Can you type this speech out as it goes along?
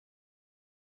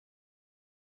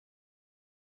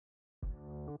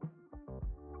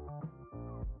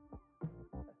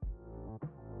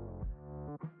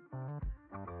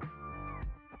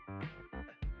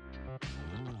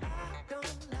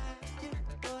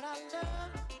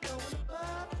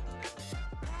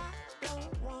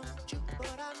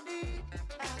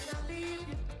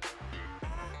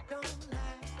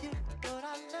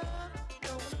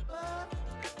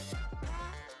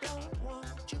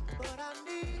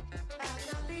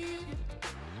leave you.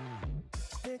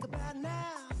 Think about now,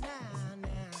 now,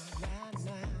 now, now,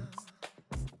 now.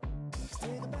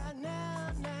 Think about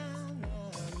now, now,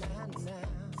 now, now, now.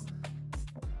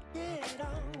 Get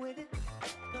on with it.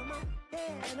 Come on,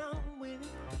 get on with it.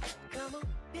 Come on,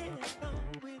 get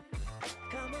on with it.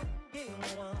 Come on,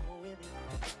 get on with it.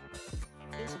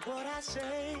 This is what I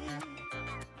say.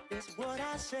 This is what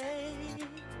I say.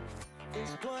 This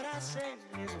is what I say.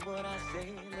 This is what I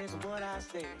say. This is what I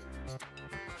say.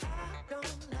 I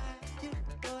don't like you,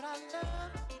 but I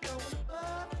love you. Don't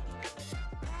above.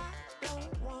 I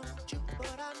don't want you,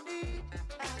 but I need you,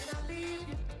 and I leave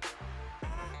you. I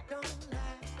don't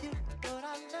like you, but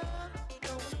I love you.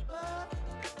 Don't above.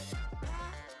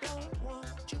 I don't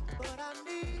want you, but I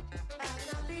need you, and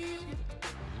I leave you.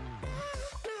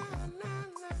 Nah, nah,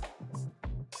 nah, nah.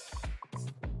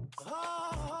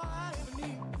 All I ever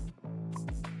need.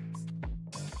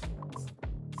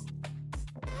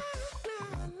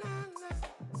 Nah, nah, nah.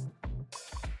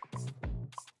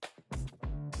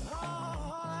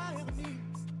 All I ever need.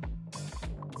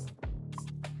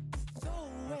 Go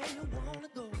where you wanna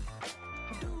go.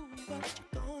 Do what you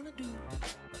gonna do.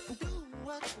 Do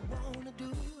what you wanna do.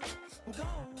 Go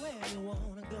where you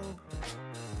wanna go.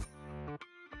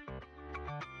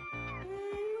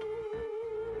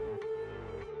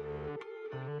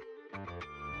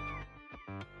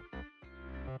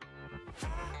 I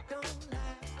don't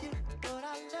like you, but I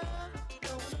love you.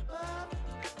 Don't above.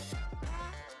 I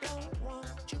don't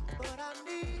want you, but I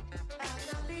need you, and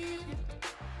I leave you.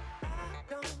 I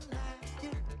don't like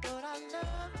you, but I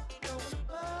love you. Don't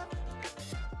above.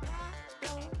 I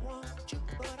don't want you,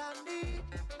 but I need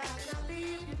you, and I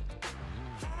leave you.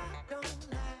 I don't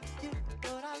like you,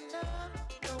 but I love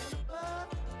you. Don't above.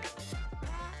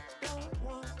 I don't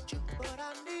want you, but I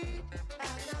need you,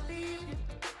 and I leave you.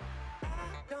 I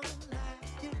don't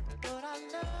like you, but I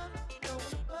love you.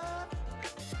 Don't above.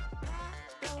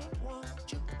 I don't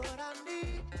want you, but I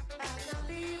need you, and I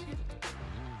leave you.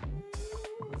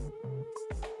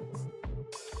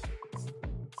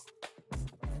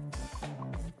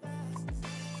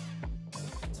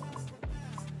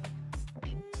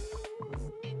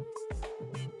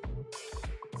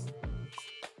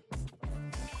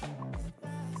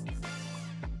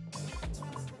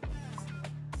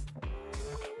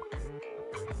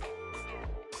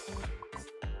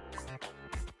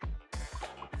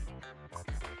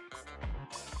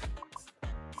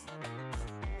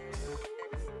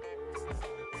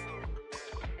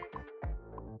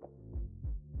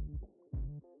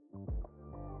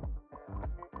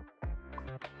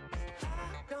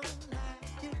 I don't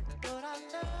like you, but I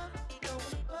love you.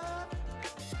 Don't above.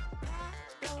 I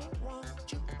don't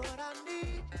want you, but I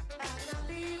need you, and I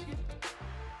leave you.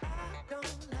 I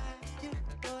don't like you,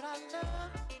 but I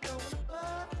love you. Don't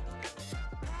above.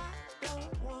 I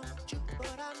don't want you,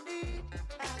 but I need you,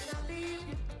 and I leave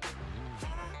you.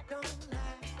 I don't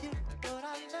like you, but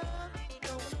I love you.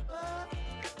 Don't above.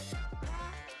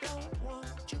 I don't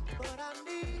want you, but I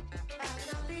need you, and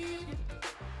I leave you.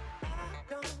 I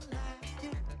don't like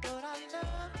you, but I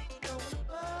love you. Don't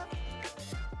above.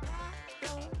 I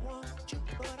don't want you,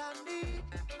 but I need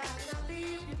you, and I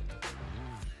leave you.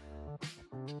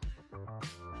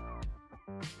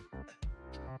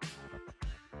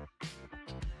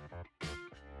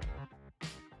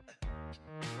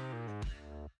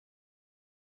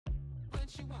 What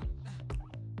you want,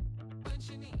 what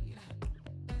you need.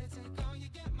 Better take all you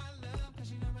get, my love, 'cause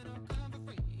you know it don't come for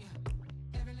free.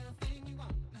 Every little thing you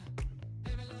want,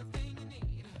 every little thing you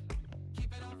need.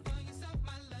 Keep it all for yourself,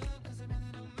 my love, 'cause it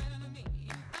really don't matter to me.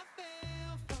 I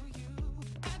fell for you,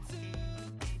 I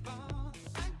took the fall.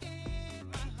 I gave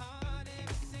my heart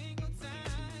every single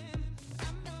time.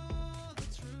 I know the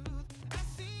truth, I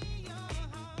see your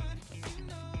heart. You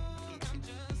know I'm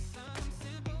just some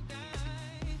simple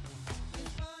guy.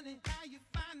 It's funny how you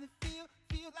finally feel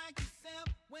like yourself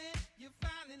when you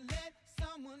finally let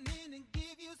someone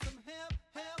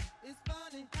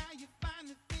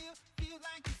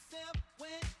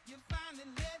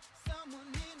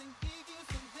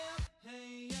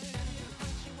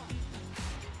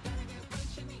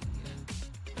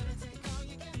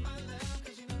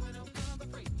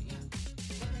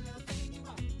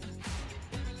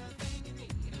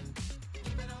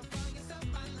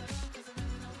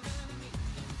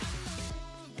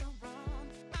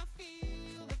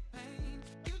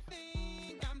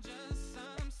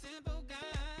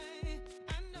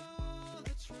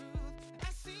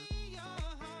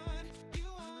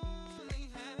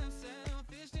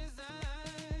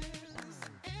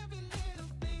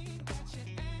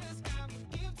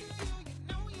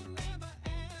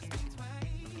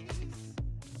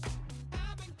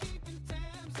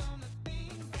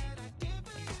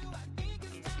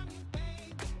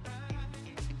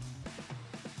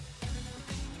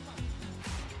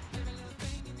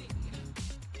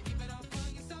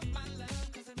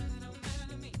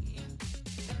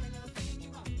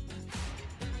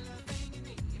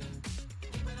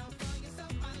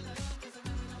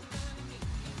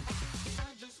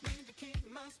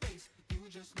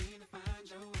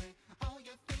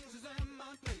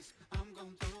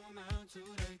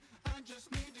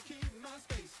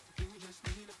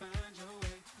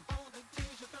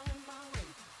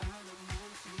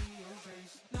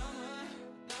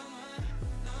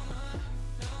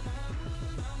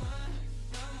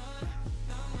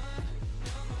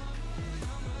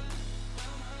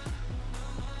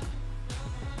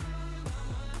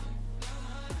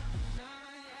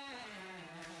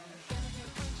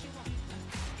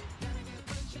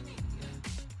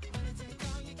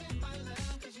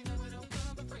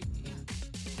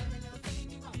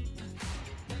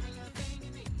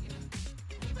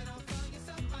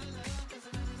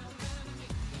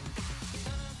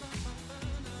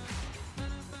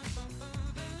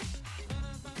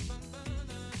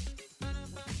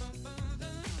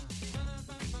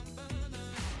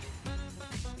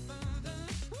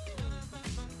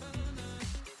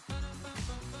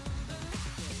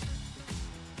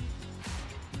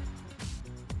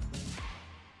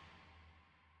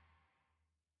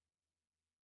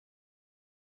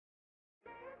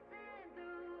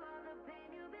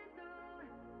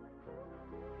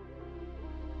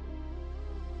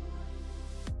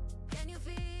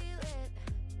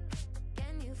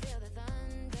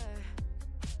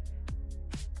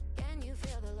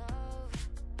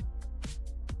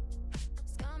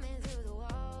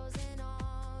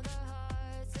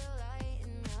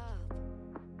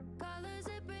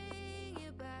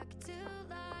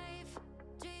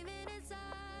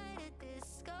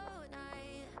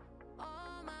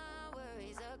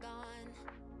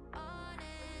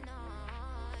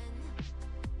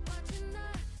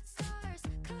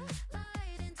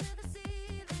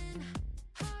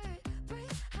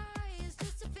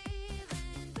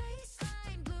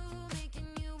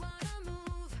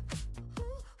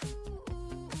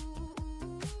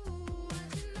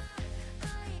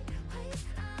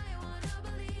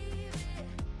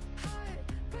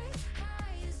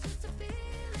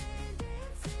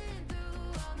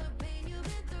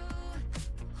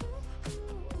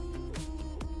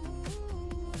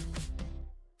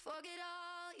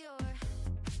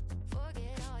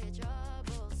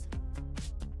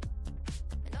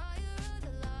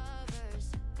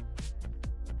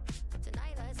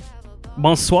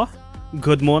bonsoir,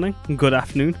 good morning, good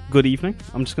afternoon, good evening.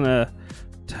 I'm just gonna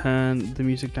turn the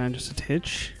music down just a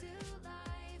tidge.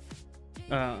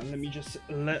 Let me just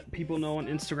let people know on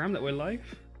Instagram that we're live.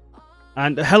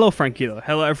 And hello, Frankie, though.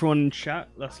 Hello, everyone in chat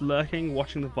that's lurking,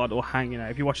 watching the VOD, or hanging out.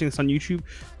 If you're watching this on YouTube,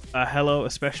 hello,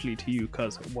 especially to you,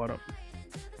 cause what up?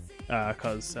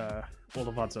 Cause all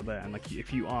the VODs are there, and like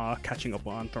if you are catching up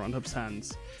on Atop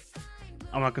Sands,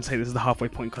 I'm not gonna say this is the halfway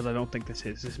point because I don't think this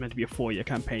is. This is meant to be a 4-year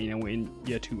campaign, and we're in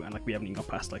year 2, and like we haven't even got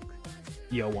past like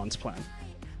year 1's plan.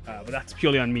 But that's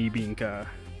purely on me being bad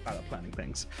at planning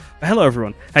things. But hello,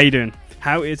 everyone. How you doing?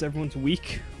 How is everyone's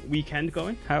weekend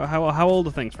going? How old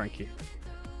are things, Frankie?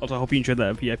 Also, I hope you enjoyed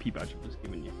that VIP badge I was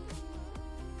giving you.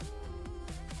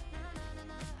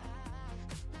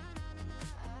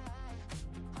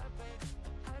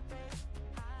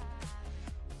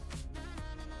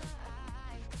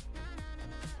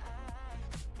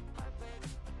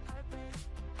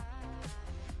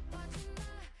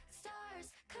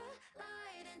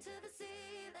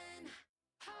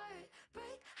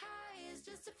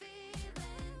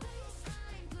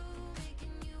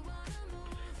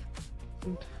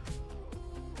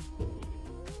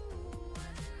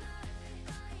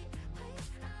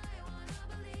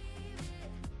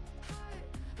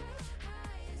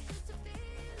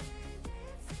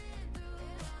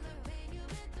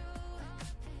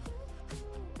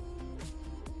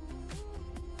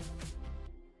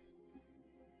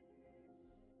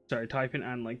 Sorry, typing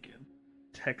and like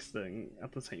texting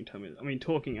at the same time. I mean,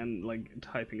 talking and like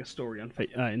typing a story on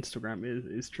Instagram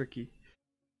is tricky.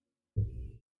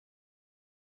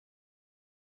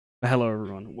 Hello,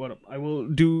 everyone. What up? I will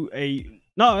do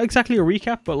not exactly a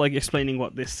recap, but like explaining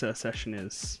what this session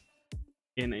is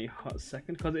in a hot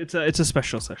second because it's a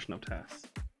special session of tasks.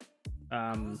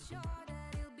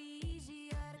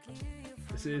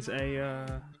 This is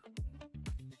a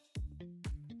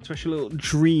special little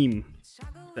dream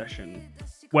session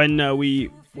when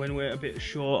we're a bit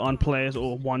short on players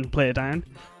or one player down.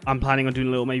 I'm planning on doing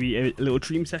a little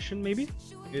dream session, maybe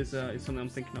is something I'm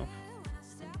thinking of.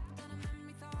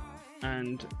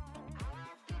 And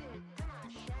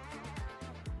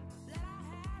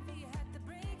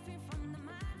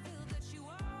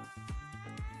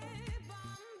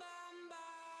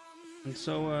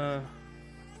so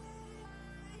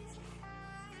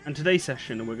and today's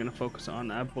session we're gonna focus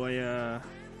on our boy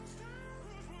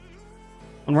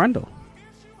on Randall.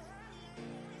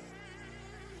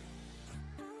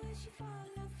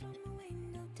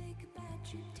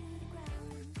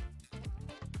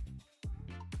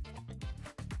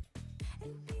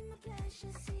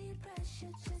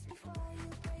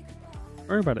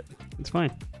 Worry about it. It's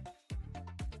fine.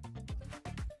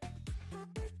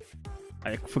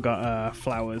 I forgot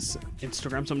Flower's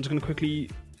Instagram, so I'm just gonna quickly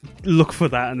look for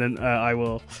that, and then I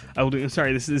will do.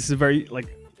 Sorry, this is very like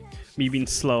me being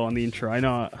slow on the intro. I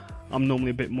know I'm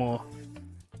normally a bit more.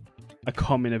 I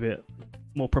come in a bit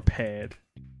more prepared,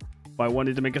 but I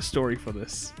wanted to make a story for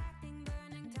this.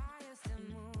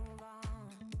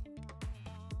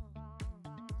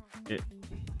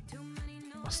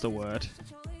 What's the word?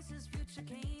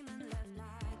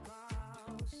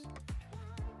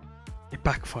 It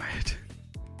backfired.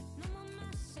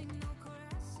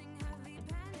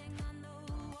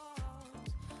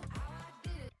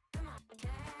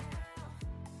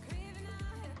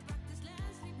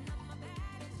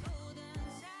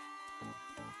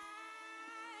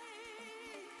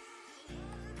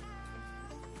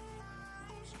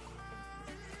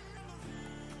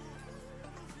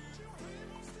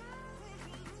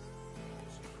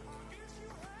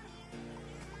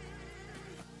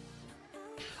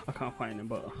 I can't find him,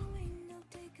 but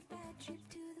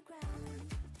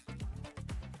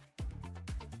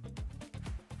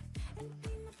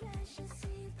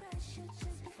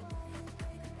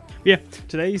yeah,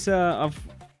 today's I'm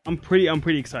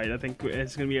pretty excited. I think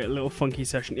it's gonna be a little funky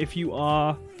session. If you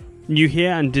are new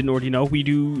here and didn't already know, we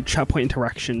do chat point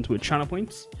interactions with channel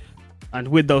points, and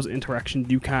with those interactions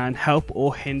you can help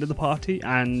or hinder the party,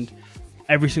 and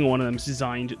every single one of them is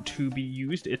designed to be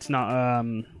used. It's not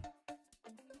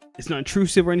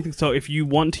intrusive or anything, so if you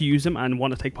want to use them and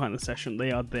want to take part in the session,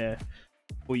 they are there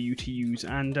for you to use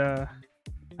and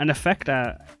affect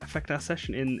our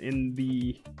session in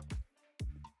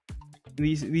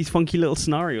these funky little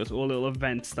scenarios or little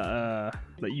events that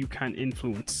you can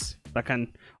influence, that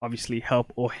can obviously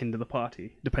help or hinder the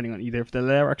party, depending on either if they're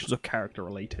their actions or character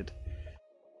related.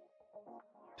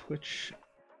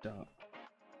 Twitch.tv/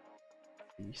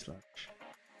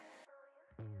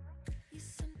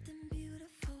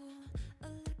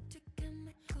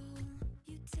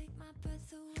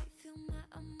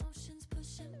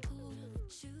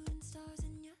 Shooting stars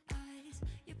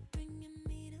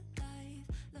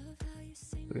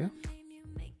Yeah.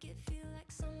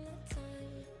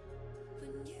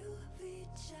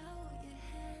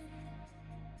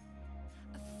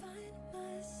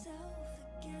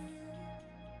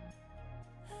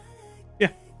 Yeah.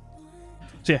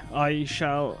 So yeah, I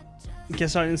shall get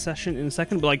started in session in a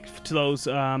second. But like to those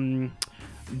that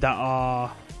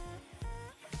are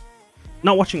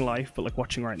not watching live, but like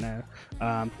watching right now,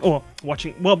 or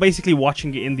watching, well, basically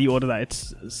watching it in the order that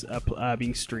it's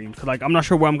being streamed. Cause like I'm not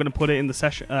sure where I'm gonna put it in the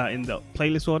session, in the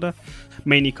playlist order,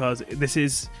 mainly because this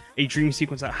is a dream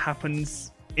sequence that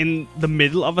happens in the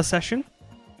middle of a session.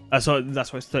 So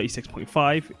that's why it's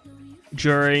 36.5.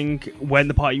 During when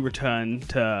the party return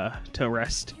to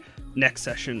rest next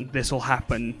session, this will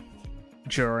happen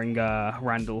during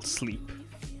Randall's sleep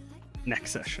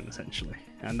next session, essentially,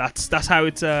 and that's how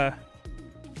it's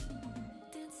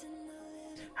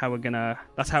how we're gonna,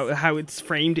 that's how it's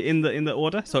framed in the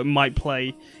order. So it might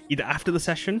play either after the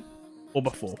session or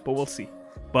before, but we'll see.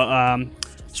 But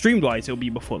streamed wise, it'll be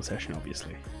before the session,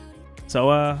 obviously. So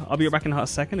I'll be back in a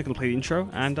second. I'm gonna play the intro,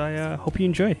 and I hope you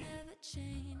enjoy.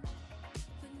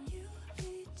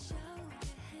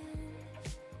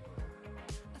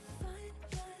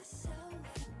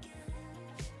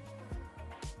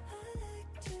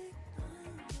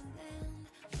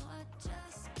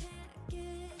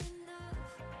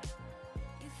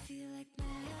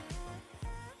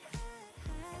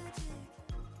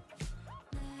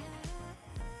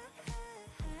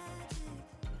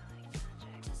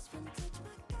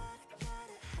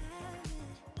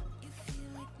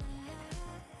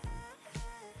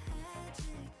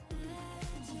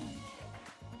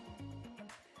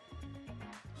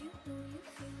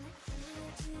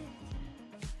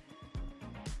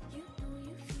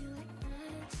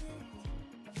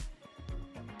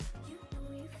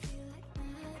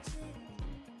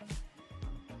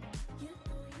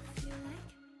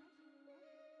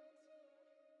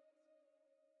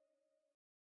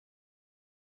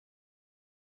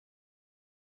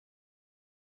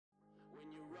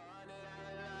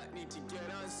 Need to get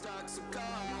unstuck, so go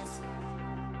off.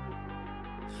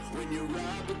 When you're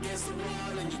up against the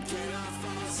wall and you cannot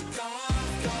fall, so go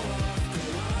off, go off, go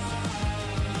off,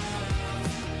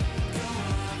 go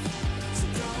off, so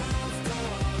go off, go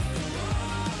off,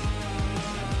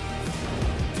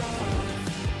 go off.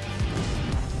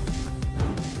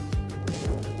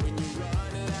 When you're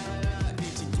running out of luck,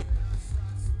 need to get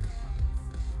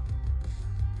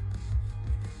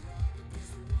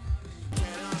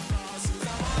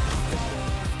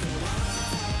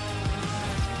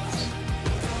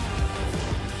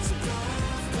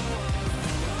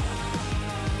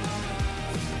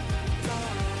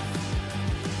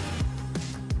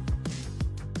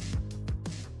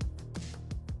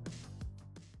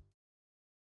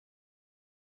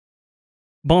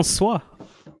Bonsoir.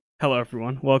 Hello,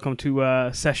 everyone. Welcome to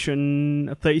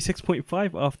session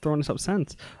 36.5 of Atop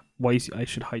Sands. Why is, I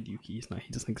should hide Yuki's. No, he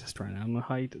doesn't exist right now. I'm gonna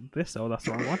hide this. Oh, that's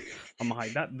the wrong one. I'm gonna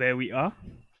hide that. There we are.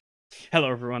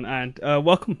 Hello, everyone, and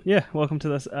welcome. Yeah, welcome to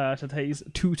this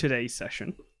today's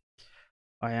session.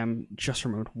 I am just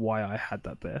remembered why I had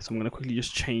that there, so I'm gonna quickly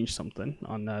just change something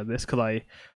on this because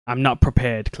I'm not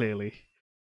prepared. Clearly,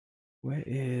 where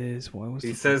is why was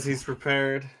he says he's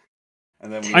prepared?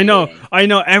 And then I know.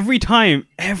 Every time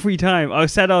I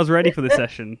said I was ready for the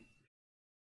session.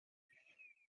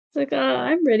 It's like,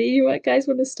 I'm ready. You guys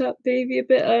want to start maybe a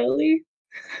bit early?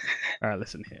 All right,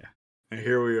 listen here. And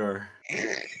here we are.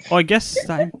 Oh, I guess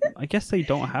they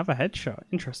don't have a headshot.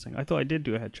 Interesting. I thought I did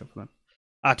do a headshot for them.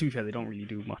 To be fair, they don't really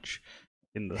do much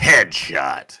in the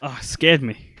Headshot. Oh, scared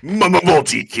me.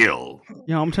 Multi-kill.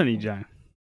 Yeah, I'm telling you, Jan.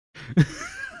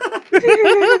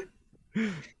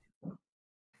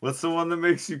 What's the one that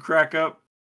makes you crack up?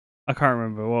 I can't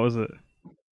remember. What was it?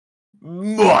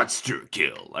 Monster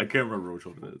kill. I can't remember which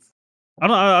one it is.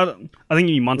 I think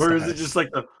you mean Monster Or is House. it just like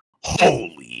the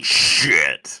Holy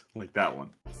shit. like that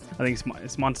one? I think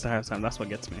it's Monster House time. That's what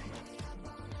gets me.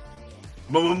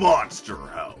 Monster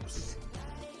House.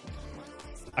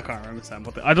 I can't remember Sam.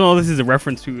 But I don't know. This is a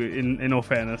reference to. In all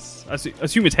fairness, I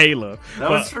assume it's Halo. That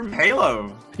was from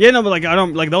Halo. Yeah, no, but like I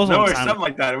don't like those No, ones. or something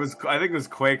like that. It was. I think it was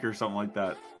Quake or something like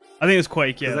that. I think it was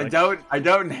Quake. Yeah, like, I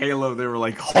doubt in Halo they were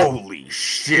like, Holy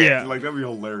shit. Yeah. like that'd be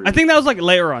hilarious. I think that was like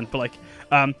later on, but like,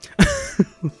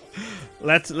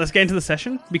 let's get into the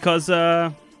session because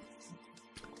we're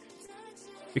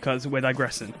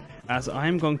digressing. As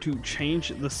I'm going to change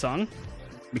the song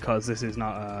because this is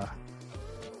not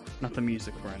the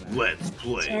music right now. Let's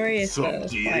play Sorry if some the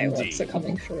D&D. fireworks are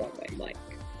coming through on my mic.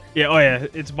 Yeah, oh yeah,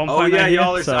 it's bonfire Oh yeah, night here,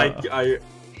 y'all are.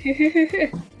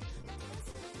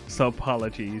 so, So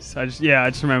apologies. I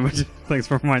just remembered. Thanks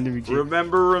for reminding me. G.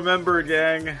 Remember,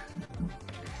 gang.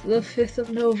 The 5th of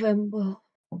November.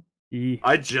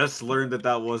 I just learned that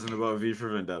that wasn't about V for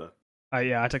Vendetta.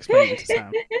 Yeah, I had to explain it to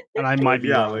Sam, and I might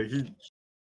be wrong. like he.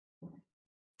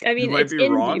 I mean, might it's be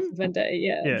in wrong? V for Vendetta,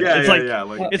 yeah. Yeah, Yeah, it's yeah, like yeah.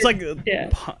 Like it's like Yeah.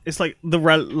 it's like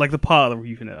the part of the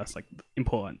unit that's like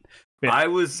important. Yeah. I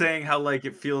was saying how like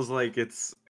it feels like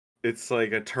it's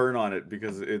like a turn on it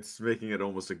because it's making it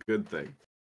almost a good thing.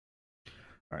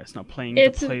 All right, it's not playing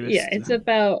It's the playlist. yeah, it's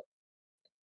about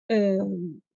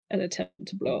an attempt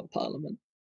to blow up Parliament.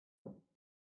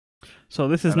 So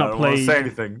this is And I not don't want to played. say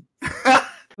anything.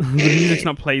 The music's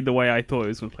not played the way I thought it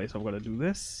was going to play, so I've got to do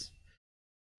this.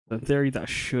 So in theory, that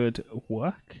should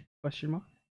work? Question mark.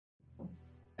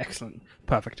 Excellent.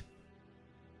 Perfect.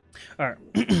 All right.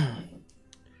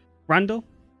 Randall,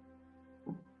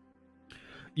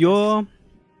 you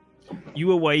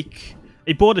awake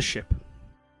aboard a ship.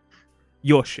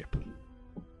 Your ship.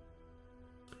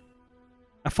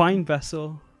 A fine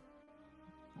vessel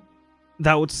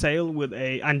that would sail with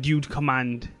and you'd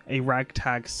command a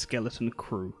ragtag skeleton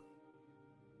crew.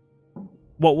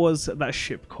 What was that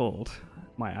ship called,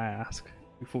 might I ask,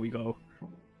 before we go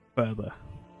further?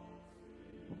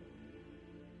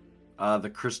 The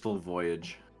Crystal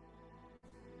Voyage.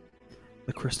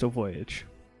 The Crystal Voyage.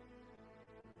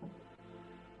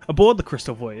 Aboard the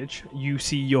Crystal Voyage, you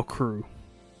see your crew.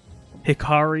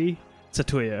 Hikari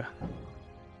Satuya,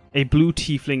 a blue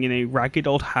tiefling in a ragged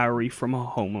old houri from her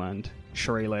homeland,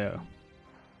 Shireleo.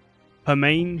 Her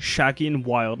mane shaggy and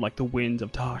wild like the wind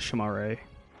of Tahashamare.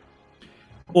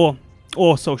 Or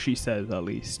so she says, at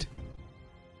least.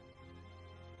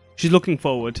 She's looking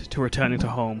forward to returning to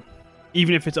home,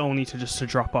 even if it's only to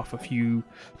drop off a few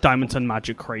Diamonds and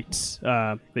Magic crates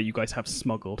that you guys have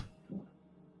smuggled.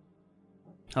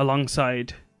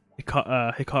 Alongside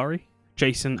Hikari,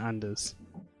 Jason Anders,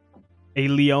 a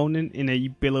Leonin in a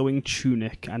billowing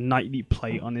tunic and knightly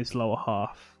plate on his lower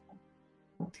half.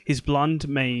 His blonde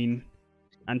mane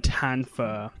and tan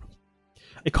fur,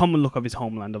 a common look of his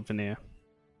homeland of Veneer.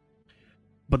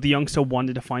 But the youngster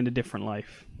wanted to find a different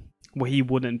life, where he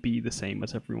wouldn't be the same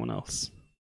as everyone else.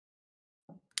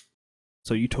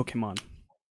 So you took him on.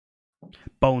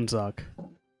 Bonezog,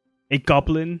 a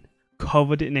goblin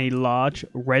covered in a large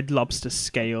red lobster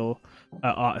scale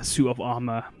suit of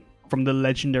armor from the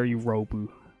legendary Robu.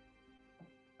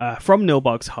 From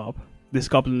Nilbog's hub, this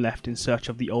goblin left in search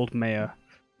of the old mayor,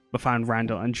 but found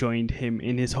Randall and joined him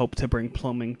in his hope to bring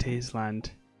plumbing to his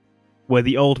land, where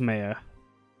the old mayor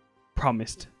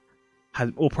promises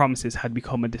had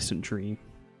become a distant dream.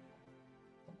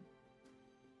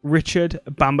 Richard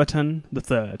Bamberton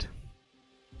III,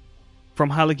 from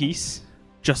Halagis,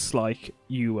 just like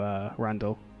you,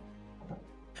 Randall,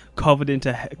 covered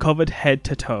head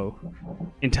to toe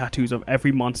in tattoos of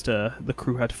every monster the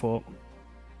crew had fought.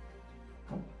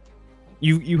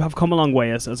 You have come a long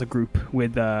way as a group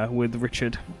with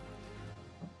Richard.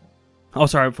 Oh,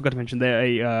 sorry, I forgot to mention they're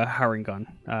a Haringon,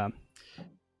 a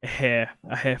hair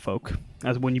folk,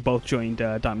 as when you both joined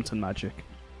Diamonds and Magic.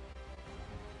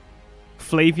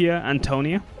 Flavia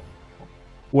Antonia,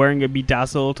 wearing a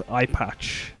bedazzled eye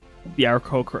patch, the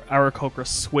Aarakocra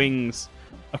swings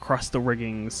across the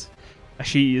riggings as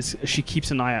she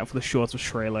keeps an eye out for the shores of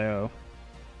Shreleo.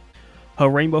 Her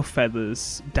rainbow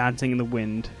feathers dancing in the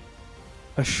wind,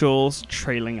 her shawls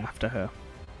trailing after her.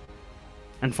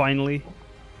 And finally,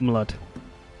 Mlud,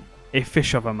 a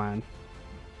fish of a man.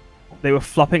 They were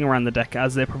flopping around the deck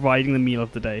as they're providing the meal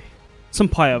of the day. Some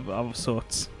pie of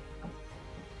sorts.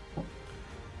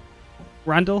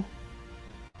 Randall,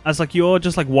 as like you're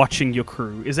just like watching your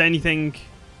crew, is there anything...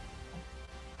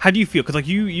 How do you feel? Because like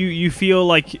you feel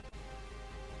like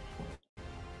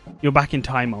you're back in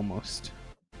time almost.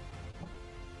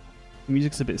 The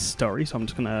music's a bit starry, so I'm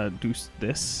just gonna do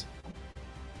this.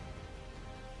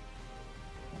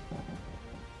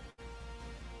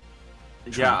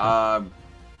 Yeah,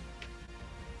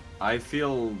 I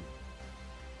feel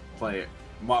like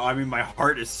my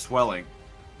heart is swelling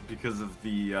because of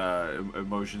the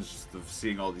emotions just of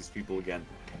seeing all these people again.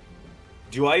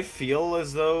 Do I feel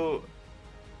as though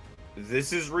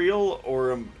this is real,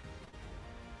 or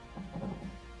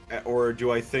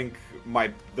do I think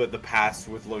the past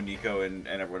with Lonico and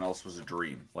everyone else was a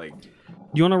dream? Like, Do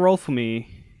you want to roll for me?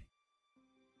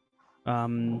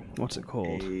 What's it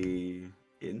called? a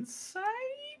insight?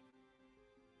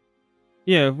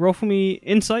 Yeah, roll for me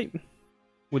insight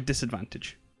with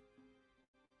disadvantage.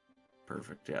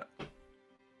 Perfect. Yeah.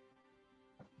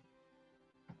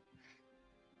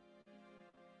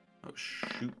 Oh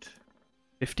shoot.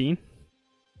 15.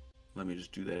 Let me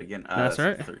just do that again. That's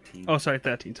right. 13. Oh, sorry,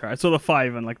 13. Sorry, I saw the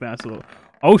 5 and like that's a little.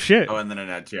 Oh shit. Oh, and then an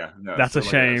edge, yeah. No, That's a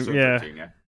shame, so yeah. 13, yeah.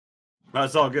 No,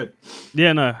 it's all good.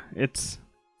 Yeah, no, it's.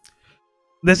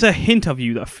 There's a hint of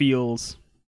you that feels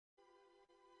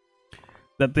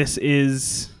that this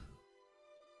is.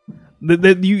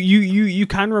 That you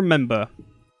can remember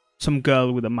some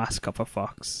girl with a mask of a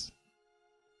fox,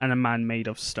 and a man made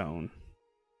of stone,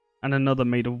 and another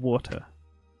made of water.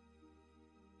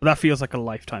 But that feels like a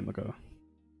lifetime ago,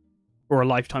 or a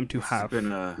lifetime to have.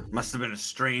 Must have been a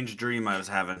strange dream I was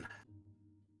having.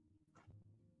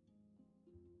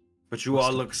 But you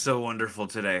all look so wonderful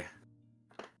today,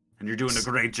 and you're doing a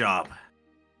great job.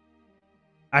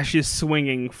 Ash is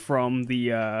swinging from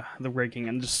the rigging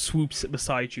and just swoops it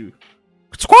beside you.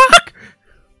 Squawk!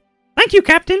 Thank you,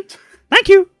 Captain. Thank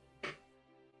you.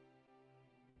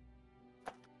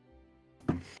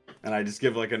 And I just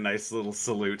give like a nice little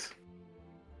salute.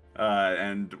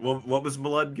 And what was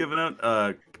Blood giving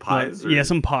out? Pies? Yeah,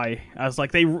 some pie. As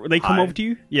like they come Pie? over to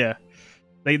you. Yeah,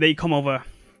 they come over.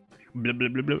 Blah, blah,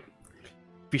 blah, blah.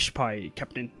 Fish pie,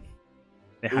 Captain.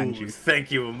 They hand Ooh, you.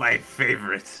 thank you, my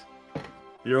favorite.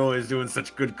 You're always doing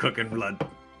such good cooking, Blood.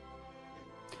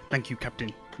 Thank you,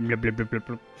 Captain. Blah, blah, blah, blah,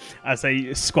 blah. As they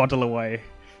squaddle away.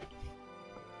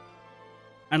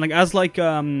 And like as like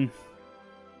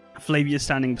Flavia's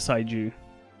standing beside you.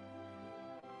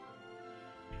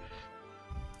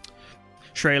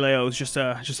 Shreleo's just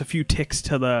a few ticks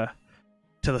to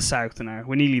the south now.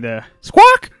 We're nearly there.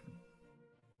 Squawk!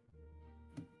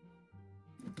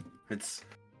 It's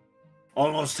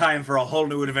almost time for a whole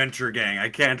new adventure, gang. I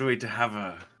can't wait to have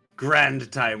a grand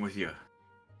time with you.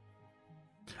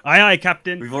 Aye, aye,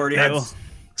 Captain. We've already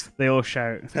They all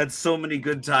shout. had so many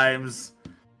good times,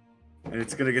 and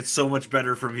it's gonna get so much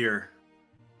better from here.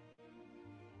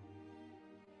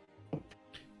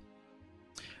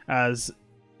 As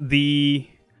the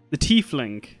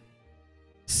tiefling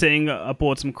sitting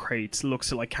aboard some crates looks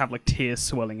to like have like tears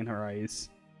swelling in her eyes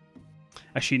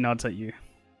as she nods at you.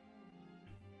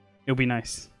 It'll be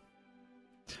nice.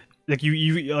 Like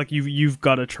you've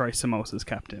got to try samosas,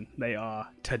 Captain. They are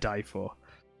to die for.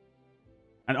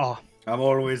 And I'm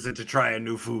always into trying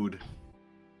new food.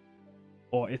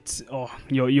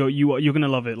 you're gonna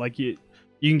love it. Like you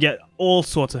can get all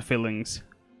sorts of fillings.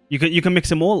 You can mix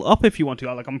them all up if you want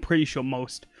to. Like I'm pretty sure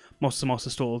most samosa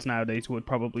stalls nowadays would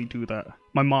probably do that.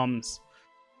 My mom's.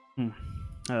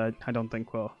 I don't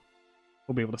think we'll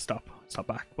be able to stop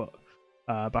back, but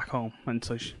back home and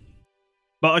such.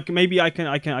 But like maybe I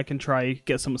can try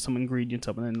get some ingredients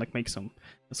up and then like make some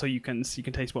so you can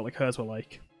taste what like hers were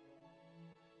like.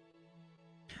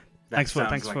 Thanks for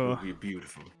It would be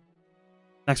beautiful.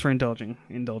 Thanks for indulging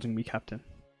me, Captain.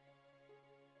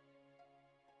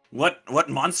 What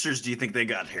monsters do you think they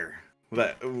got here?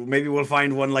 Maybe we'll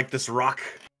find one like this rock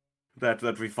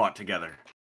that we fought together.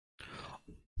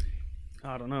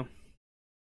 I don't know.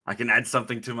 I can add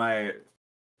something to my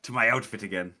outfit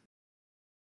again.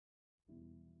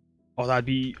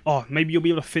 Maybe you'll be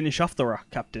able to finish off the rock,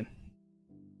 Captain.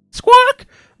 Squawk!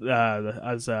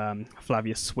 As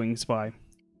Flavius swings by.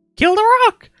 Kill the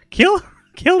rock! Kill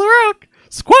the rock!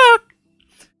 Squawk!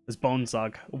 As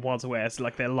Bonezog wads away as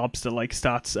like their lobster like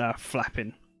starts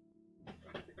flapping.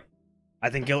 I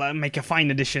think you'll make a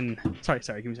fine addition. Sorry,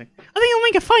 give me a second. I think you'll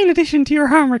make a fine addition to your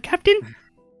armor, Captain.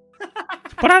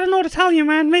 But I don't know what to tell you,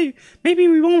 man. Maybe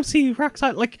we won't see rocks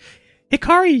out like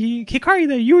Hikari.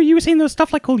 There, you were saying there was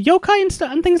stuff like called yokai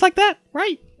and things like that,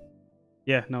 right?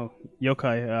 Yeah, no,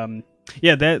 yokai.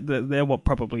 Yeah, they're what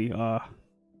probably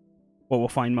what we'll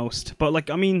find most. But like,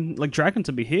 I mean, like dragons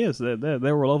will be here. So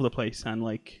they're all over the place, and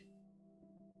like,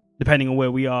 depending on where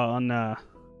we are on,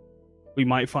 we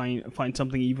might find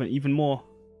something even more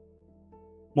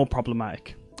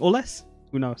problematic or less.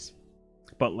 Who knows?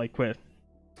 But like,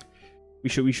 we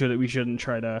shouldn't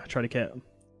try to get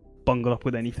bungled up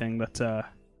with anything that's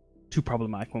too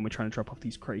problematic when we're trying to drop off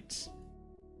these crates.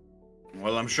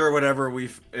 Well, I'm sure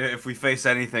if we face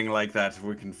anything like that,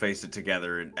 we can face it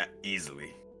together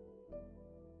easily.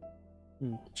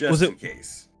 Just in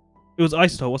case. It was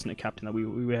Isotope, wasn't it, Captain, that we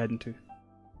were heading to?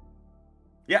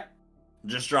 Yeah.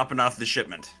 Just dropping off the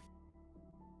shipment.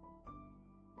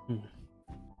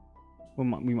 We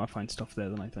might find stuff there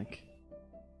then, I think.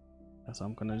 So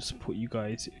I'm gonna just put you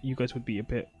guys would be a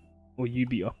bit, or you'd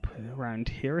be up around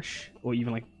here-ish, or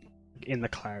even like in the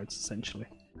clouds, essentially.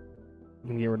 I'm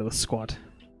gonna get rid of the squad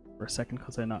for a second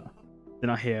because they're not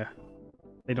here.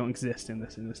 They don't exist in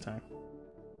this time.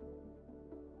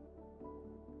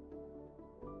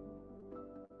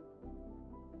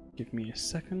 Give me a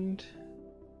second.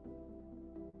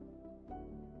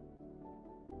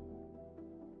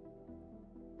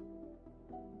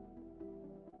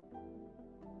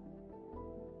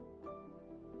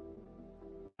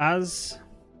 as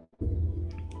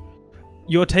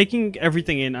you're taking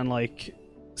everything in and like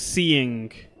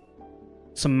seeing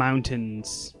some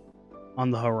mountains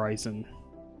on the horizon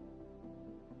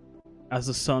as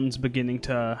the sun's beginning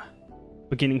to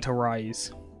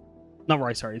rise. Not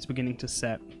rise, sorry, it's beginning to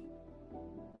set.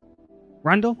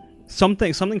 Randall,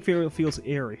 something feels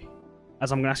eerie.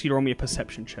 As I'm gonna ask you to roll me a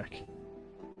perception check.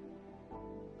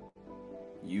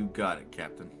 You got it,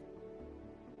 Captain.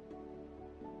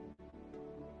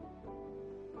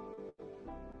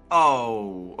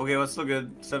 Oh, okay, well, it's still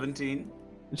good. 17.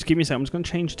 Just give me a second. I'm just gonna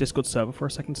change Discord server for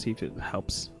a second to see if it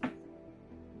helps.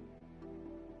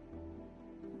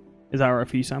 Is that alright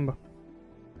for you, Samba?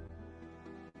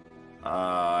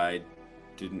 I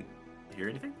didn't hear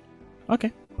anything.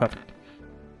 Okay, perfect.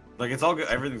 Like, it's all good.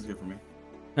 Everything's good for me.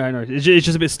 I know it's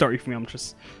just a bit stuttery for me. I'm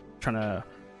just trying to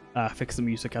fix the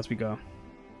music as we go.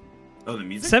 Oh, the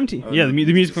music. 17. Oh, Yeah, the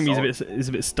music for me solid. is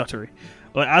a bit stuttery.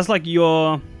 But as like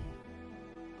you're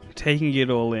taking it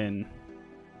all in,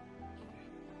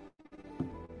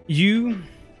 you're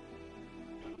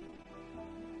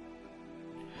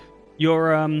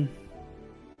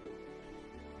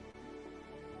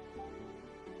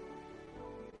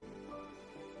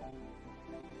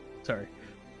sorry.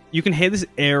 You can hear this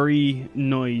airy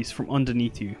noise from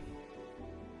underneath you.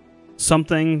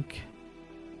 Something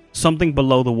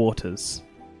below the waters.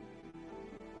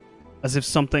 As if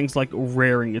something's like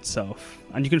rearing itself.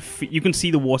 And you can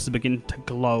see the waters begin to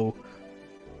glow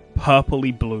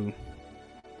purpley blue.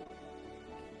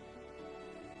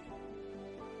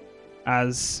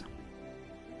 As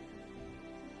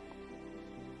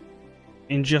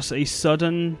in just a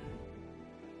sudden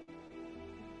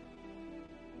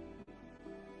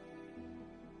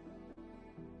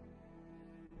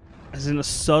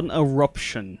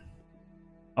eruption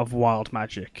of wild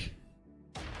magic,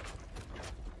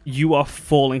 you are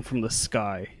falling from the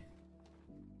sky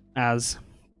as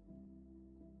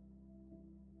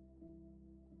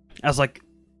like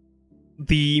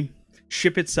the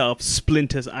ship itself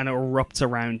splinters and erupts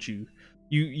around you.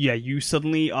 You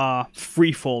suddenly are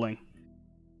free falling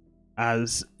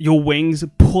as your wings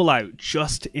pull out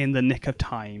just in the nick of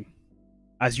time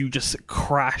as you just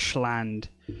crash land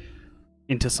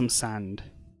into some sand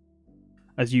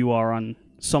as you are on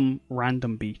some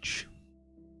random beach.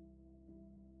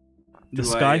 The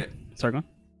sky. Sorry, go on.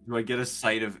 Do I get a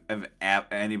sight of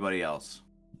anybody else?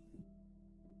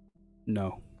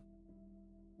 No.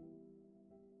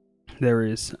 There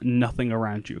is nothing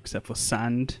around you except for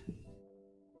sand.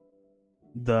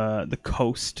 The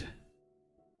coast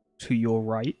to your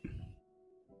right.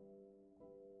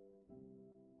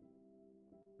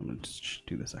 I'm gonna just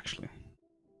do this actually.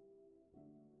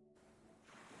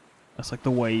 That's like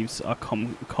the waves are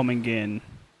coming in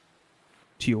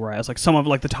to your right. It's like some of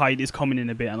like the tide is coming in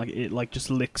a bit and like it like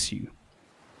just licks you.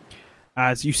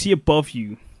 As you see above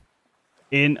you,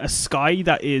 in a sky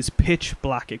that is pitch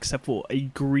black except for a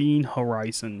green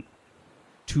horizon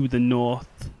to the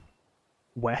northwest,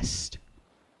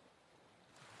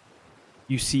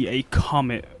 you see a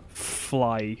comet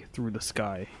fly through the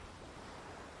sky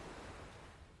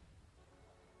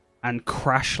and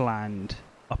crash land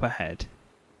up ahead.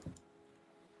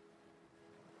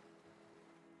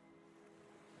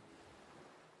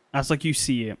 As like you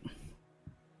see it,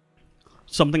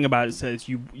 something about it says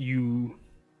you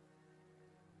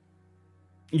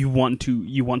want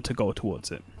to go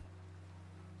towards it.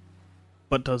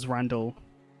 But does Randall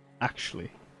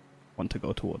actually want to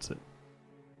go towards it?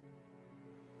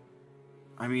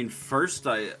 I mean, first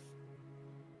I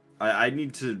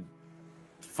need to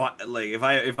like if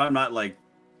I'm not like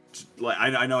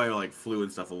I know I like flew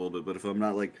and stuff a little bit, but if I'm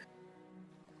not like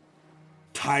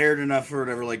tired enough or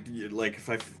whatever, like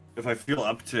if I feel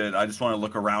up to it, I just want to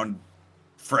look around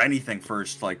for anything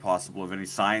first, like possible, of any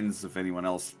signs of anyone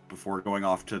else before going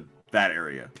off to that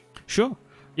area. Sure.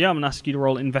 Yeah, I'm gonna ask you to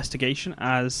roll investigation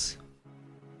as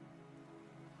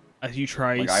you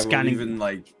try like, scanning. I will even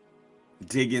like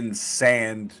dig in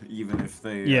sand, even if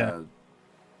they. Yeah.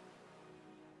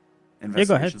 Investigation. Yeah,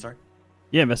 go ahead. Sorry.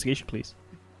 Yeah, investigation, please.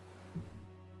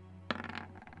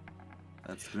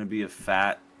 That's gonna be a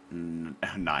fat 9.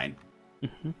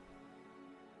 Mm-hmm.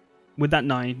 With that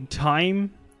 9,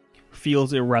 time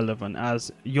feels irrelevant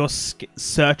as you're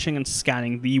searching and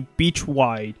scanning the beach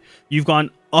wide. You've gone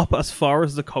up as far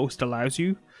as the coast allows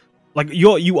you. Like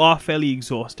you are fairly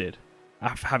exhausted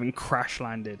after having crash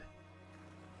landed.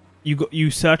 You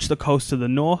search the coast to the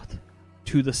north,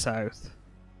 to the south.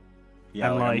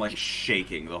 Yeah, and like, I'm like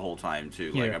shaking the whole time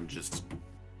too. Like Yeah. I'm just.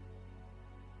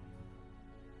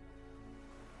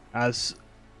 As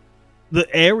the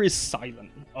air is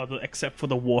silent, except for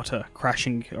the water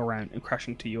crashing around and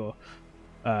crashing to your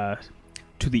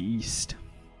to the east.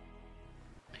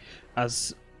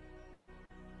 As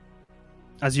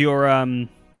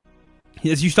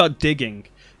you start digging,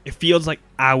 it feels like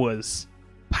hours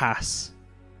pass,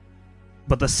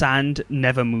 but the sand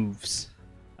never moves.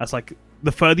 As like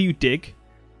the further you dig,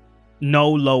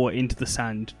 no lower into the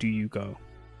sand do you go,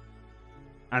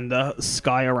 and the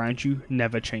sky around you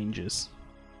never changes.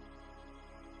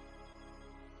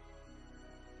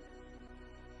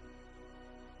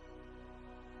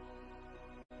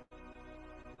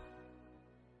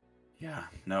 Yeah.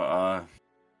 No.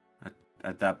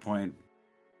 At that point,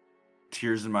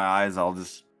 tears in my eyes. I'll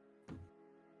just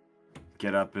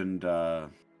get up and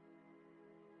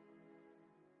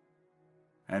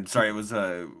sorry, it was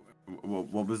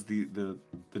what was the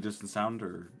distant sound,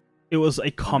 or It was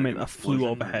a comet an that flew explosion,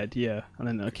 or- overhead, yeah, and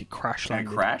then like it crash and it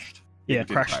landed. crashed? Yeah, It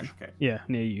did crashed. crash, okay. Yeah,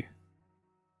 near you.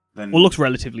 Then Well, looks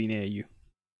relatively near you.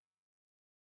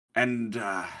 and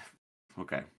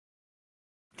okay.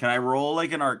 Can I roll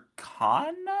like an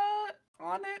Arcana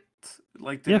on it?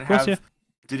 Like, Yeah, of course, yeah.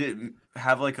 Did it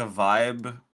have like a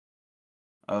vibe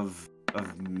of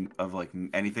like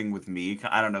anything with me?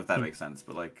 I don't know if that makes sense,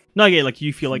 but like, No, yeah, like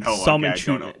you feel like no, some okay, I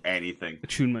don't know anything.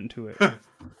 attunement to it.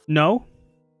 No,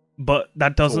 but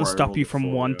that doesn't Four, I stop rolled you a from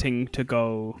 4, yeah. wanting to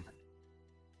go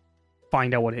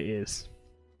find out what it is.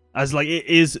 As like it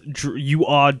is, you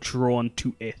are drawn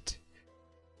to it.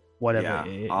 Whatever Yeah,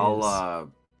 it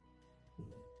is.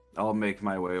 I'll make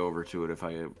my way over to it if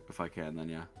I can. Then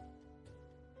yeah.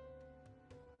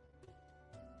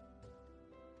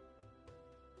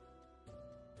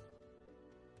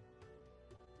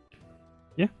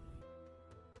 Yeah.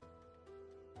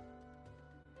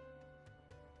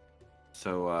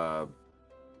 So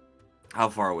how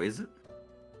far away is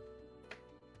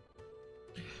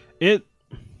it?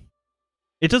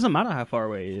 It doesn't matter how far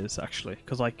away it is actually,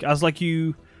 because like as like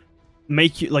you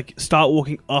start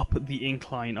walking up the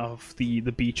incline of the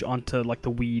beach onto like the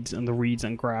weeds and the reeds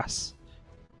and grass,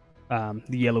 the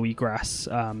yellowy grass,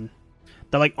 that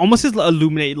like almost is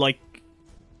illuminated like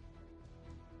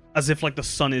as if like the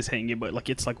sun is hitting it, but like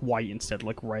it's like white instead,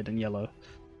 like red and yellow.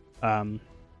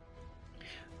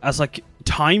 As like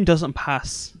time doesn't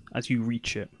pass as you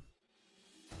reach it.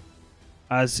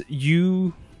 As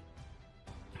you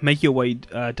make your way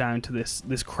down to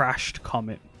this crashed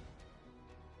comet,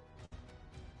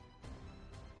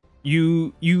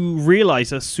 you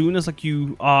realize as soon as like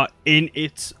you are in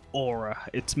its aura,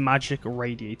 its magic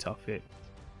radiates off it,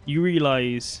 you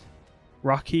realize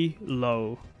Rocky,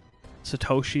 Lo,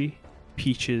 Satoshi,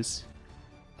 Peaches,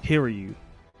 Hiryu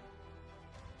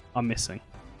are missing,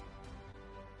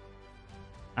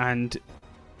 and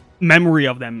memory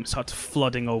of them starts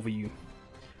flooding over you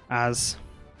as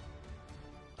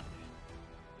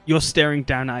you're staring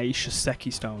down at a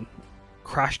Shiseki stone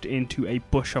crashed into a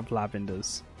bush of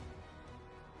lavenders.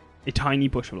 A tiny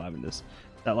bush of lavenders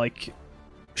that like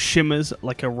shimmers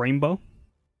like a rainbow,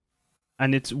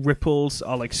 and its ripples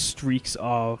are like streaks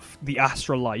of the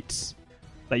astral lights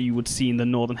that you would see in the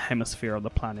northern hemisphere of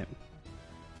the planet.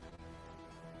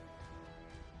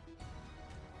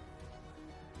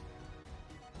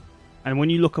 And when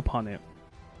you look upon it,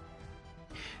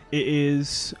 it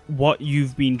is what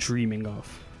you've been dreaming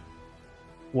of,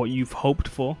 what you've hoped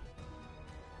for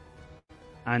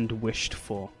and wished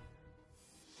for.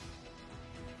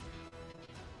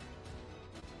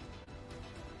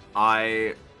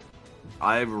 I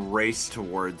race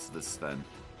towards this then,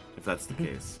 if that's the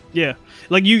case. Yeah,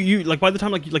 like you like by the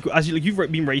time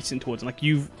you've been racing towards, and like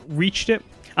you've reached it,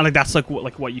 and like that's like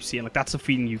what you see, and like that's the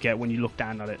feeling you get when you look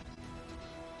down at it,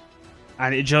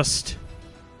 and it just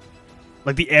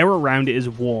like the air around it is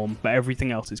warm, but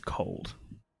everything else is cold.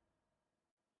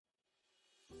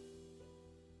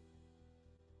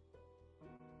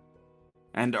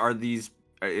 And are the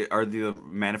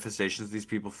manifestations of these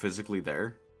people physically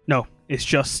there? No, it's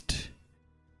just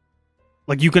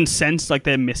like you can sense like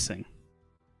they're missing,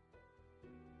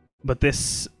 but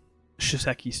this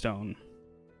Shiseki stone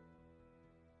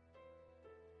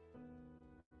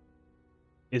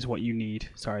is what you need.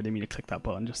 Sorry, I didn't mean to click that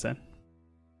button just then.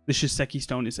 The Shiseki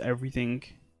stone is everything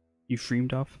you've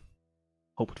dreamed of,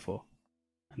 hoped for,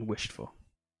 and wished for.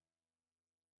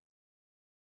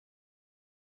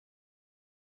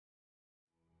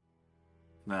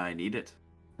 Then I need it.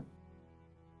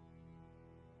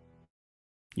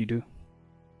 You do.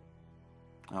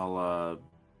 I'll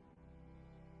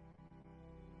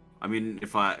I mean,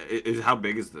 how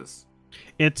big is this?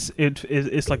 It's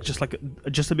like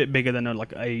just a bit bigger than or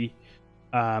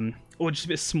just a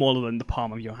bit smaller than the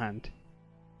palm of your hand.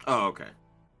 Oh, okay.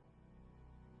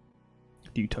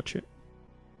 Do you touch it?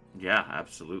 Yeah,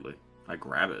 absolutely. I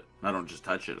grab it. I don't just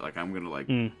touch it. Like, I'm gonna, like,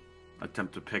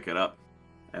 attempt to pick it up.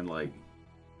 And, like...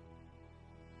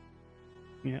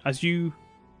 Yeah, as you...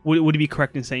 Would it be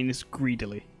correct in saying this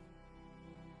greedily?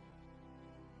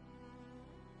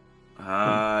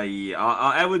 Yeah,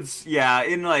 I would... Yeah,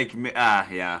 in, like...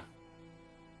 yeah.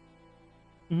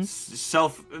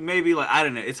 Self... Maybe, like, I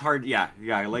don't know. It's hard... Yeah,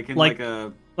 like in, like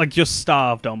a... Like just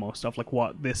starved almost of like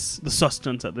what the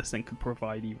sustenance that this thing could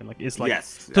provide, even like it's like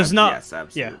yes, so it's not yes,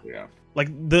 absolutely, yeah.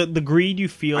 Like the greed you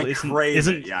feel I crave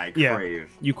isn't it. Yeah, I crave.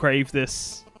 You crave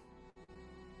this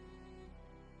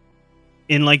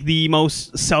in like the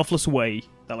most selfless way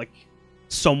that like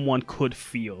someone could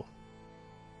feel,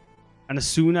 and as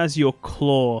soon as your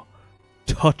claw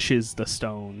touches the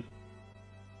stone,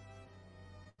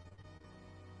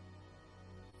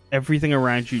 everything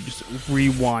around you just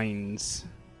rewinds.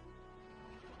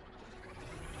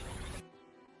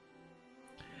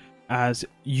 As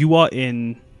you are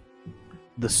in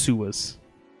the sewers.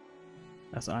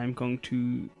 As I'm going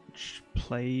to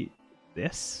play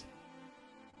this.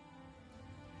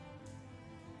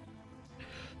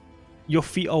 Your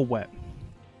feet are wet.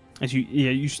 As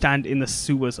you stand in the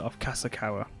sewers of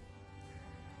Kasakawa.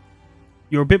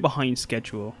 You're a bit behind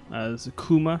schedule as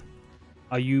Kuma,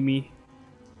 Ayumi,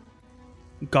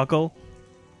 Goggle,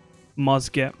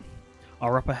 Mozget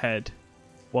are up ahead,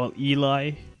 while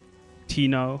Eli,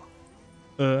 Tino,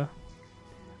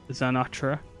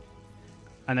 Zanatra,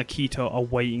 and Akito are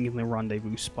waiting in the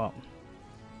rendezvous spot.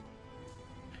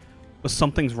 But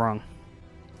something's wrong.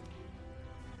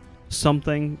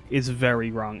 Something is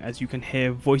very wrong, as you can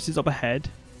hear voices up ahead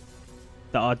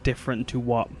that are different to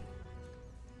what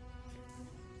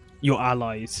your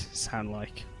allies sound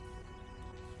like.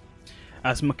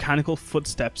 As mechanical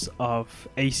footsteps of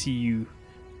ACU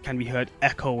can be heard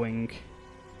echoing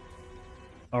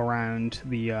around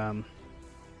the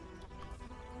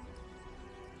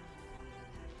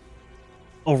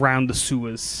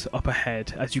sewers up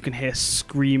ahead, as you can hear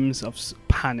screams of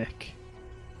panic,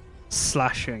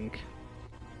 slashing,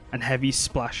 and heavy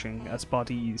splashing as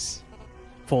bodies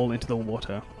fall into the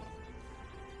water.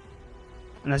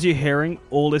 And as you're hearing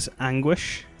all this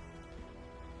anguish,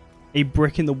 a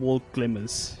brick in the wall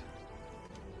glimmers,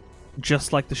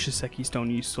 just like the Shiseki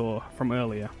stone you saw from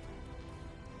earlier.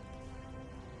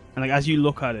 And like as you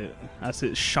look at it, as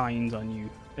it shines on you,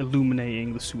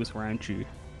 illuminating the sewers around you,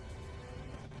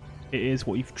 it is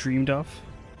what you've dreamed of,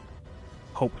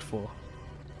 hoped for,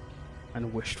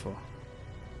 and wished for.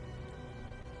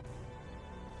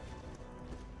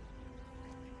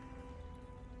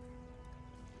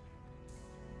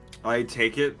 I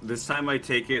take it. This time I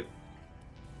take it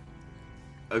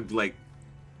like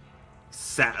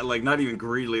sad, like not even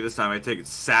greedily. This time I take it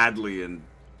sadly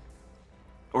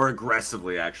or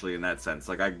aggressively, actually, in that sense.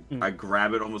 Like I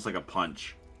grab it almost like a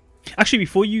punch. Actually,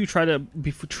 before you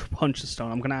punch the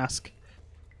stone, I'm gonna ask,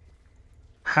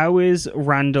 how does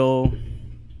Randall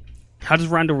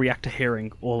react to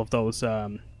hearing all of those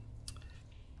the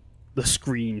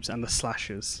screams and the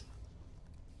slashes?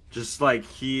 Just like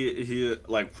he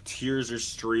like tears are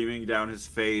streaming down his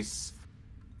face,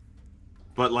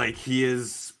 but like he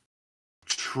is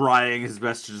trying his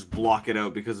best to just block it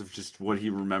out because of just what he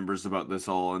remembers about this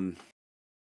all. And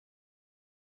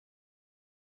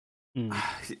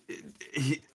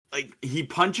he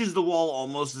punches the wall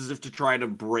almost as if to try to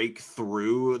break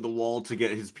through the wall to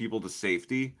get his people to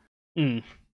safety.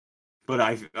 But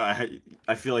I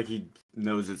feel like he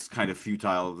knows it's kind of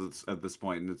futile at this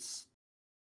point, and it's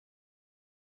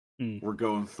we're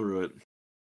going through it.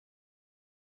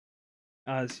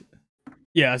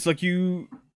 It's like you,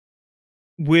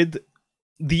 with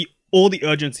all the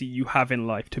urgency you have in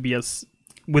life to be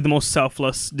with the most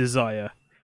selfless desire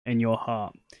in your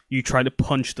heart, you try to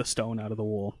punch the stone out of the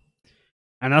wall,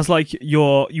 and as like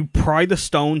you pry the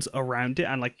stones around it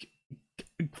and like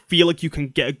feel like you can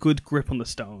get a good grip on the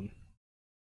stone.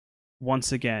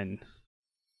 Once again,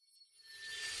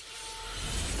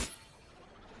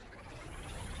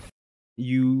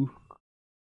 you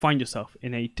find yourself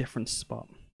in a different spot.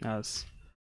 As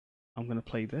I'm gonna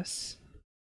play this,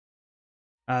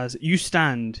 as you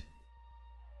stand.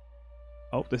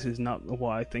 Oh, this is not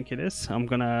what I think it is.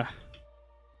 That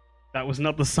was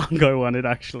not the song I wanted,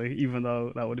 actually, even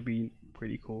though that would have been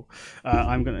pretty cool.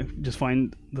 I'm gonna just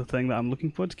find the thing that I'm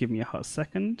looking for. To give me a hot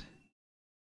second.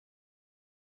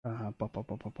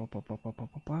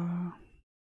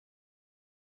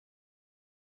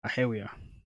 Here we are.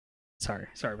 Sorry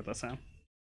about that sound.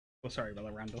 Oh, sorry about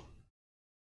that, Randall.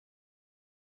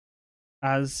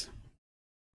 As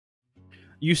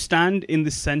you stand in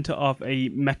the center of a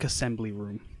mech assembly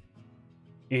room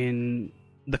in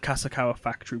the Kasakawa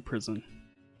factory prison,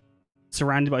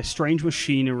 surrounded by strange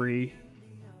machinery,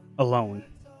 alone.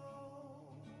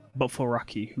 But for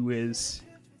Rocky, who is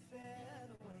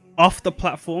off the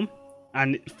platform,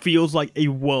 and it feels like a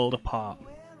world apart,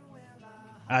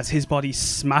 as his body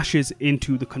smashes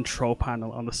into the control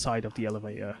panel on the side of the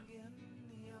elevator.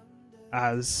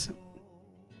 As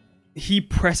he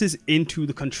presses into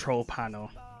the control panel,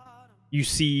 you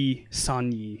see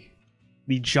Sanyi,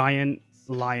 the giant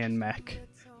lion mech,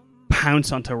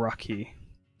 pounce onto Rocky.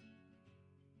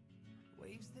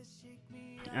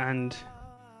 And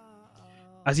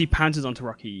as he pounces onto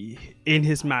Rocky, in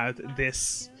his mouth,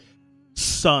 this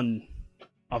sun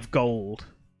of gold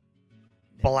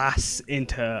blasts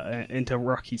into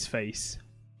Rocky's face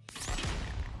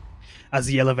as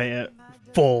the elevator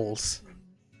falls.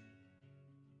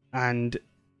 And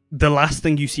the last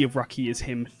thing you see of Rocky is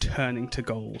him turning to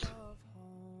gold.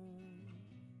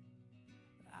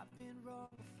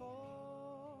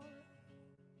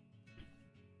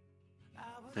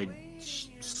 Like,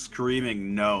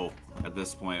 screaming no at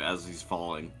this point as he's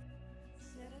falling.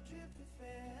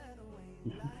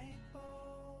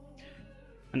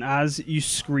 And as you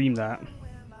scream that,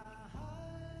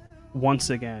 once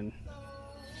again,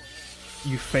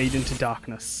 you fade into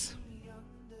darkness.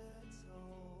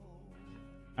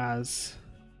 As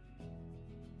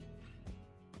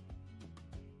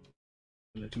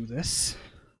I'm gonna do this.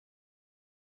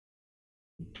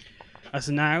 As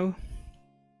now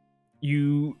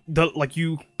you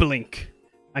blink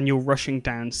and you're rushing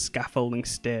down scaffolding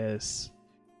stairs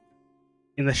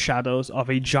in the shadows of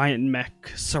a giant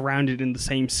mech surrounded in the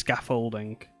same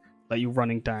scaffolding that you're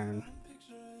running down.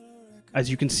 As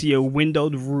you can see a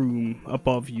windowed room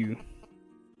above you,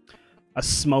 as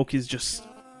smoke is just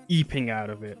eeping out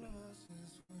of it,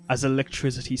 as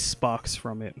electricity sparks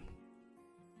from it.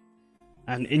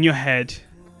 And in your head,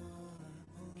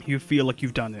 you feel like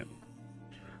you've done it.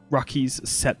 Rocky's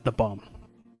set the bomb.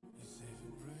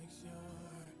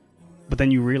 But then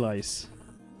you realize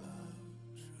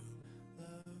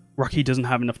Rocky doesn't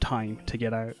have enough time to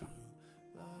get out.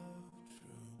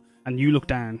 And you look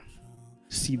down,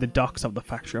 see the docks of the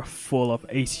factory are full of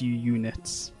ACU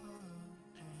units.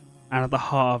 And at the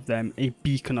heart of them, a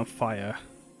beacon of fire.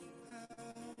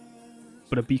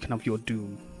 But a beacon of your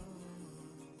doom.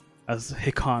 As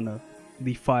Hikana,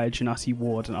 the fire genasi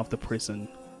warden of the prison,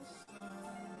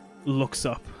 looks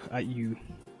up at you.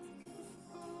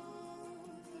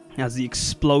 As the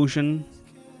explosion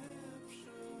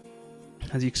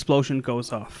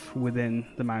goes off within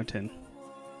the mountain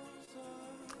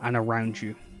and around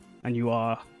you, and you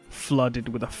are flooded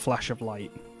with a flash of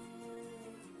light.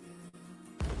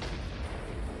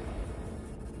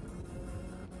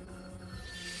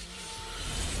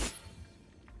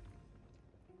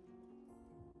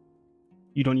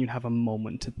 You don't even have a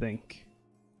moment to think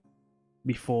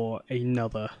before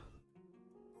another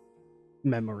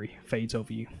memory fades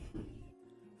over you.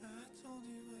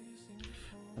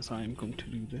 As I am going to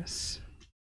do this.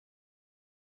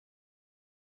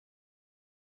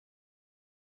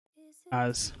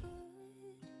 As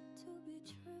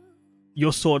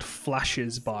your sword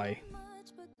flashes by,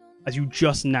 as you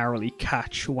just narrowly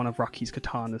catch one of Rocky's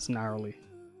katanas narrowly,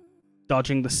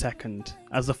 dodging the second,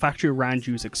 as the factory around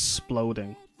you is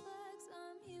exploding.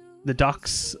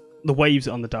 The waves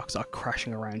on the docks are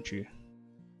crashing around you.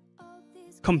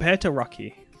 Compared to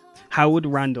Rocky, how does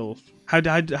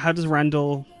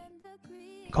Randall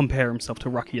compare himself to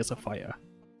Rocky as a fighter?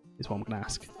 Is what I'm gonna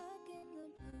ask.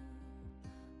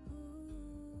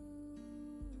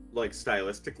 Like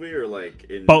stylistically, or like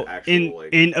in But actual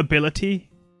in ability,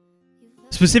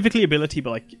 specifically ability,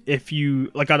 but like if you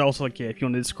like, I'd also like if you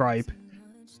want to describe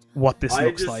what this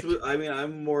looks like. I mean,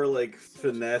 I'm more like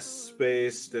finesse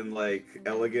based and like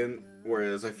elegant,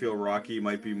 whereas I feel Rocky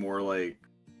might be more like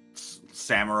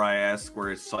samurai-esque,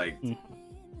 where it's like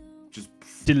just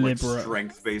deliberate, like,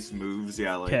 strength-based moves.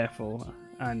 Yeah, like careful,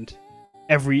 and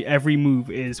every move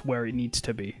is where it needs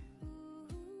to be.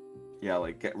 Yeah,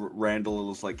 like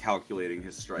Randall is like calculating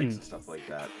his strikes and stuff like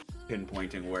that,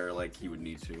 pinpointing where like he would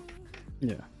need to.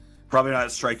 Yeah, probably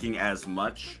not striking as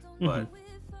much, but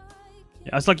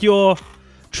yeah, it's like you're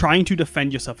trying to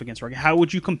defend yourself against Rocky. How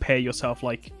would you compare yourself,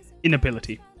 like in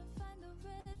ability?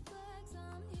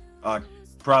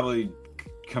 Probably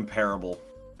comparable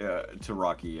to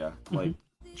Rocky. Yeah, like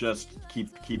just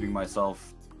keeping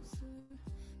myself.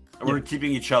 We're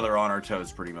keeping each other on our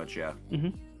toes, pretty much. Yeah.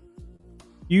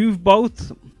 You've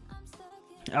both,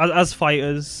 as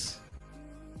fighters,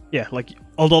 yeah. Like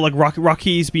although like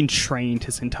Rocky's been trained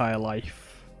his entire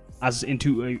life as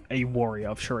into a warrior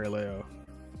of Shirleo,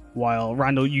 while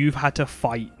Randall, you've had to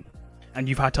fight and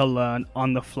you've had to learn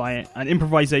on the fly, and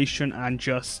improvisation and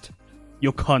just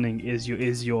your cunning is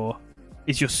your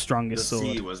The strongest sword.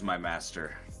 sea was my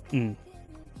master. And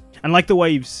like the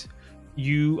waves,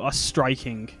 you are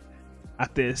striking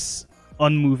at this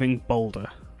unmoving boulder.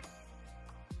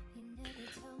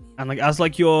 And like as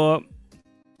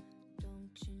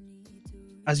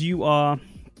you are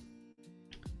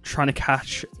trying to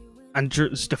catch and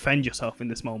just defend yourself in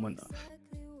this moment,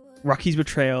 Rocky's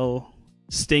betrayal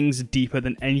stings deeper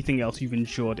than anything else you've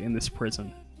endured in this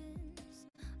prison.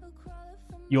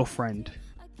 Your friend.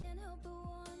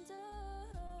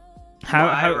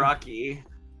 How Rocky?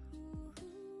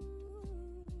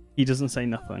 He doesn't say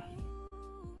nothing.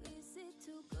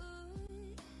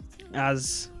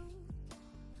 As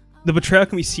the betrayal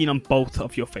can be seen on both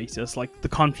of your faces, like the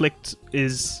conflict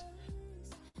is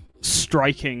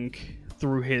striking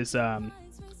through his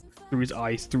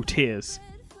eyes, through tears,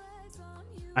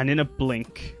 and in a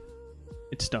blink,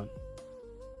 it's done.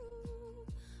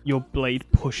 Your blade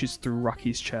pushes through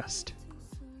Rocky's chest,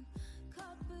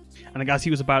 and like, as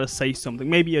he was about to say something,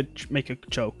 maybe make a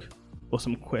joke or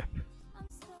some quip,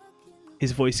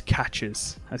 his voice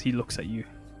catches as he looks at you.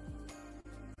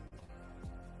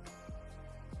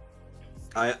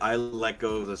 I let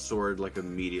go of the sword like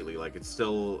immediately. Like it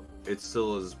still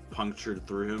is punctured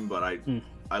through him, but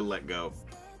I let go.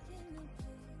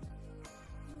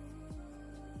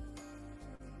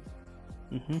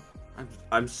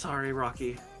 I'm sorry,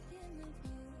 Rocky.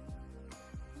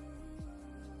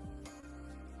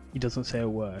 He doesn't say a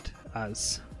word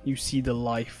as you see the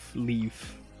life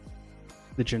leave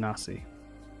the Genasi.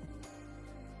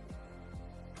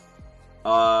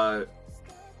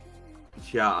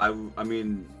 Yeah, I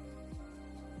mean,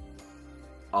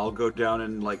 I'll go down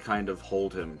and like kind of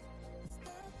hold him.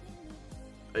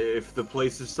 If the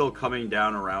place is still coming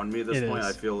down around me at this point,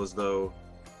 I feel as though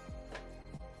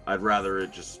I'd rather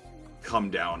it just come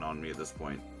down on me at this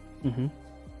point.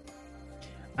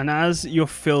 And as you're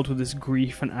filled with this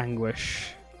grief and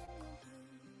anguish,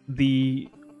 you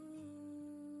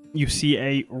see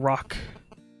a rock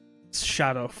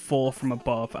shadow fall from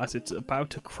above as it's about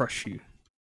to crush you.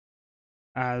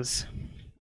 As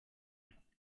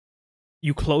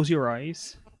you close your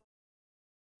eyes,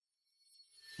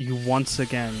 you once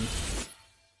again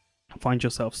find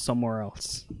yourself somewhere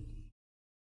else.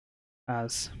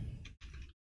 Give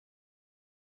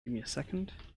me a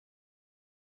second.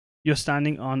 You're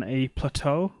standing on a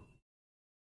plateau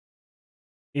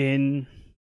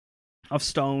of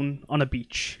stone on a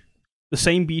beach. The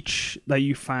same beach that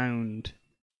you found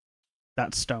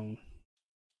that stone.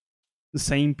 The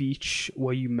same beach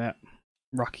where you met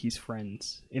Rocky's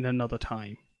friends in another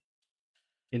time,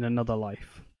 in another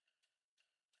life.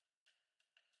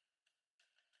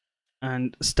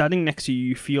 And standing next to you,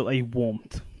 you feel a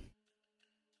warmth.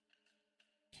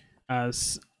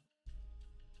 As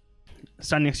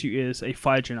standing next to you is a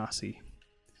fire genasi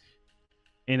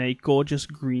in a gorgeous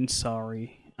green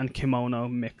sari and kimono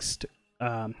mixed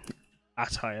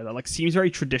attire that like seems very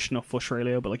traditional for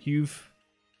Australia, but like you've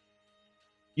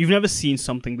never seen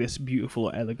something this beautiful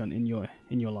or elegant in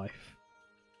your life.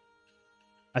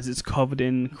 As it's covered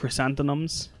in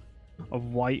chrysanthemums of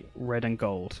white, red, and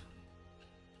gold.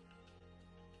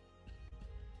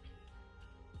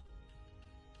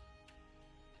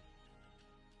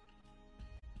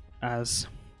 As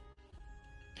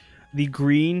the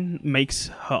green makes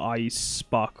her eyes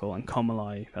sparkle and come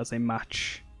alive as they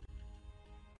match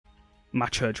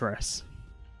her dress.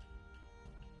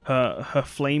 Her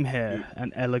flame hair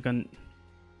and elegant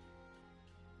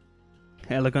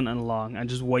and long, and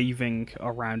just waving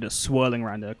around her, swirling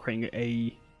around her, creating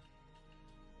a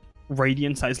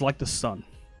radiance that is like the sun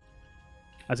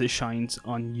as it shines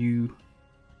on you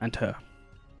and her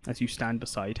as you stand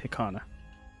beside Hikana.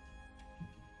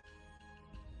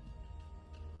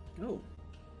 Oh.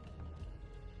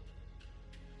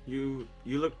 You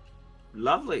look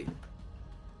lovely.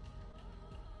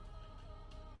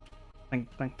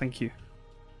 Thank you.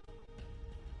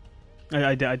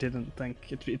 I didn't think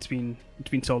it's been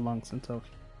so long since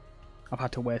I've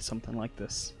had to wear something like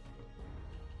this.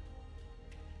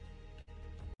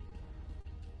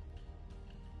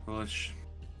 Well,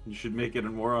 you should make it a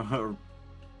more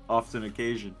often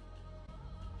occasion.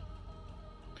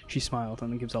 She smiled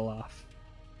and then gives a laugh.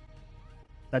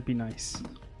 That'd be nice.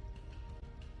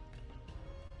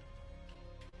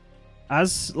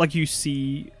 As like you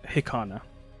see Hikana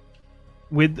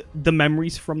with the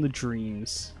memories from the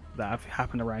dreams that have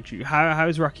happened around you, how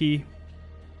is Rocky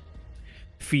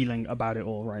feeling about it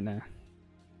all right now?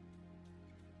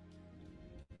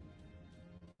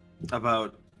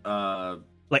 About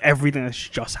like everything that's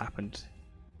just happened.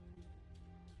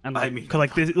 And I like, mean, 'cause,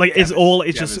 like this, like it's all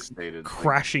it's just devastated, like-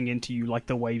 crashing into you like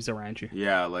the waves around you.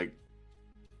 Yeah, like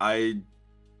the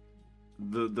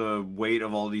weight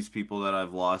of all these people that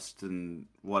I've lost and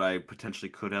what I potentially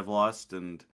could have lost,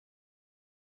 and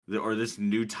or this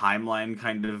new timeline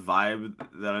kind of vibe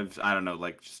that I don't know,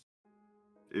 like just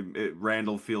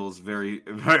Randall feels very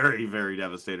very very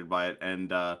devastated by it, and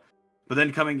but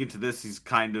then coming into this, he's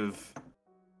kind of,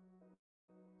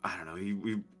 I don't know,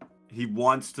 he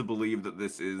wants to believe that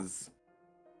this is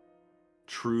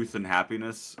truth and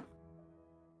happiness,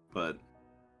 but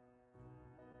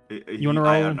You wanna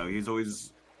I roll? don't know. He's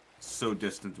always so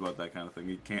distant about that kind of thing.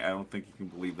 He can't. I don't think he can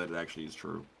believe that it actually is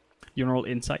true. You wanna roll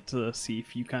insight to see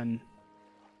if you can,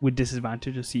 with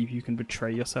disadvantage, to see if you can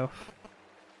betray yourself.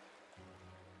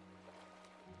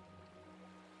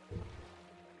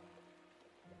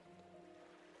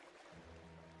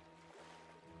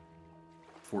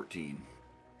 $14.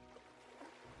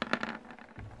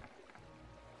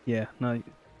 Yeah, no.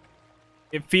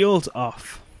 It feels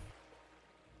off.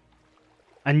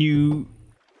 And you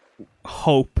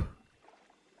hope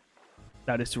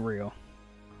that it's real.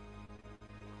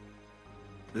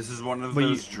 This is one of But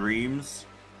those dreams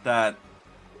that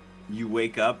you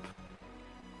wake up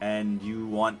and you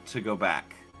want to go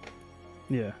back.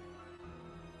 Yeah.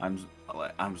 I'm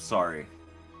sorry.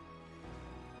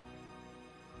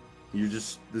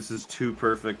 This is too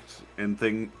perfect, and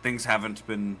things haven't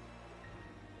been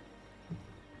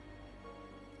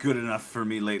good enough for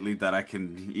me lately that I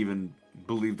can even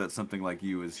believe that something like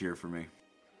you is here for me.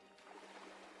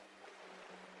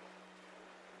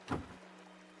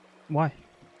 Why?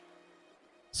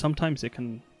 Sometimes it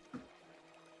can,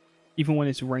 even when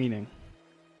it's raining,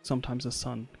 sometimes the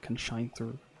sun can shine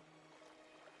through.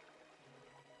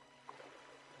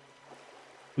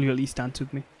 Will you at least dance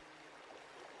with me?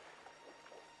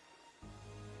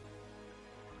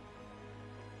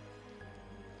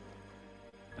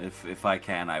 If I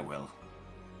can, I will.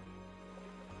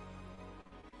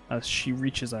 As she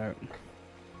reaches out.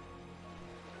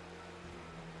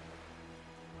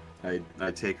 I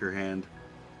take her hand.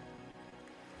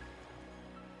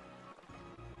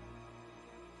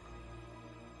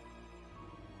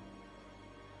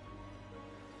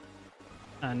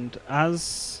 And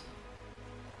as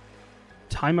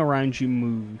time around you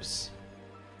moves,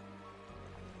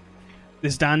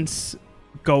 this dance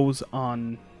goes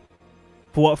on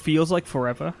for what feels like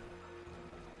forever,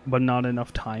 but not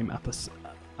enough time at this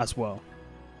as well.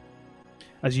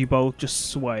 As you both just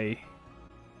sway,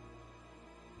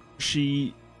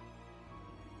 she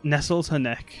nestles her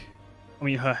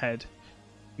head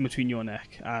in between your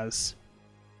neck as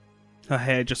her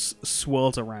hair just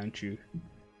swirls around you.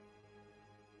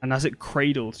 And as it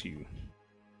cradles you,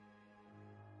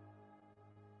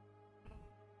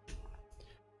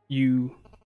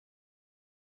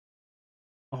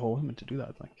 oh, I meant to do that,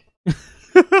 I think.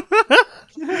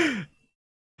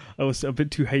 I was a bit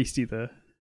too hasty there.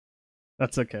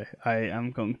 That's okay. I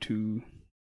am going to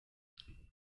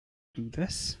do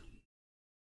this.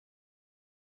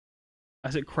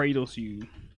 As it cradles you.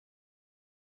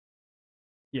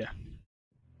 Yeah.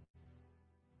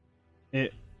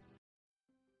 It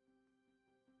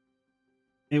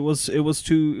was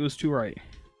too right.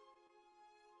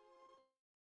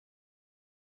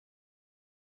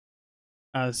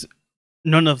 As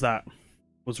none of that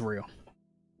was real.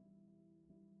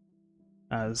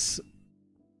 As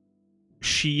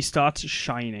she starts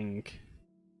shining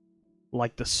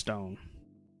like the stone.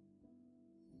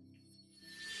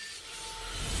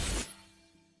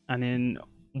 And in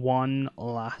one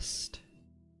last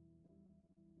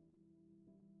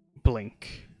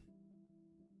blink,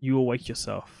 you awake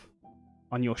yourself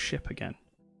on your ship again.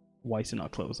 Why is it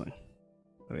not closing?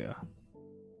 Oh yeah.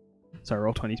 Sorry,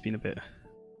 Roll20's been a bit...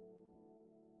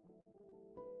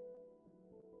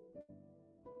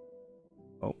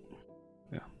 Oh.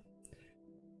 Yeah.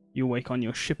 You awake on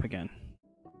your ship again.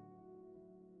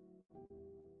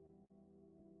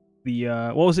 The,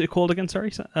 what was it called again,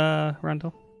 sorry,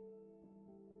 Randall?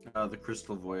 The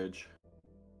Crystal Voyage.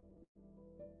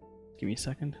 Give me a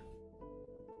second.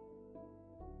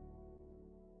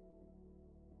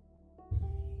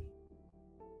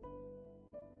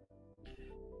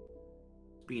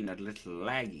 Been a little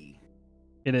laggy.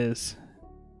 It is.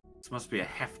 This must be a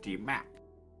hefty map.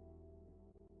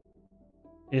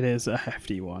 It is a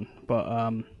hefty one, but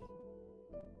I'm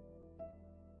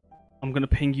gonna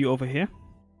ping you over here.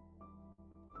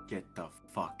 Get the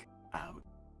fuck out.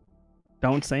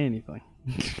 Don't say anything.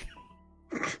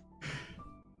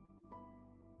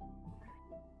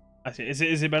 I see. Is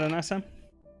it better now, Sam?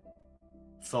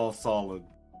 It's all solid.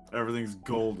 Everything's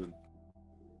golden.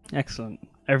 Excellent.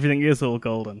 Everything is all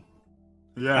golden.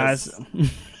 Yes.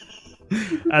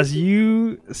 As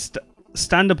you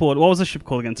stand aboard, what was the ship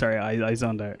called again? Sorry, I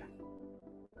zoned out.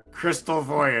 Crystal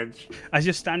Voyage. As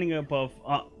you're standing above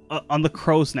on the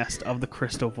crow's nest of the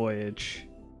Crystal Voyage,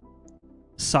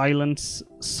 silence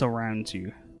surrounds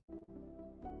you.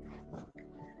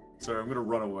 Sorry, I'm gonna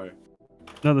run away.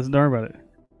 No, don't worry about it.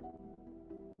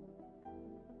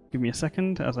 Give me a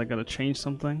second, as I gotta change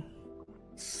something.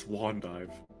 Swan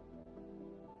dive.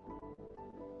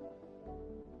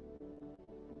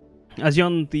 As you're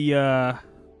on the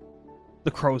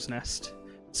crow's nest,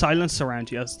 silence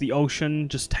surrounds you as the ocean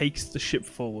just takes the ship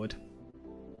forward.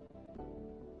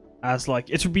 As like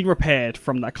it's been repaired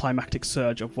from that climactic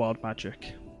surge of wild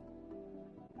magic.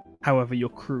 However, your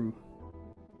crew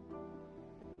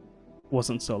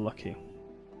wasn't so lucky,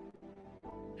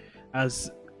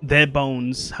 as their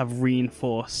bones have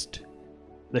reinforced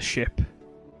the ship,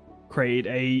 create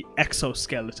a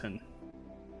exoskeleton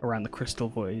around the Crystal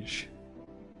Voyage.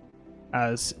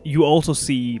 As you also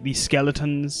see the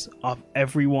skeletons of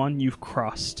everyone you've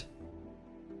crossed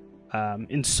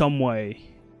in some way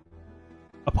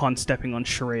upon stepping on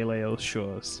Shiraleo's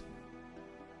shores.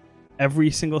 Every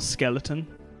single skeleton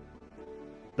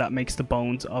that makes the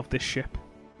bones of this ship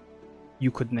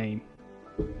you could name.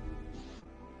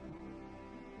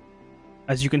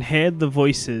 As you can hear the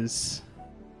voices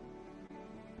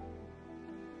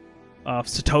of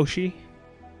Satoshi,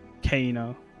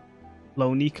 Kano,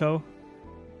 Loniko,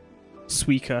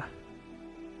 Suika,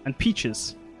 and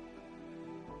Peaches,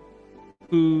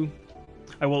 who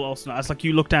I will also know, as like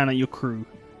you look down at your crew,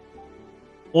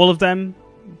 all of them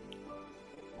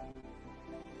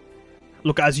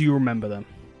look as you remember them.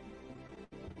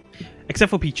 Except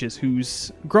for Peaches,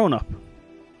 who's grown up.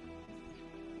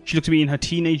 She looks to be in her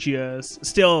teenage years.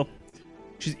 Still,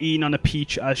 she's eating on a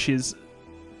peach as she's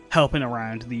helping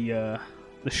around the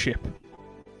ship.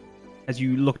 As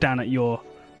you look down at your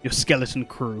skeleton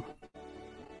crew.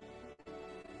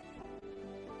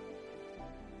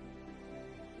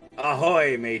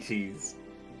 Ahoy, mateys.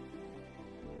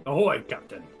 Ahoy,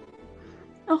 Captain.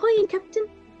 Ahoy, Captain.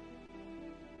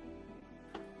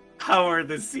 How are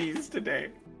the seas today?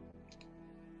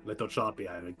 Little choppy,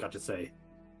 I got to say.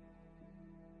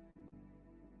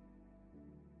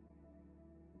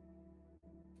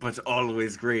 But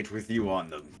always great with you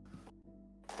on them.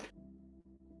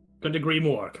 Couldn't agree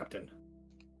more, Captain.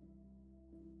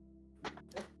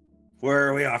 Where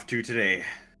are we off to today,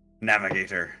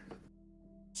 Navigator?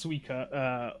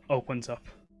 Suika opens up.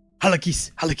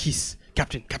 Halakis,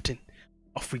 Captain,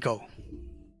 off we go.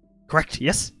 Correct,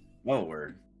 yes? Well,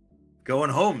 we're going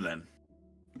home then.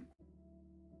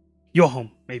 You're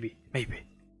home, maybe.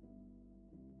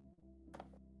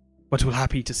 But we're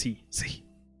happy to see.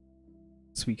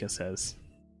 Suika says.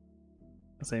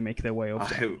 As they make their way over.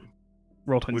 I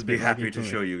Roll 20 would be happy to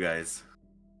show you guys.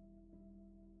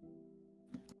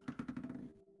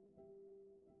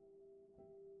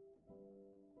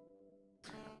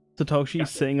 Satoshi's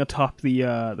sitting atop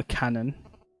the cannon.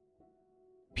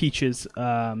 Peaches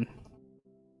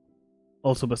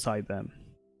also beside them.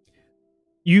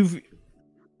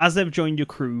 As they've joined your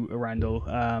crew, Randall,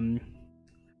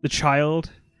 the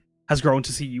child has grown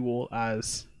to see you all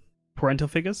as parental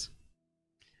figures.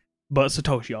 But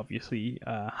Satoshi, obviously,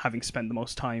 having spent the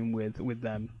most time with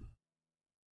them,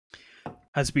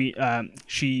 has been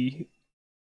she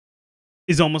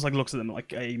is almost like looks at them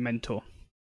like a mentor.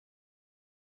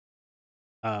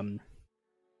 And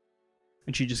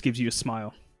she just gives you a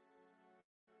smile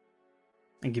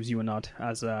and gives you a nod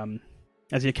as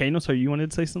Yakano. So you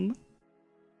wanted to say something?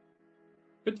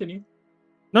 Continue.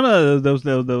 No, there was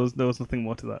nothing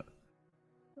more to that.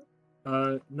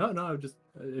 No, just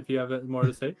if you have more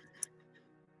to say.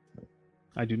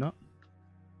 I do not.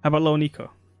 How about Loniko?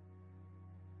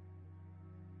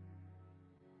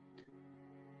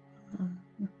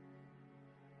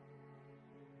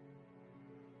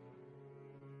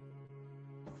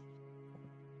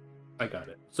 I got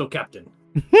it. So, Captain,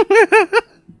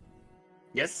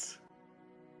 Yes?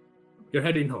 you're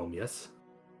heading home, yes?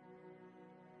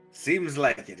 Seems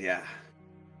like it, yeah.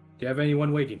 Do you have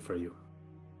anyone waiting for you?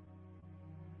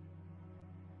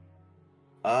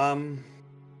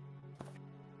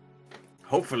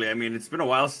 Hopefully, I mean, it's been a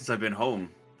while since I've been home,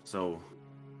 so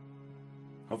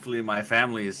hopefully my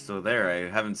family is still there. I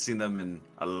haven't seen them in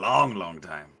a long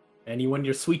time. Anyone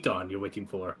you're sweet on you're waiting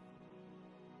for?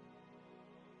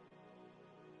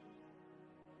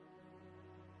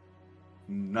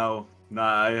 No,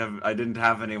 I didn't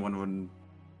have anyone when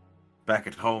back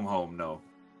at home, no.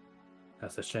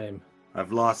 That's a shame.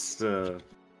 I've lost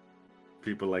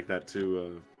people like that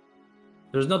too.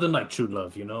 There's nothing like true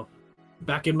love, you know?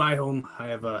 back in my home, I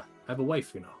have a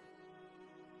wife, you know.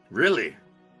 Really?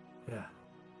 Yeah.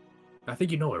 I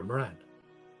think you know her, Moran.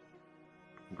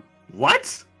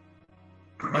 What?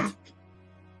 What?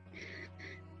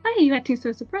 Why are you acting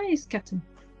so surprised, Captain?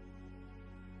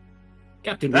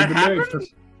 Captain, That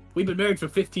we've been married for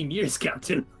 15 years,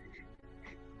 Captain.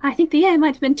 I think the air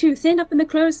might have been too thin up in the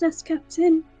crow's nest,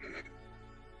 Captain.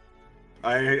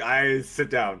 I sit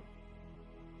down.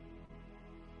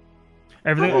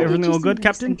 Everything, How about everything you all do good, some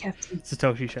Captain? Captain?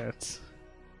 Satoshi shouts.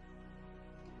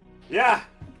 Yeah,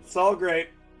 it's all great.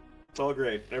 It's all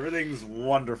great. Everything's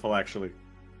wonderful, actually.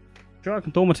 Sure, I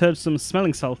can thaumaturge some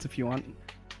smelling salt if you want.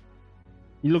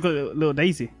 You look a little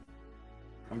daisy.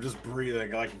 I'm just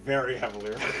breathing like very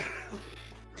heavily.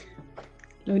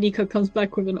 Loniko comes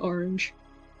back with an orange.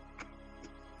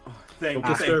 Thank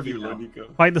Don't disturb you, me now.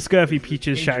 Lonico. Fight the scurvy, There's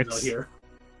Peaches angels out shouts. here.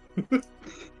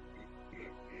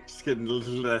 Just getting a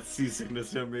little of that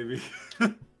seasickness here, maybe.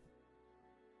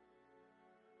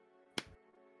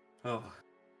 Oh,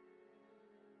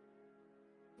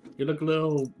 You look a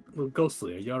little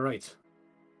ghostly. Are you alright?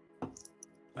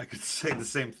 I could say the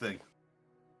same thing.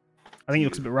 I think he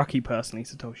looks a bit rocky, personally,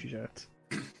 Satoshi shouts.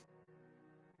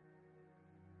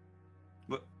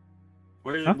 But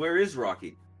Huh? where is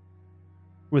Rocky?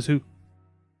 Was who?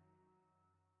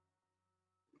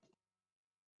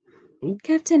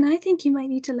 Captain, I think you might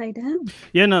need to lie down.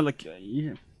 Yeah, no, like, yeah.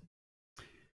 You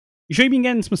sure you've been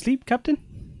getting some sleep, Captain?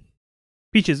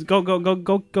 Peaches, go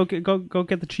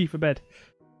get the chief of bed.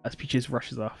 As Peaches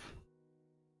rushes off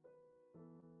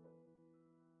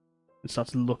and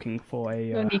starts looking for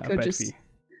a Nico bed just- for you.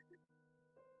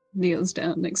 Kneels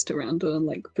down next to Randall and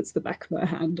like puts the back of her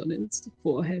hand on his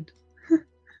forehead.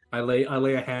 I lay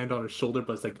a hand on his shoulder,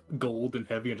 but it's like gold and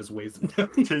heavy, and just weighs him down.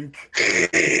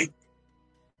 Tink.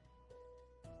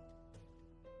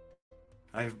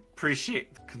 I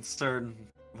appreciate the concern,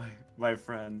 my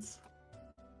friends.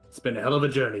 It's been a hell of a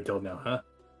journey till now, huh?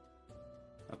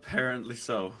 Apparently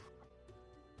so.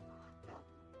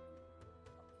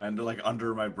 And like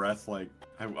under my breath, like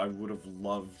I would have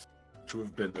loved to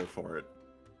have been there for it.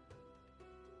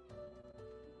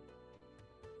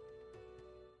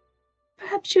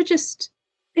 Perhaps you're just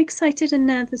excited and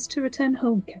nervous to return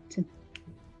home, Captain.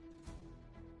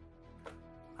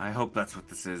 I hope that's what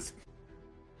this is.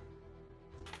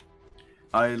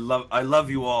 I love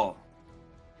you all.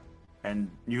 And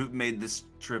you've made this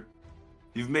trip,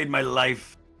 you've made my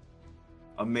life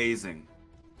amazing.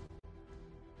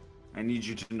 I need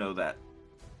you to know that.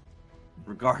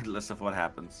 Regardless of what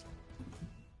happens.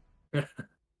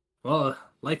 Well,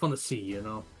 life on the sea, you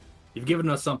know. You've given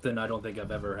us something I don't think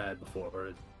I've ever had before.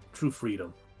 True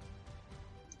freedom.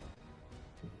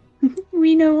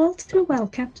 We know all too well,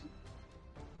 Captain.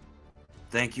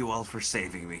 Thank you all for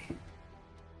saving me.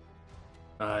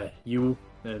 You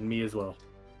and me as well.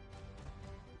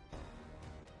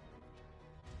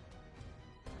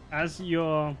 As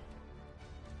you're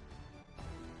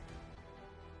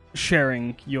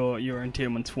sharing your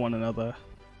endearments for one another,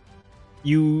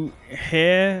 you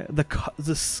hear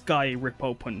the sky rip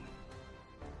open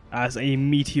as a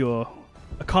meteor,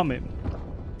 a comet,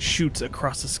 shoots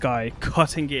across the sky,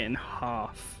 cutting it in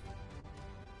half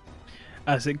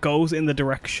as it goes in the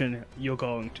direction you're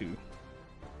going to.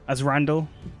 As Randall,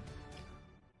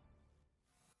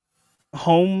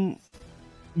 home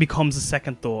becomes a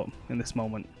second thought in this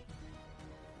moment.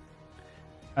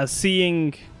 As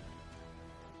seeing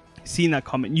that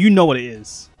comment, you know what it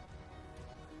is.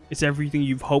 It's everything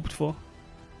you've hoped for,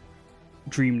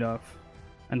 dreamed of,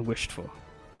 and wished for.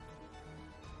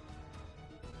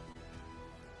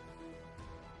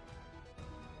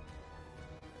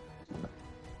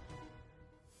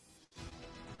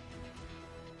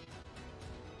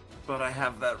 But I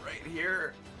have that right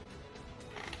here.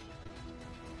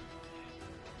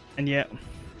 And yet,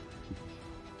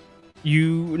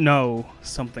 you know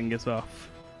something is off.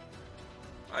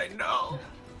 I know.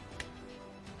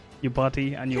 Your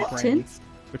body and your Captain? brain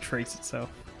betrays itself.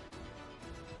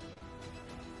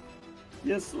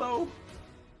 Yes, Lo.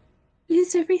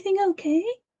 Is everything okay?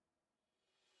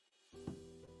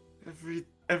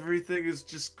 Everything is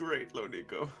just great,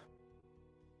 Lonico.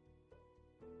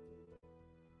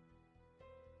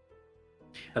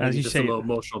 I As think you it's just say a it. little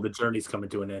emotional. The journey's coming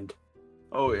to an end.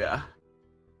 Oh yeah.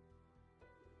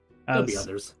 There'll be As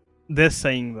others. they're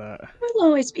saying that, We'll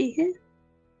always be here.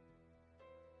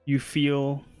 you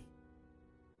feel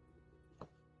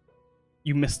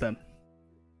you miss them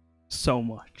so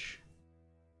much,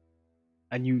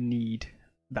 and you need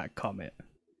that comet.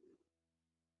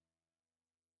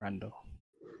 Randall.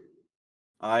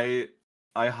 I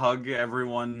hug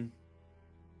everyone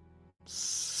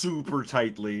super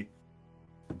tightly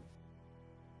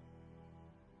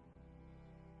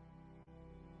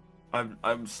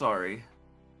I'm sorry.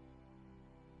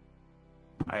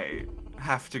 I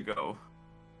have to go.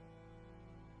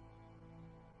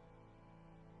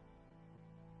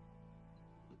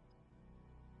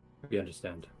 We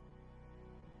understand.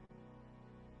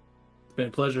 It's been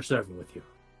a pleasure serving with you.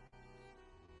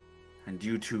 And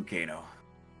you too, Kano.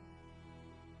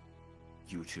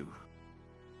 You too.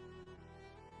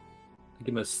 I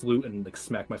give him a salute and like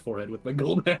smack my forehead with my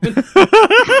gold hand.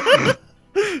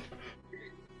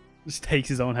 Just takes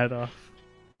his own head off.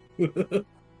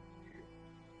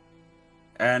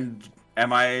 And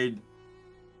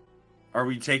are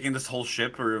we taking this whole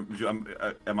ship, or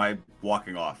am I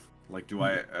walking off? Like,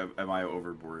 am I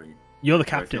overboarding? You're the Do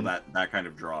I captain. feel that kind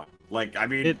of draw. Like, I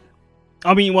mean,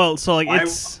 well, so like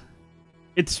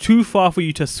it's too far for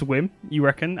you to swim. You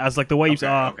reckon? As like the waves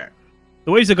are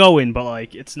going, but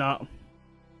like it's not.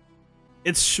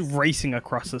 It's racing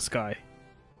across the sky.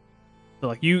 So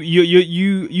like you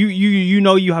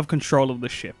know you have control of the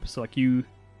ship. So like even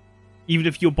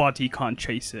if your body can't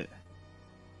chase it,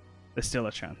 there's still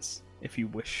a chance if you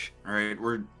wish. All right,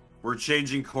 we're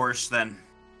changing course then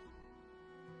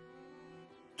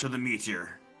to the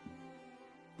meteor.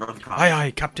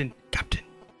 Aye, Captain.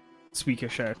 Suika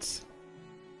shouts,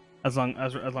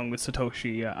 along with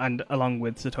Satoshi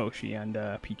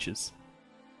and Peaches,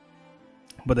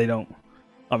 but they don't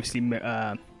obviously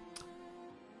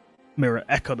mirror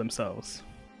echo themselves.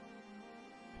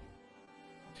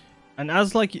 And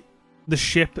as like the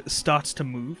ship starts to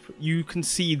move, you can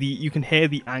hear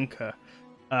the anchor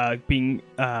being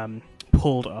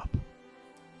pulled up.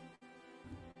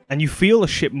 And you feel the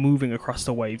ship moving across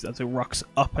the waves as it rocks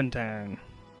up and down.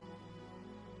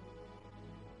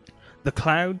 The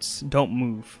clouds don't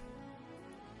move.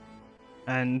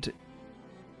 And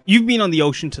you've been on the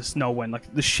ocean to know when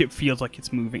like the ship feels like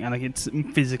it's moving and like it's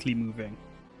physically moving.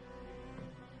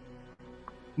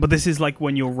 But this is like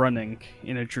when you're running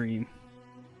in a dream.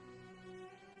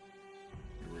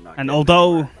 And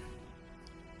although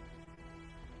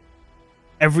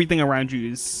everything around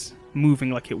you is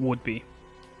moving like it would be,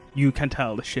 you can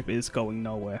tell the ship is going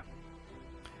nowhere,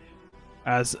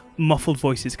 as muffled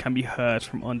voices can be heard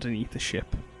from underneath the ship.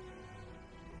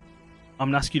 I'm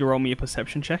gonna ask you to roll me a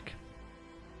perception check.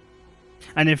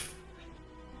 And if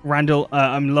Randall,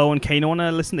 Lo and Kano wanna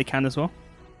listen, they can as well.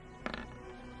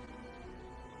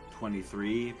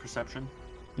 23 perception.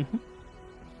 Mm-hmm.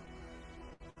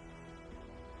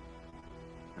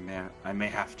 I may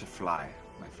have to fly,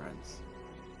 my friends.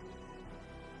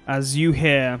 As you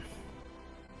can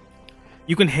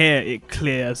hear it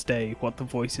clear as day what the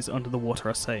voices under the water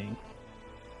are saying.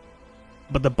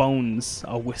 But the bones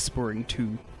are whispering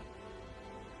too.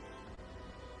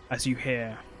 As you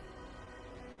hear,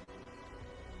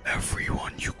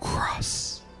 everyone you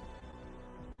cross,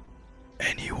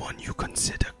 anyone you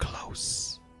consider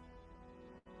close,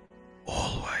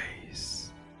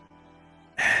 always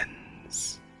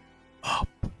ends up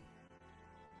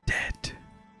dead.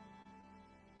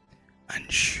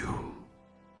 And you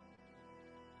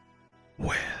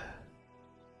will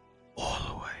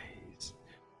always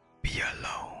be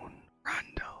alone,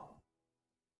 Randall.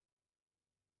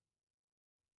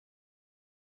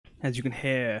 As you can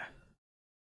hear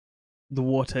the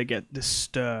water get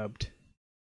disturbed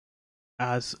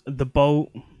as the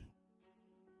boat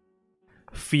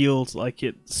feels like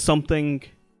something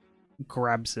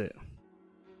grabs it.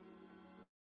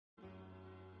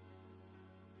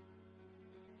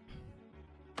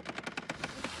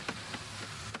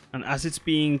 And as it's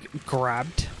being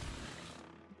grabbed,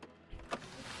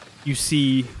 you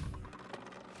see...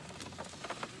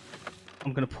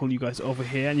 I'm going to pull you guys over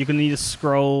here, and you're going to need to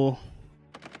scroll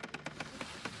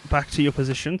back to your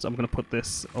positions. I'm going to put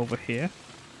this over here.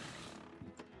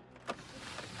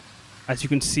 As you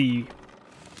can see,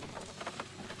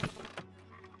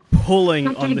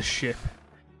 pulling on the ship,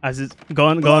 as it's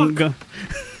gone.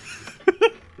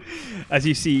 As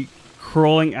you see,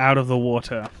 crawling out of the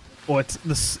water. Or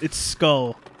its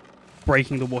skull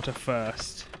breaking the water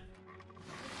first.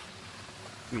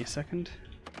 Give me a second.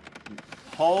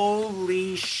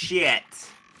 Holy shit!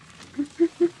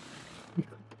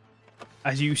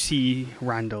 As you see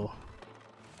Randall,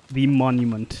 the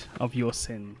monument of your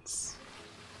sins,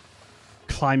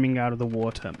 climbing out of the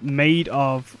water, made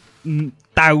of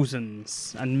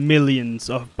thousands and millions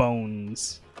of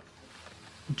bones,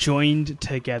 joined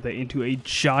together into a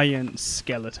giant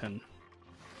skeleton.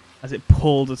 As it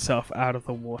pulled itself out of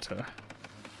the water,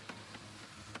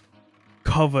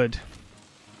 covered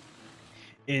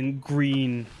in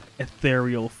green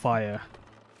ethereal fire,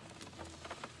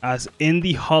 as in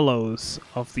the hollows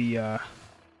of the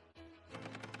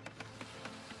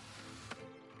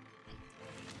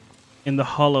in the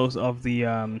hollows of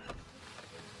the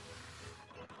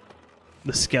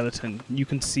skeleton, you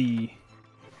can see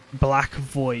black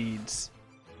voids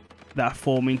that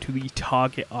form into the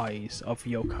target eyes of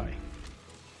yokai.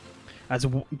 As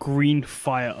green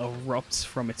fire erupts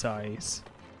from its eyes,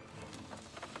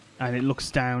 and it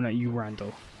looks down at you,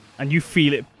 Randall, and you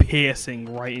feel it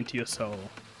piercing right into your soul.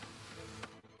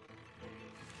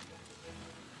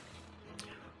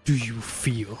 Do you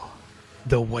feel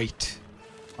the weight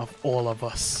of all of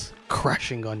us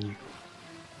crashing on you,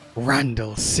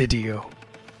 Randall Sidio?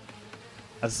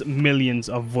 As millions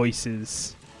of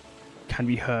voices can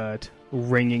be heard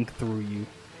ringing through you.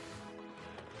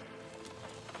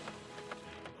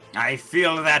 I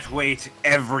feel that weight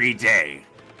every day.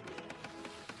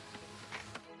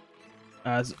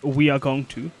 As we are going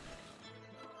to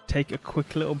take a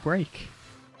quick little break.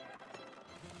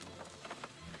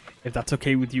 If that's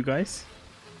okay with you guys.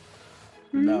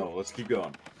 No, let's keep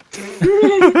going.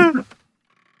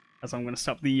 As I'm going to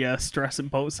stop the stress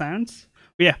and boat sounds.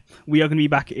 But yeah, we are going to be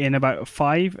back in about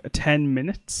 5-10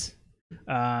 minutes.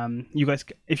 You guys,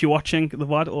 if you're watching the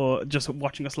VOD or just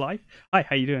watching us live, hi,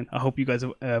 how you doing? I hope you guys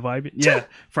are vibing. Yeah,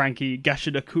 Frankie,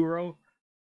 Gashida Kuro,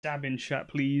 dab in chat,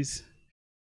 please.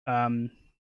 But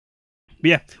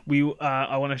yeah,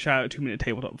 I want to shout out 2 Minute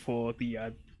Tabletop for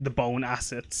the bone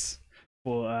assets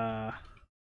for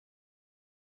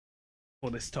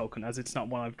this token, as it's not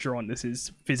one I've drawn. This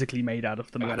is physically made out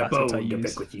of the metal assets I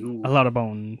use. A lot of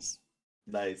bones.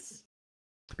 Nice.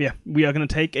 But yeah, we are going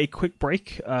to take a quick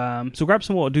break. So grab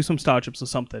some water, do some star chips or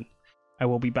something. I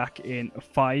will be back in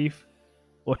 5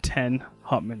 or 10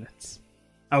 hot minutes.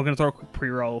 And we're going to throw a quick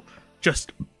pre-roll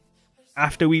just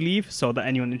after we leave, so that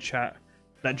anyone in chat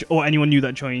or anyone new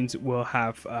that joins will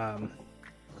have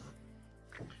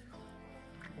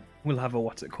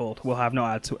what's it called? We'll have no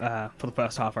ads for the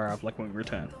first half hour of like when we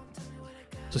return.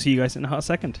 So see you guys in a hot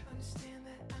second.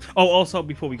 Oh, also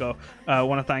before we go, I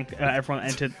want to thank everyone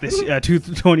that entered this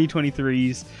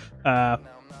 2023's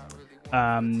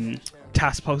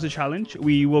task poster challenge.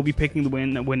 We will be picking the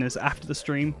winners after the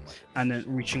stream, and then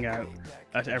reaching out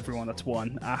to everyone that's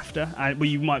won after. But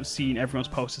you might have seen everyone's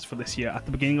posters for this year at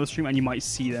the beginning of the stream, and you might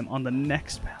see them on the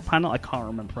next panel. I can't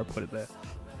remember if I put it there.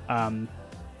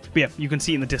 But yeah, you can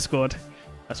see it in the Discord.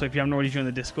 So if you haven't already joined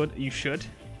the Discord, you should.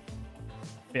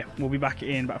 But yeah, we'll be back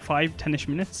in about 5-10ish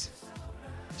minutes.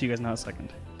 See you guys in a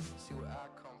second. See where I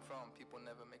come from, people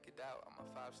never make it out. I'm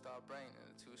a 5-star brain in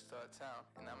a 2-star town,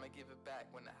 and I'ma give it back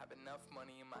when I have enough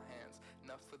money in my hands,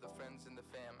 enough for the friends and the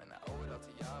fam, and I owe it all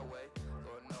to Yahweh.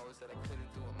 Lord knows that I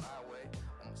couldn't do it my way.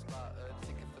 Almost bought a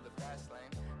ticket for the fast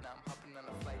lane. Now I'm hopping on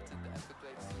a flight to the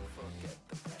Everglades to forget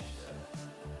the pressure.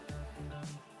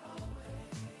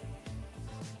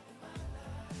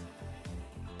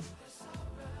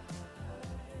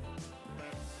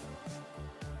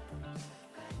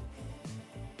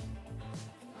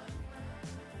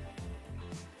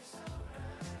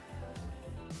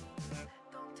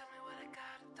 Don't tell me what I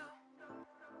gotta do.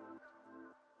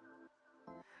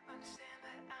 Understand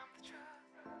that I'm the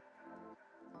truth.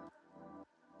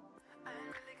 I ain't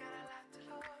really got a lot to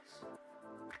lose.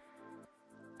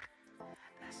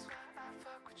 That's why I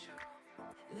fuck with you.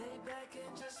 Lay back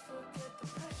and just forget the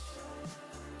pressure.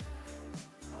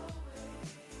 Always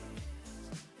in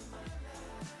my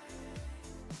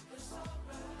life, it's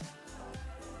alright.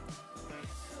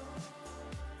 So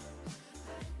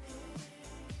let me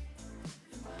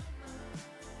in my mind,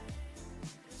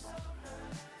 it's alright.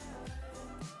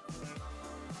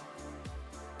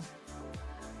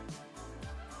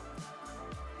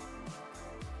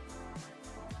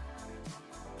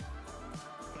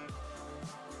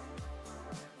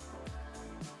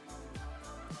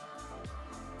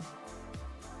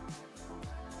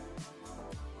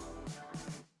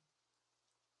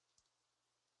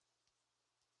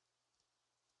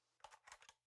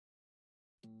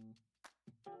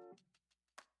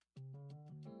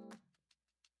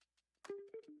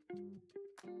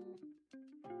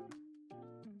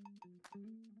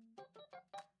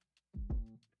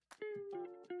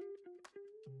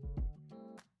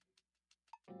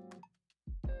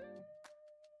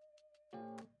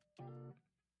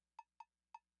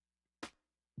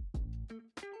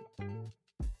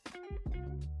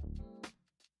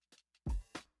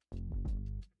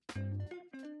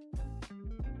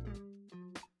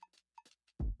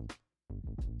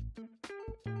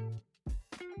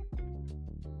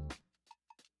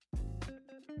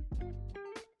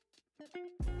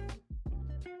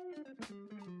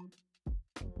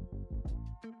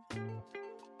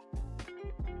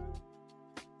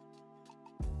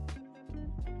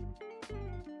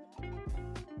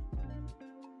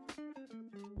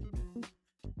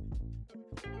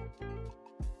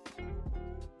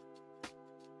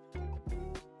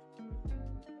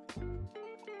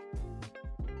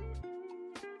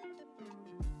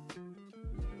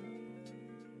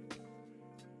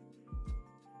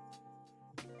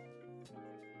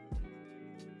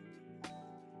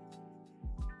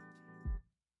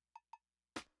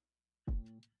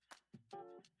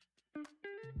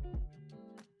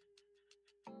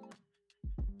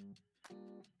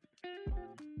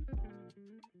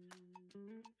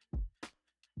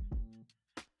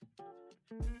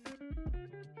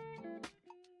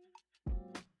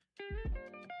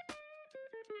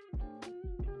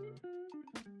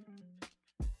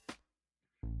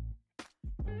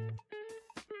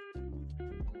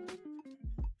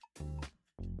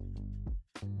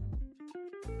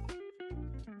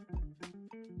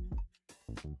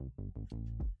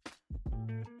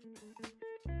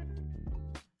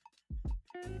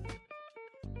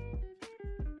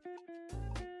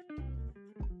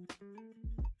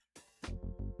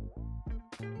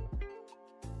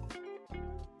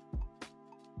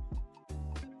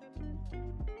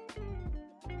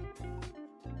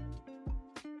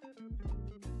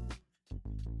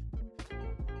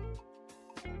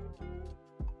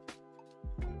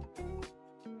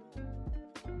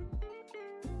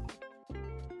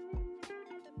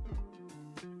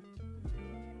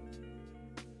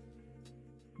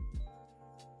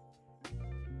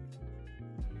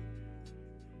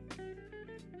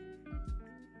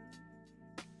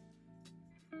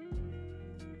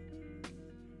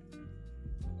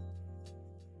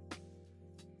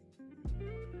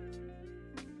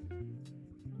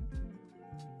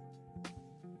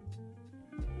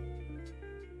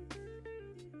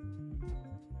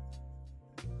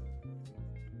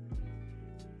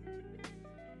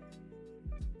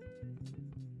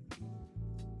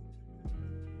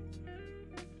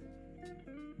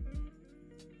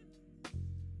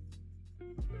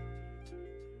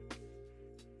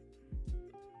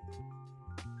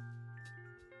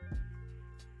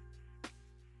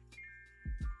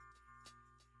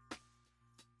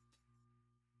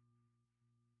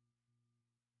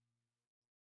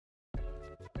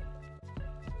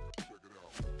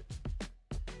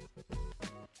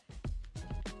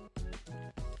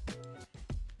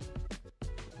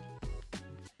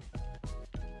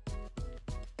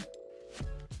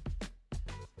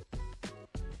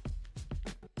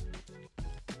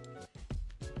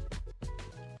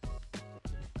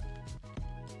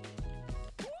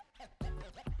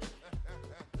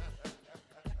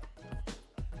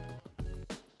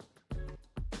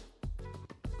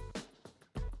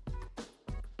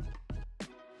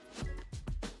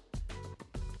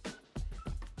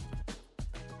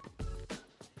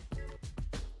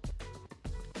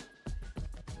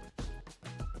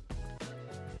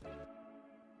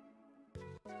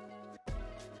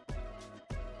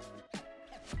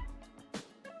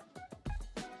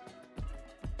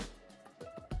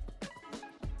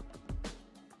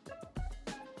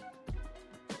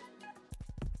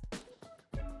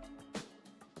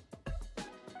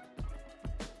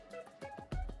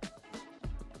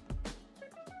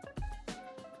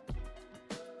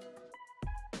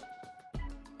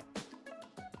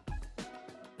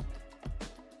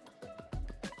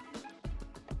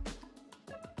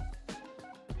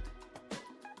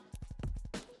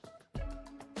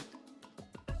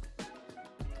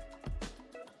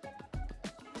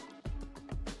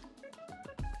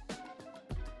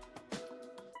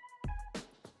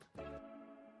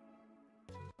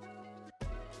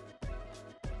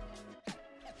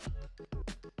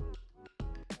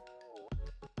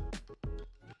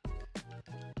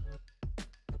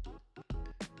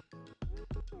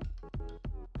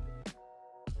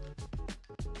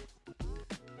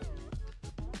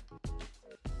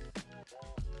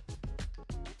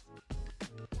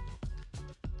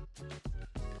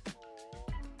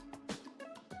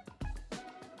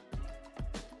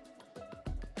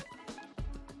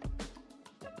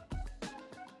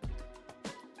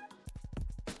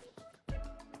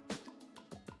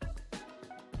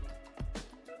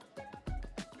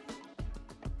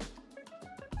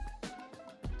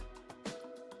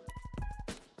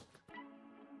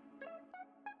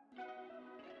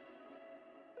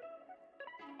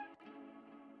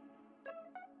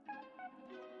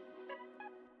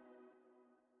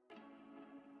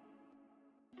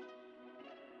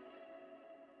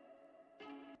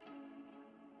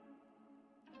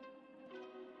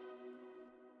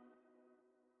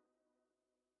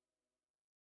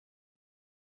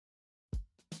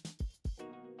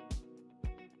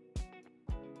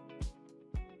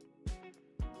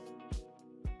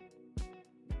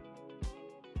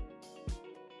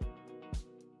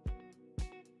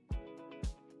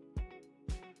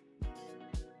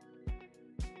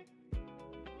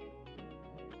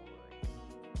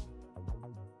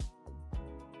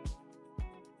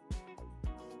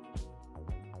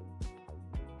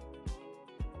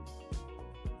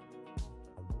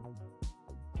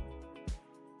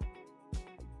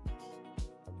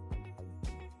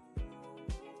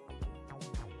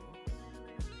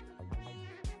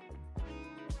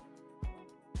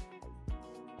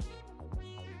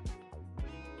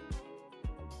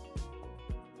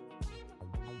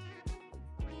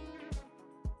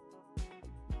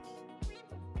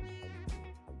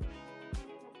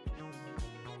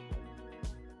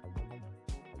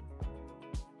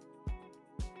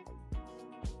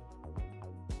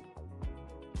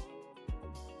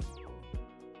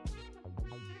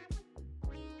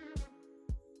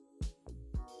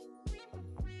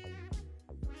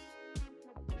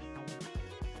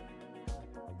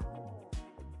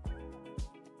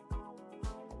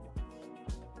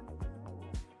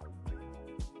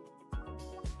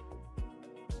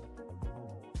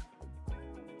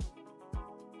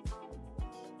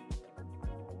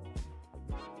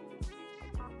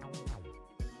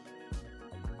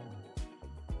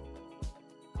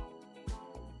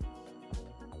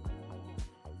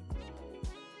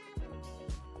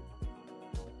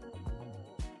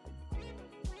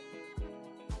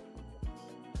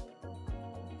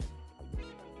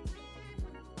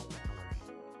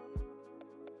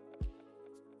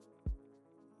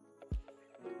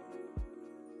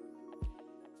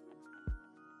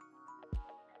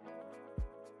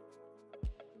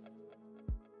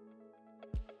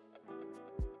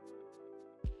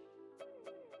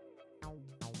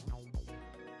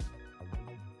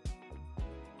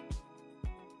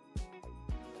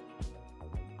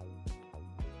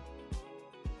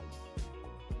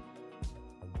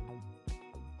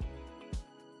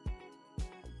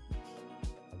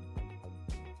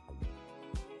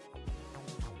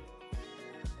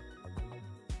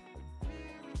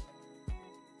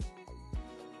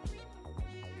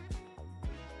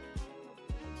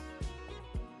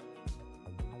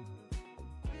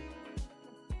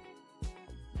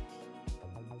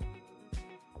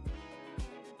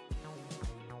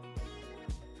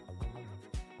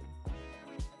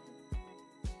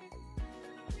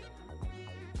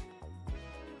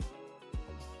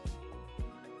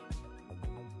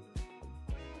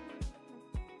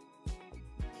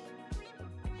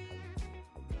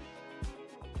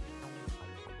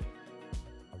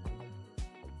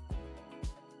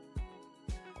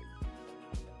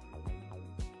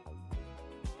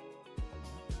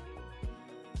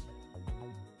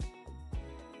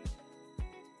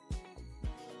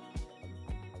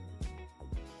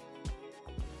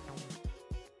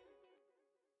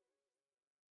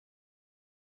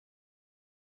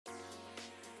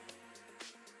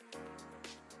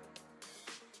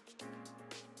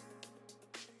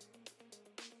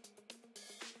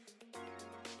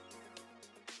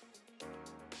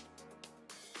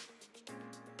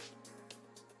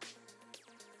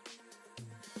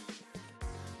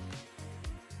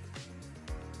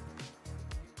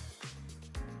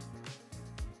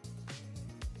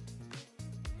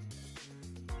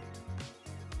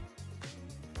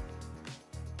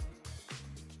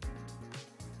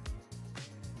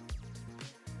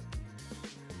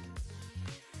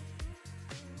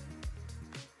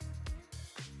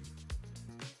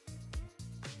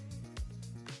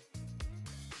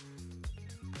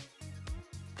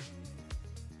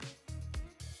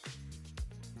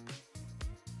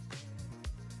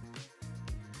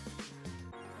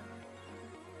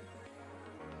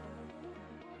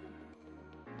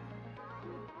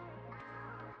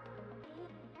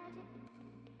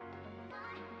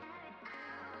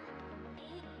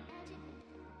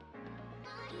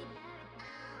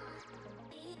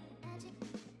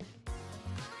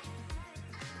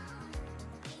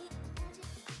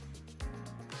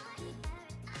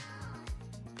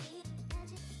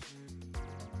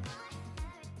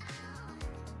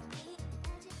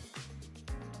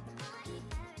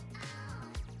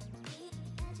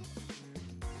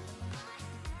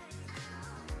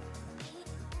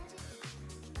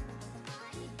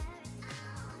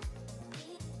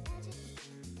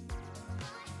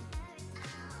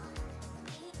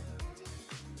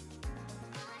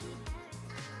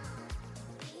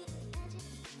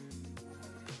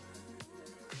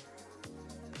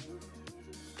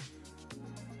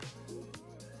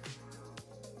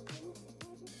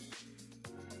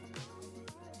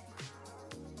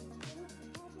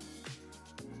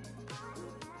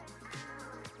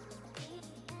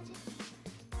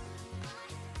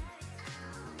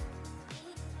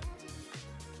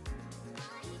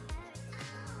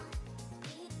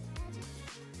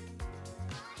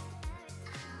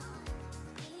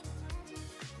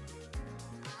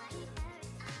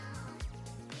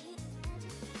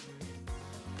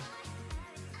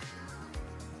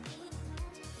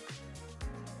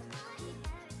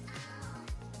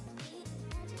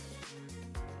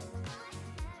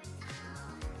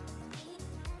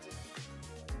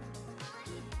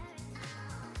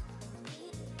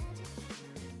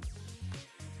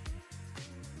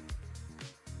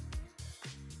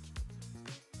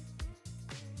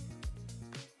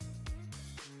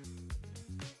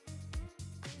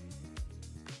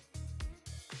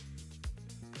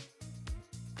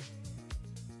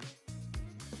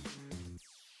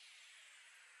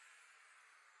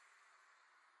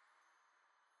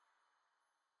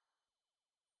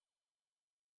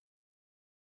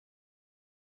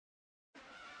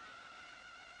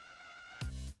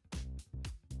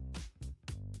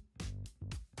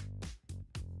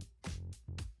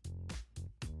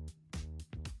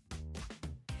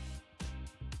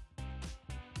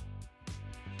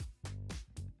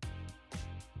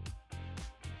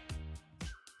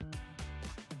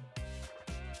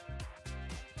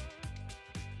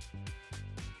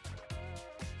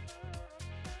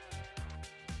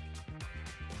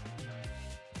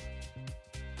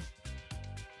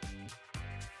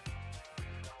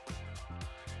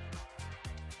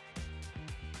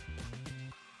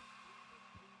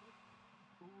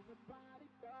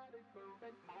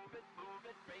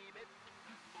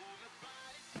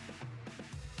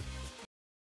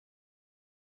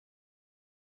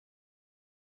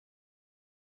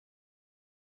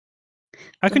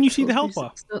 How can you see the health Music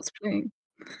bar? starts playing.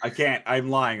 I can't. I'm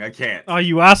lying. I can't. Oh,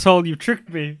 you asshole! You tricked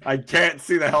me. I can't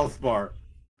see the health bar.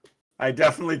 I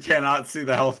definitely cannot see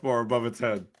the health bar above its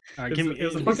head. All right, It give me.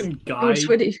 was a fucking Oh, guy.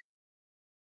 Twitty.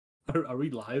 Are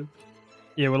we live?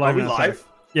 Yeah, we're Are live. we now, live? sorry.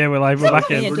 Yeah, we're live. We're back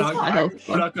Yeah, in. it does not help.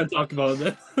 We're not gonna talk about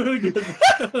that.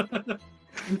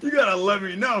 You gotta let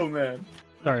me know, man.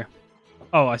 Sorry.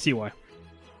 Oh, I see why.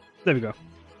 There we go.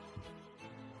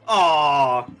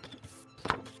 Aww.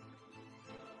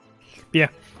 Yeah,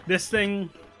 this thing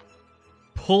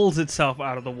pulls itself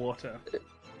out of the water.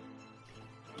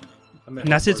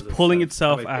 And as it's pulling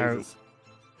itself out,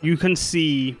 you can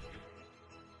see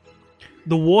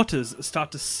the waters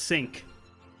start to sink.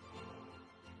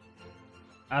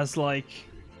 As, like,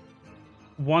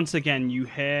 once again, you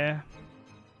hear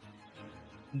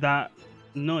that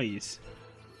noise.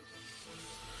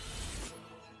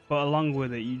 But along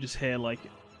with it, you just hear, like,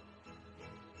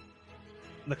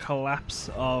 the collapse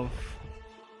of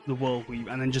the whirlweave,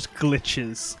 and then just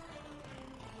glitches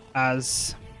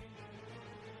as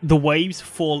the waves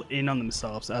fall in on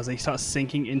themselves as they start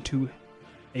sinking into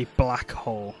a black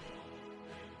hole.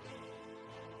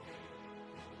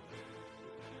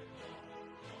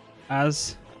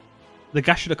 As the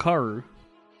Gashidakaru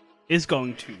is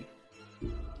going to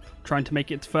trying to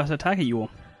make its first attack at you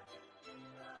all.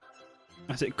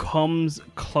 As it comes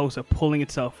closer, pulling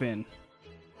itself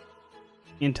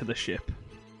into the ship.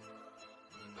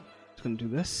 It's going to do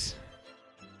this.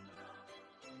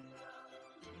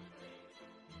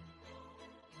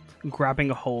 Grabbing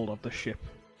a hold of the ship.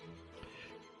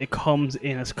 It comes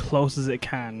in as close as it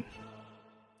can.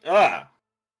 Ah.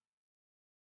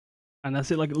 And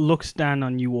as it like looks down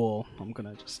on you all, I'm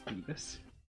gonna just do this.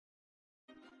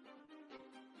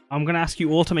 I'm gonna ask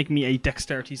you all to make me a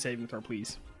dexterity saving throw,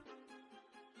 please.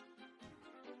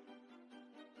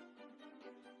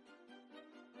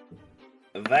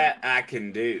 That I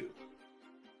can do.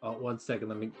 Oh, 1 second.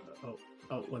 Let me.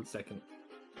 Oh, 1 second.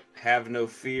 Have no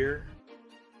fear.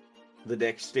 The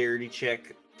dexterity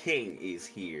check king is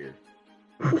here.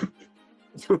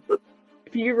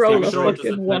 If you roll a Sure,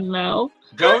 fucking one now.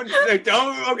 Don't.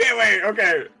 Okay, wait.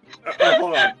 Okay.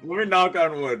 Hold on. Let me knock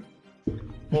on wood.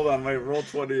 Hold on. My roll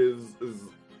 20 is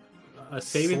A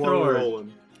saving slow throw or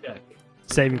rolling. check?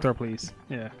 Saving throw, please.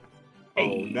 Yeah.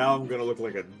 Oh, now I'm gonna look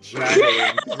like a jackal.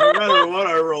 No matter what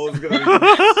I roll, is gonna be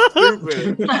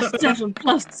stupid. +7,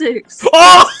 +6.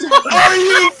 Oh! Are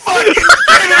you fucking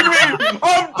kidding me?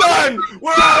 I'm done.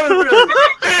 We're out of here.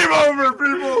 Game over,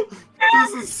 people.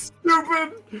 This is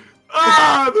stupid.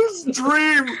 Ah, this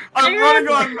dream.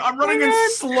 I'm running in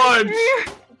sludge.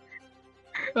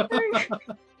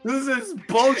 This is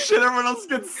bullshit. Everyone else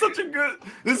gets such a good.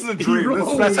 This is a dream.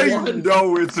 That's how you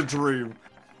know it's a dream.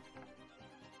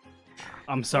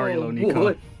 I'm sorry, Oh, Lonico.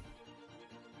 boy.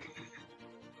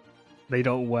 They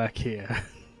don't work here.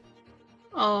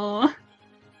 Aww.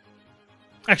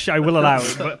 Actually, I will allow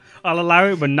it, but I'll allow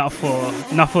it, but not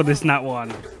for this nat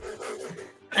one.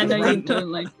 I know you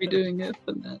don't like me doing it,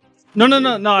 but that's... No.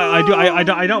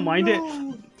 I don't mind it.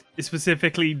 It's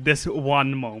specifically this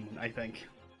one moment. I think.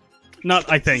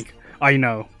 Not. I think. I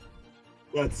know.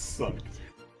 That sucked.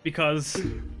 Because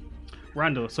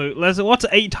Randall. So what's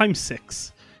 8 times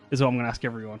 6? Is what I'm gonna ask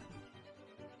everyone.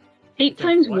 8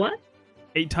 times what?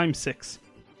 8 times 6.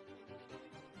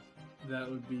 That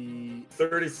would be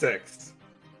 36.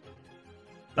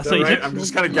 That's Is that what you right? did? I'm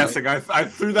just kind of guessing. I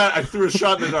threw that. I threw a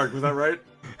shot in the dark. Was that right?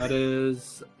 that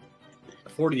is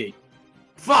 48.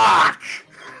 Fuck!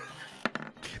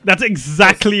 That's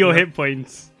exactly your hit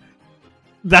points.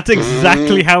 That's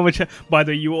exactly how much. By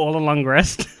the way, you were all on long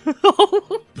rest.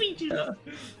 Peaches.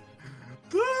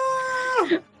 Ah!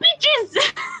 Bitches!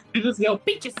 You just yell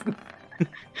peaches.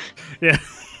 Yeah.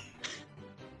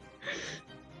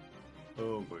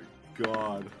 Oh my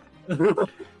god.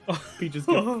 Peaches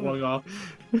get flung off.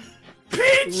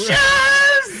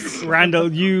 Peaches!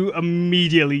 Randall, you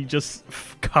immediately just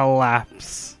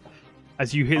collapse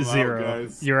as you hit I'm out, 0.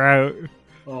 guys. You're out.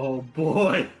 Oh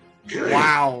boy.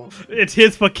 Wow. It's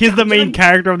his fuck. He's the main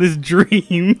character of this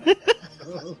dream.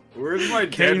 Where's my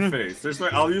Kanan. dead face? There's my.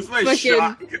 I'll use my Fucking-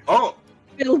 shot. Oh.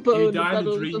 Bilbo You in the died in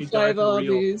Battle dream, of you the died 5 for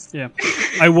real. armies. Yeah.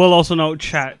 I will also note,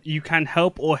 chat, you can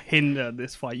help or hinder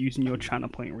this fight using your channel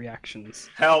point reactions.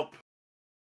 Help.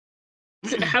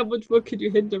 How much more could you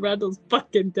hinder Randall's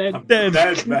fucking dead? I'm Dead.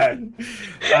 dead, man.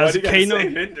 Why As do you gotta say Kano,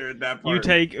 hinder in that part? you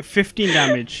take 15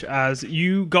 damage as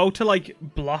you go to like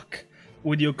block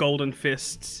with your golden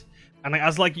fists, and like,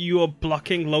 as like you are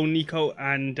blocking Lone Nico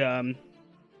and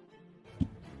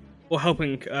or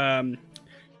helping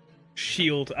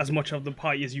shield as much of the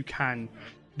party as you can.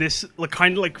 This like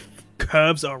kind of like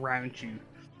curves around you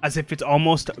as if it's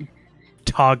almost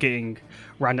targeting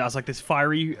Randall, as like this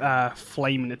fiery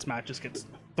flame in its mouth just gets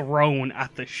thrown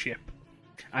at the ship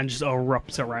and just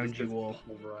erupts around you all.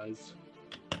 Pulverized.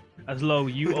 As Lo,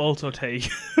 you also take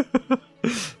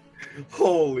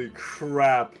Holy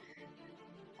crap!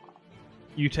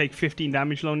 you take 15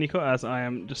 damage, Lo, Nico, as I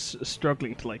am just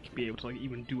struggling to like be able to like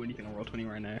even do anything on Roll20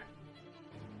 right now.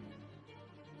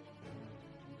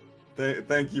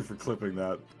 Thank you for clipping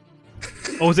that.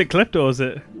 Oh, was it clipped or was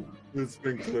it? It's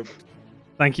been clipped.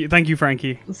 Thank you,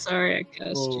 Frankie. Sorry, I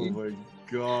cursed Oh you. my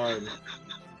god.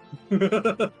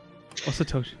 What's the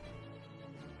touch?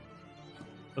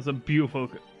 That's a beautiful.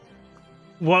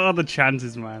 What are the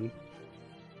chances, man?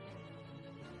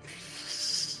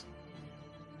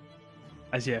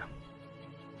 As yeah,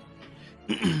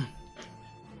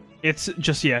 it's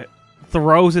just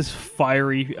throws this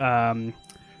fiery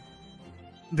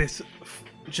this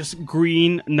just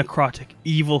green necrotic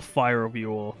evil fire over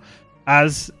you all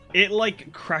as it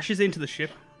like crashes into the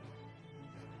ship.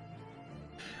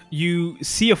 You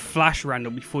see a flash,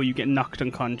 Randall, before you get knocked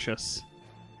unconscious.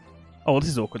 Oh, this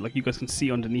is awkward. Like you guys can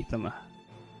see underneath them.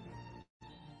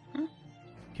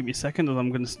 Give me a second, and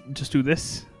I'm gonna just do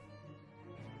this.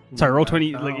 Sorry,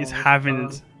 Roll20 like is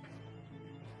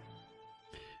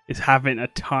having a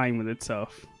time with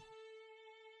itself.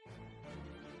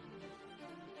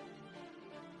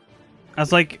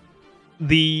 As like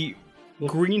the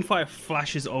green fire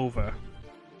flashes over,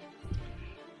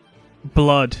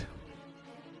 blood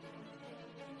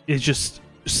is just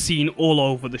seen all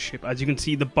over the ship. As you can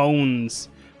see, the bones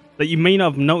that you may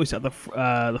not have noticed at the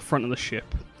front of the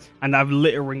ship, and are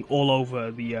littering all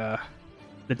over the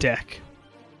deck,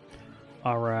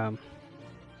 are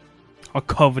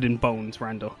covered in bones,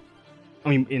 Randall. I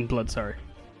mean, in blood. Sorry.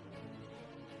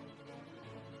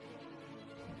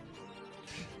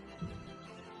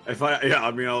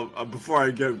 I'll before I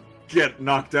get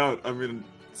knocked out, I mean,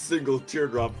 single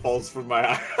teardrop falls from my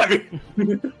eye. I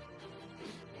mean,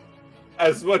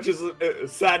 as much as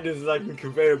sadness as I can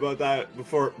convey about that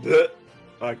before,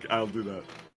 I'll do that.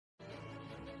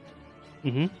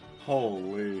 Mm-hmm.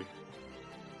 Holy.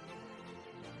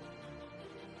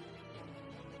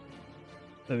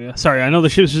 There we go. Sorry, I know the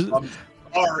ship's just. I'm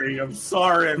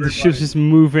sorry, everybody. The ship's just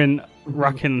moving,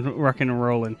 rocking and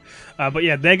rolling. But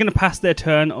yeah, they're gonna pass their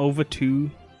turn over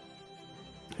to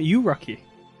you, Rocky.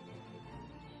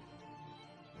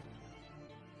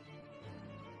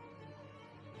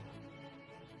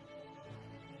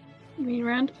 You mean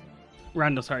Rand?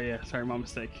 Randall, sorry, my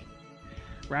mistake.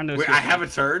 Randall. Wait, I have a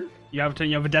turn? You have a turn.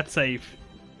 You have a death save.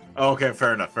 Oh, okay,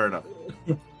 fair enough.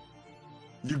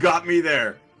 You got me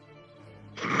there.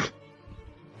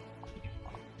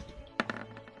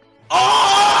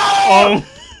 Oh!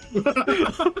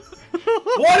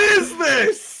 What is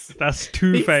this? That's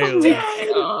 2 fails.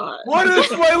 God. What is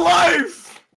my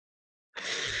life?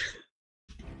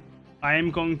 I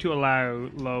am going to allow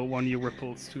one of your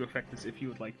ripples to affect this if you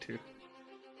would like to.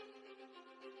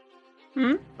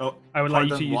 Oh, I would like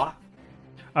you to use. what?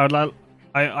 I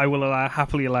will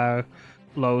happily allow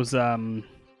Lowe's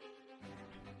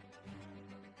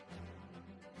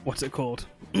what's it called?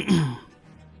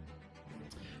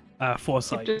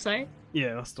 Foresight. Foresight?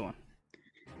 Yeah, that's the one.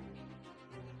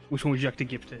 Which one would you like to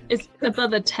give to him? It's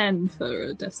above a 10 for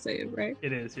a death save, right?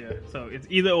 It is, yeah. So it's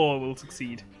either or will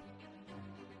succeed.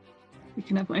 You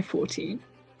can have my 14.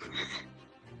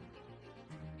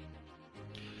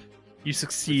 You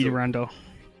succeed, Randall.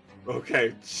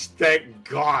 Okay, thank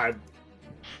God.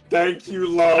 Thank you,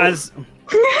 Lo. As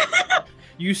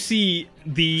you see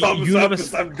the Thumbs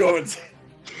universe, up, I'm going to...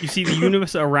 you see the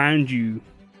universe around you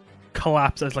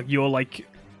collapse as like you're like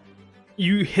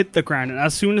you hit the ground, and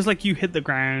as soon as like you hit the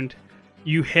ground,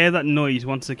 you hear that noise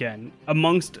once again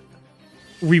amongst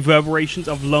reverberations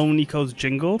of Lone Nico's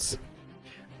jingles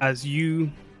as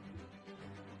you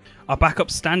are back up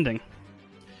standing.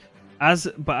 As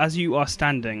you are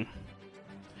standing,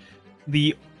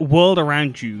 the world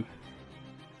around you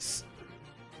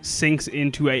sinks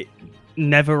into a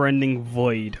never-ending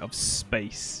void of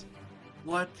space.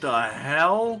 What the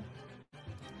hell?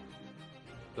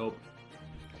 Dope.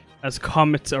 As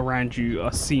comets around you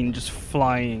are seen just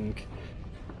flying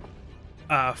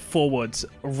forwards,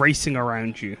 racing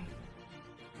around you.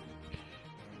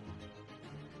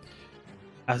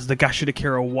 As the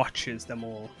Gashidakira watches them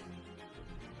all.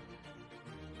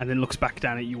 And then looks back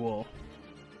down at you all.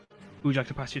 Who would you like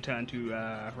to pass your turn to,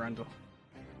 Randall?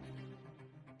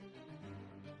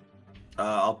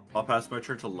 I'll pass my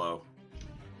turn to Lo.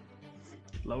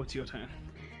 Lo, it's your turn.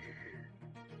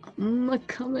 I'm a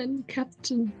coming,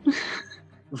 Captain.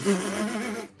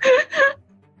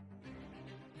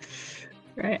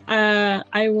 Right.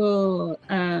 I will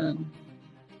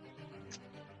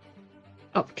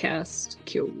upcast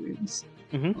Cure Wounds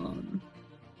Mhm. on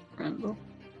Randall.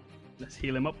 Let's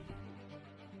heal him up.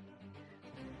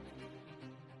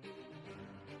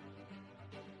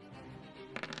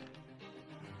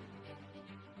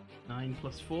 Nine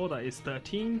plus 4, that is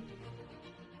 13.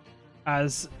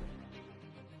 As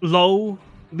low,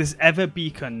 this ever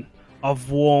beacon of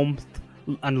warmth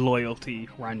and loyalty,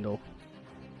 Randall.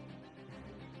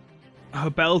 Her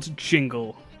bells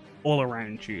jingle all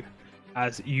around you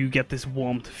as you get this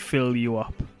warmth fill you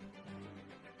up.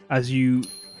 As you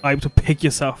are able to pick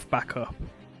yourself back up.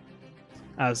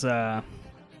 As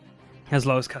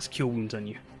Lois casts Cure Wounds on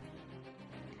you.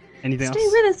 Anything Stay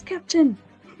else? with us, Captain.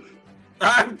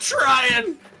 I'm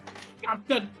trying.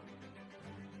 Captain.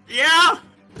 Yeah,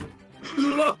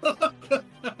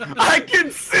 I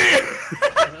can see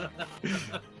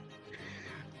it.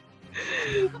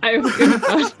 I will give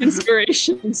that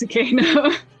inspiration to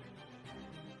Kano.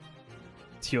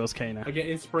 It's yours, Kana. I get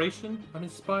inspiration. I'm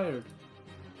inspired.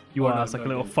 You Oh, are no, as like no, a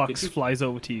little did fox you- flies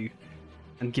over to you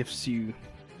and gives you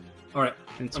All right,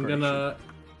 I'm inspiration. gonna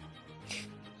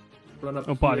run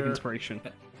up Bardic here. inspiration.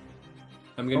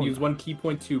 I'm gonna Oh. use 1 key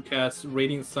point to cast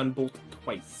Radiant Sunbolt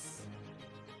twice.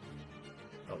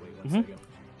 Oh wait, one Mhm. second.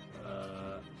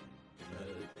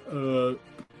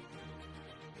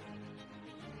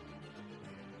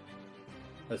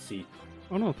 Let's see.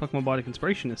 Oh no, fuck, my Bardic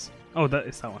inspiration is. Oh, that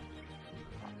is that one.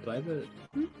 Do I have it?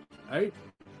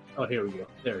 Oh, here we go.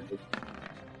 There it is.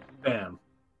 Bam.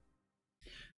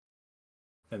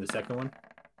 And the second one.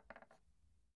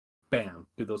 Bam.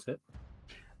 Do those hit?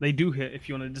 They do hit. If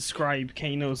you want to describe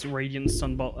Kano's radiant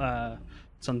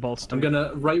sunbolts to I'm me.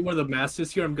 gonna right where the mass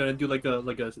is here. I'm gonna do like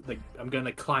I'm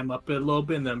gonna climb up a little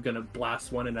bit, and then I'm gonna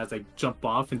blast one. And as I jump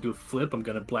off and do a flip, I'm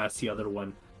gonna blast the other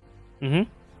one. Mm-hmm.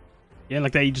 Yeah,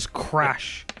 like they just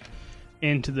crash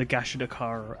into the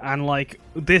Gashadakara, and like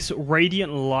this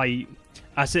radiant light,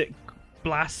 as it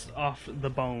blasts off the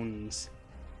bones,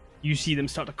 you see them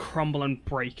start to crumble and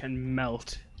break and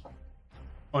melt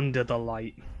under the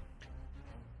light.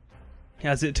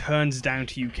 As it turns down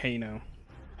to you, Kano.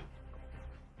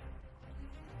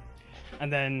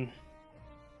 And then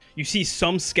you see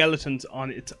some skeletons on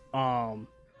its arm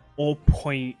all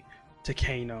point to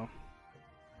Kano.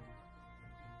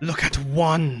 Look at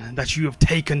one that you have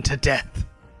taken to death.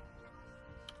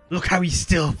 Look how he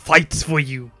still fights for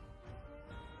you.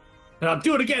 And I'll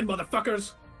do it again,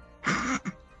 motherfuckers.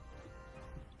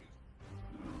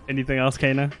 Anything else,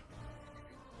 Kano?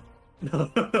 No,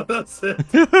 that's it.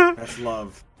 That's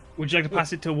love. Would you like to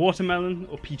pass it to Watermelon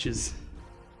or Peaches?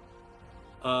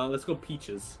 Let's go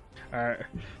Peaches.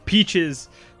 Peaches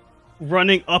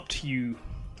running up to you.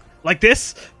 Like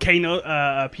this,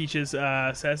 Kano, Peaches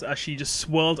says, as she just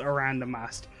swirls around the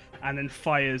mast and then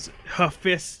fires. Her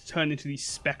fists turn into these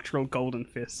spectral golden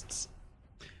fists.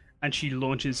 And she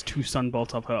launches 2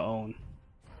 sunbolts of her own.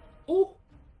 Oh.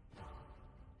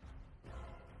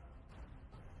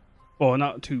 Oh,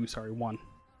 not 2, sorry, 1.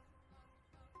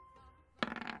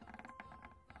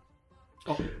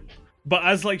 Oh. But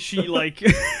as like she like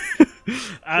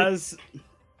as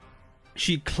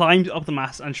she climbs up the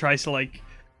mast and tries to like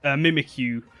mimic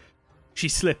you, she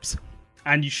slips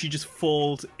and she just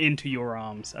falls into your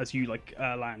arms as you like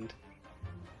land.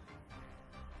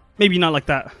 Maybe not like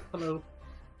that, Hello.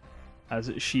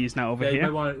 as she is now over Yeah, you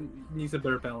here. might needs a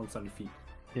better balance on your feet.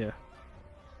 Yeah.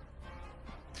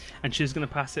 And she's gonna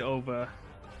pass it over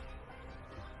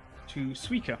to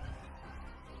Suika,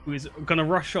 who is gonna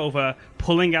rush over,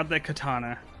 pulling out their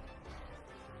katana,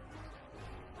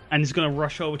 and is gonna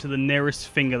rush over to the nearest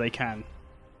finger they can,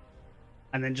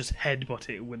 and then just headbutt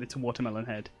it with its watermelon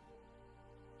head.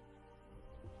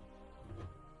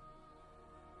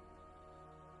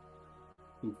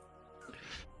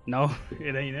 No,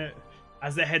 it ain't it.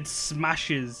 As the head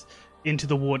smashes into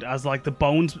the wood, as like the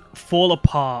bones fall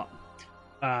apart,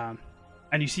 and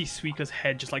you see Suika's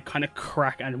head just like kind of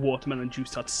crack, and watermelon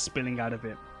juice starts spilling out of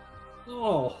it.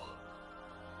 Oh.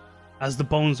 As the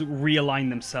bones realign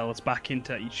themselves back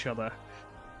into each other,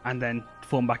 and then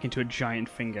form back into a giant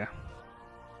finger.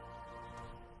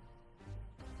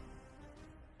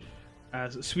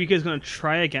 As Suika is going to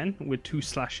try again with 2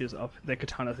 slashes of their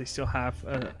katana. They still have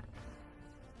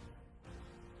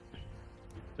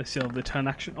they still have the turn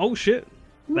action. Oh shit!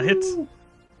 That hits.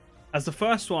 As the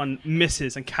first one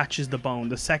misses and catches the bone,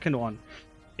 the second one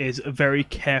is very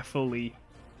carefully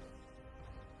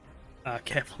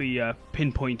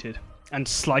pinpointed and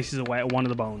slices away at one of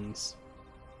the bones,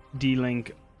 dealing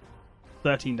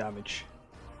 13 damage.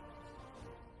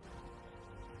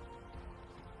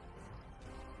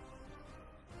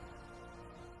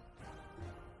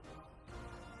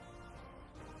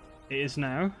 It is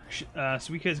now.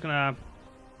 Suika is gonna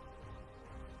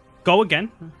go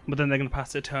again, but then they're gonna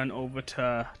pass their turn over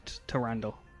to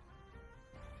Randall.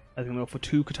 They're gonna go for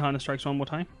 2 katana strikes one more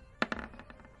time.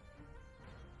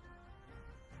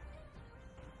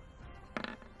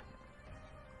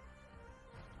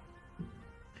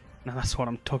 Now that's what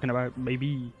I'm talking about,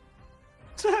 baby.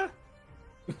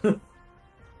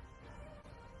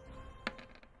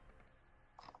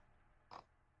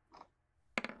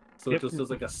 So it just does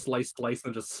like a slice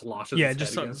and just sloshes. Yeah,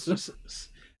 his head against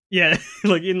yeah,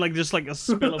 like in just like a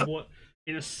spill of water,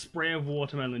 in a spray of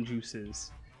watermelon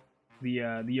juices. The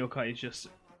yokai is just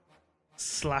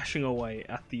slashing away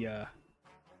at the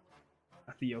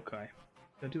yokai.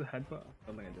 Did I do the headbutt? I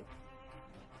don't think I did.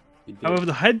 You did. However,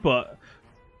 the headbutt,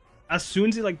 as soon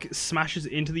as it like smashes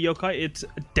into the yokai, it's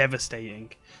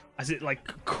devastating, as it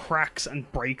like cracks and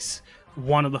breaks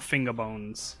one of the finger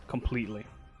bones completely.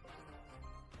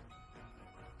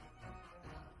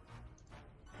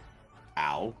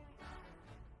 Ow.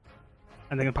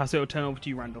 And they're gonna pass it turn over to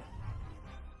you, Randall.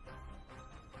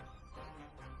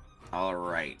 All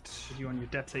right. Are you on your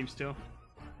death save still?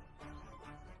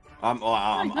 I'm up.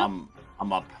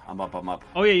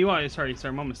 Oh yeah, you are. Sorry,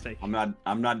 my mistake. I'm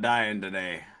not dying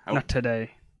today. Oh, Not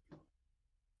today.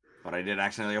 but I did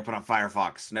accidentally open up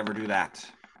Firefox. Never do that.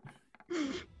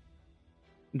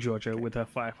 Georgia with her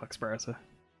Firefox browser.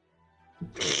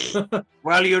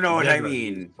 Well, you know what I Never.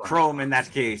 mean. Chrome in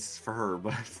that case for her,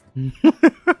 but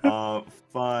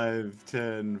 5,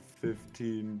 10,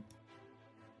 15.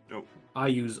 No, I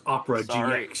use Opera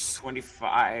sorry, GX.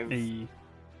 25. Hey.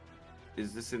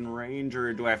 Is this in range,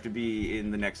 or do I have to be in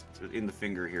the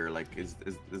finger here? Like, is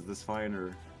this fine,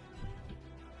 or?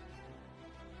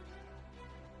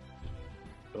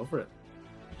 Go for it.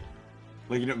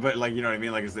 Like, you know, but like, you know what I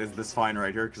mean? Like, is this fine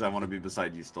right here? Because I want to be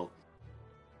beside you still.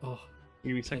 Oh,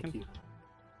 Give me a thank second. you.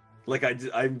 Like,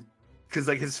 I'm, because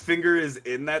like his finger is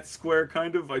in that square,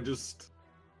 kind of. I just.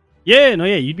 Yeah, no,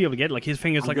 yeah, you'd be able to get it. Like his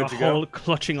fingers I'm like good a to go. hole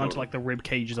clutching onto So- like the rib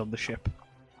cages of the ship.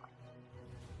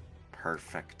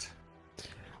 Perfect.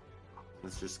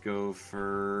 Let's just go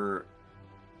for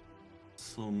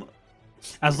some.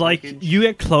 As like wreckage. you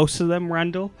get close to them,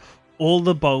 Randall, all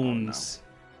the bones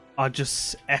are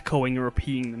just echoing and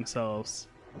repeating themselves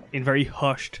in very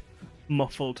hushed,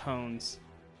 muffled tones.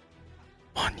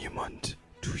 Monument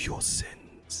to your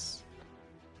sins.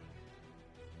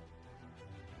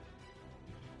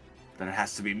 Then it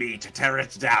has to be me to tear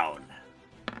it down.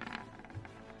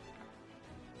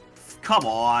 Come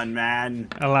on, man.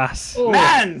 Alas. Oh.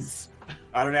 Mans!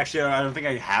 I don't think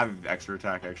I have extra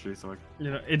attack actually, so like,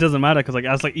 You know, it doesn't matter because like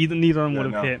as like neither of them Yeah,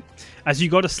 would have no. hit. As you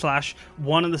go to slash,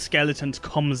 one of the skeletons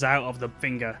comes out of the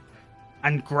finger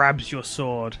and grabs your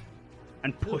sword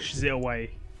and pushes it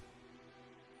away.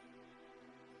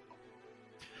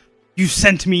 You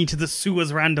sent me to the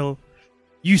sewers, Randall.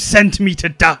 You sent me to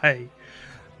die.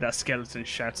 That skeleton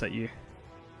shouts at you.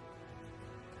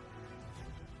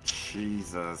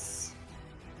 Jesus.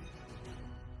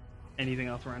 Anything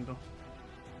else, Randall?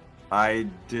 I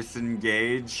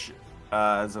disengage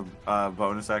as a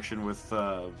bonus action with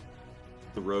the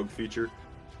rogue feature,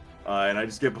 and I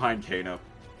just get behind Kano.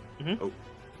 Mhm. Oh,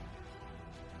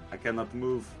 I cannot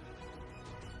move.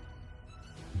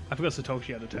 I forgot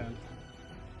Satoshi had a turn.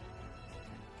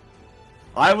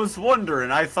 I was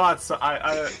wondering. I thought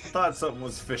I thought something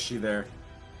was fishy there.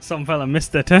 Some fella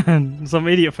missed their turn. Some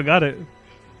idiot forgot it.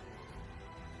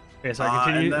 Okay, so I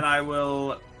continue. And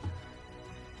then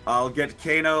I'll get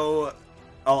Kano.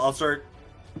 I'll start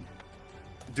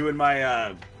doing my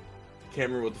can't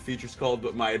remember what the feature's called,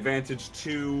 but my advantage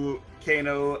to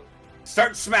Kano.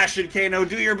 Start smashing, Kano.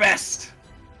 Do your best.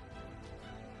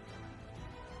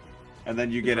 And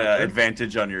then you get my an turn?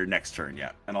 advantage on your next turn,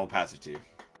 yeah. And I'll pass it to you,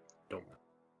 Don't.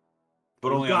 but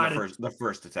You only on got it. the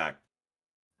first attack.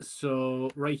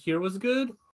 So right here was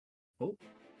good.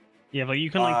 Yeah, like you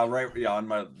can like Right, yeah, on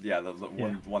my the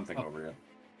one thing Oh. over here.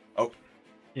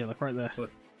 yeah, like right there.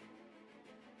 Okay,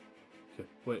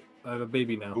 wait. I have a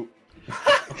baby now. Ooh.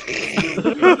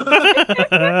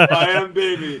 I am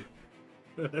baby.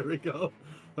 There we go.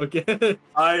 Okay.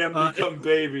 I am become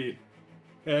baby.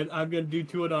 And I'm gonna do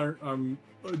 2 unarmed,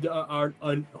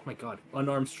 oh my god,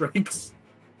 unarmed strikes.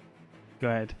 Go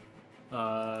ahead.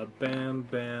 Bam,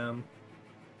 bam.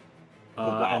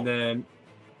 wow. And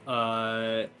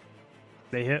then,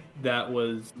 They hit. that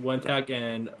was 1 attack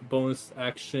and bonus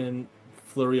action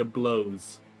flurry of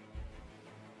blows.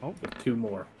 Oh. With 2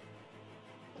 more.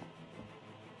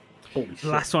 Holy The shit!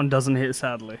 last one doesn't hit,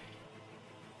 sadly.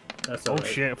 That's Oh alright.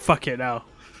 shit! Fuck it now.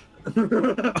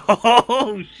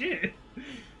 Oh shit!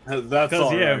 That's Because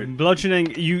all yeah, right.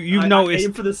 bludgeoning. You've I noticed.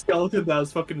 aim for the skeleton that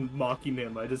was fucking mocking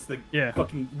him. I just like Yeah.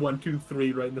 fucking 1, 2,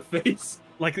 3 right in the face.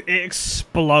 Like it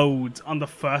explodes on the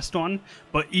first one,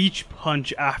 but each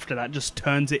punch after that just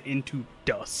turns it into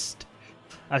dust.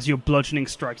 As your bludgeoning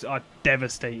strikes are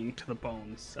devastating to the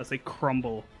bones as they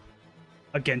crumble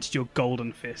against your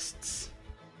golden fists.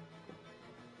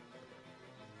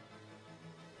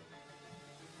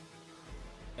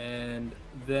 And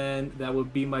then that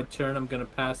would be my turn. I'm gonna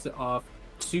pass it off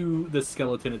to the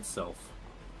skeleton itself.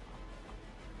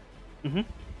 Mm-hmm.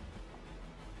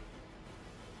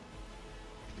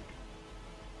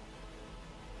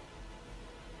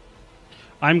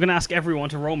 I'm gonna ask everyone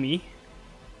to roll me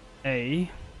a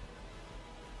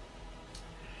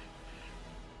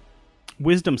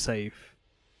wisdom save.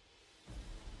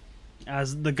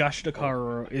 As the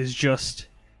Gashtakara is just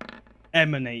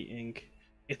emanating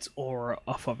its aura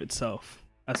off of itself.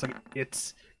 As like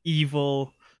its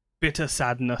evil, bitter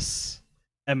sadness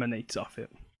emanates off it.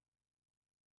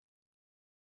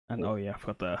 And oh yeah, I've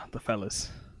got the fellas.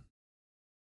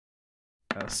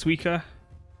 Suika.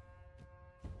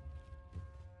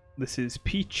 This is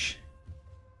Peach.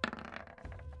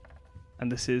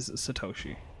 And this is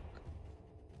Satoshi.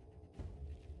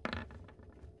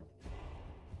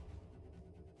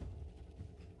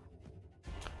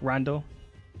 Randall,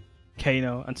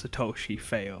 Kano, and Satoshi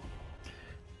fail.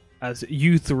 As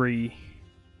you three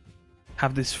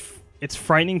have this, its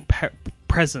frightening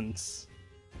presence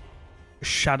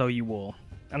shadow you all.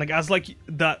 And like as like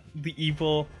that, the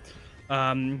evil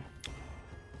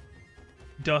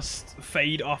dust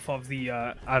fade off of the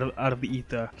out of the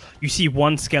ether, you see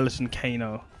one skeleton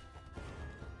Kano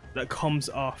that comes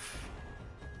off,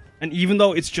 and even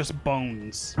though it's just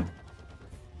bones,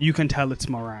 you can tell it's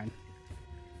Moran.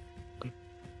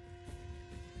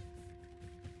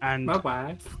 And My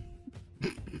wife.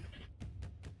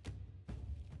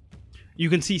 you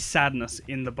can see sadness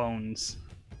in the bones,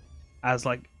 as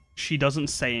like she doesn't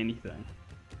say anything,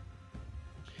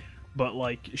 but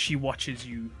like she watches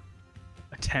you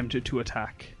attempt to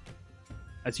attack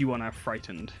as you are now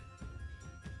frightened.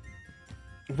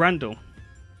 Randall,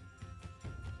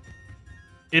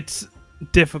 it's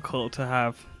difficult to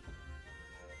have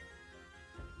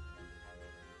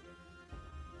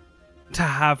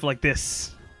like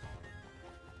this,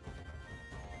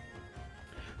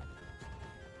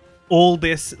 all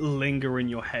this linger in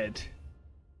your head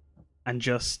and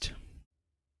just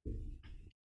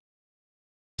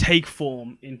take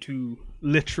form into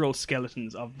literal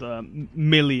skeletons of the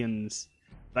millions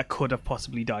that could have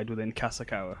possibly died within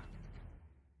Kasakawa.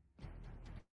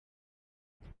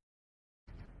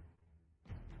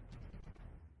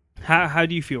 How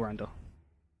do you feel, Randall?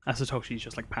 As Satoshi's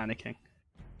just like panicking.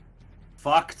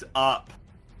 Fucked up.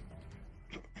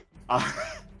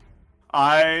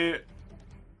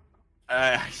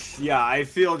 Yeah, I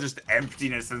feel just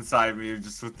emptiness inside me,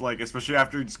 just with like, especially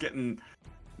after just getting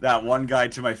that one guy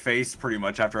to my face, pretty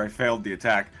much after I failed the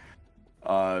attack.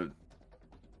 I'm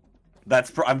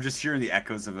just hearing the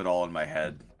echoes of it all in my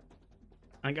head.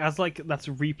 Like as like that's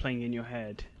replaying in your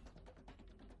head,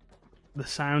 the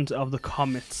sounds of the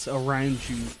comets around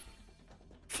you,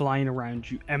 flying around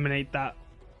you, emanate that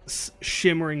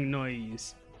shimmering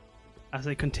noise. As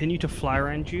they continue to fly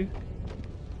around you,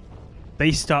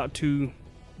 they start to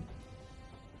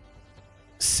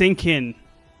sink in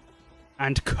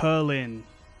and curl in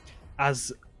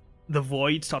as the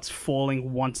void starts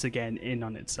falling once again in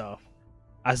on itself.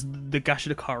 As the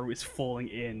Gashidakaru is falling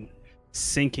in,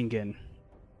 sinking in.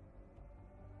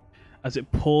 As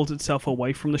it pulls itself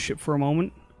away from the ship for a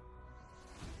moment.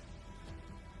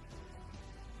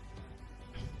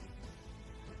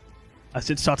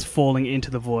 As it starts falling into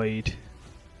the void.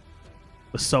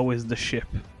 But so is the ship.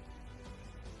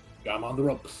 I'm on the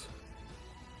ropes.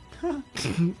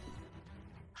 It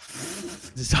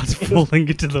starts falling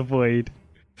into the void.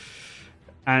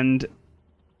 And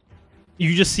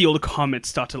you just see all the comets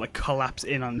start to like collapse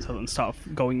in on itself and start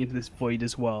going into this void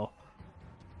as well.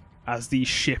 As the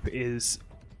ship is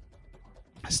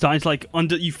starting to like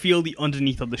you feel the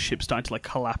underneath of the ship starting to like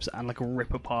collapse and like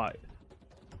rip apart.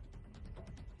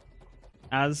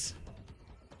 As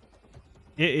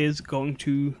it is going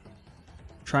to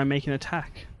try and make an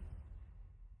attack.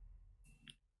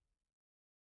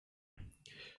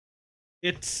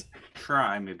 It's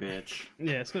Try me, bitch.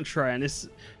 yeah, it's gonna try, and this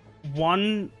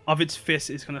one of its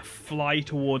fists is gonna fly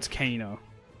towards Kano,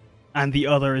 and the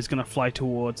other is gonna fly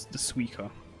towards the Suika.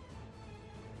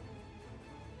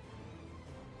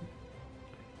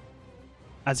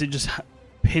 As it just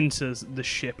pincers the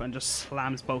ship and just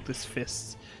slams both its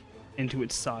fists into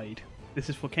its side.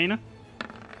 This is for Kano.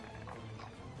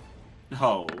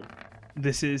 Oh.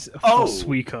 This is for Oh!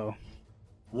 Suiko.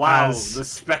 Wow, As- the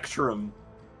spectrum.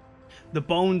 The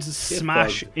bones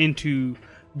smash bug. into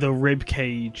the rib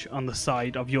cage on the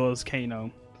side of yours,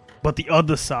 Kano, but the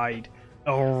other side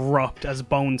erupt as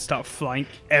bones start flying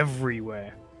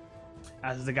everywhere.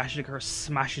 As the Gashigara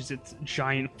smashes its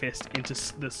giant fist into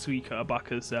the Suika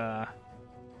Abaka's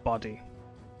body,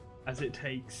 as it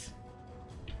takes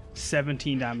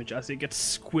 17 damage as it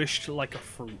gets squished like a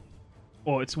fruit.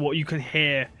 Or it's what you can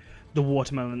hear the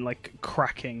watermelon like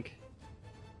cracking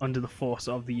under the force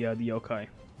of the yokai.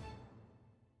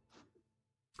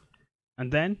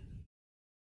 And then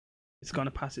it's gonna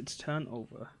pass its turn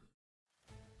over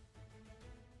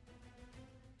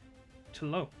to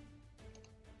Lo.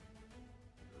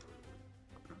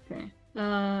 Okay.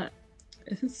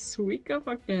 Is Suika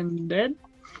fucking dead?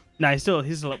 Nah, he's still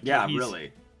up. Yeah, he's,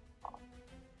 really.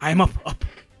 I'm up.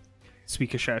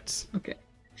 Suika shouts. Okay.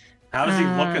 How is he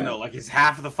looking though? Like, is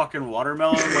half of the fucking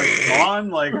watermelon like gone?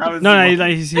 Like, how is No,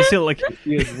 he he's still like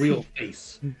See his real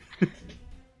face.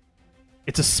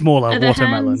 it's a smaller Are the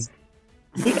watermelon. hands-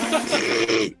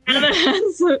 Are the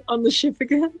hands on the ship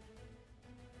again?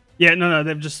 Yeah, no,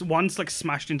 they've just one's like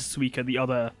smashed into Suika, the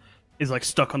other is like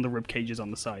stuck on the rib cages on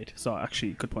the side. So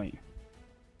actually, good point.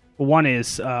 But one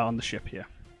is on the ship here.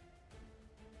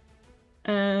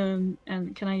 And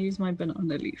can I use my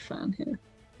banana leaf fan here?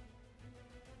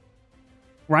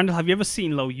 Randall, have you ever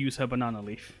seen Lo use her banana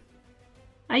leaf?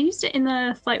 I used it in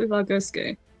the fight with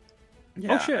Argosco.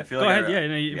 Yeah, Oh shit! I feel Go like ahead. Yeah,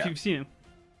 no, if yeah. you've seen him.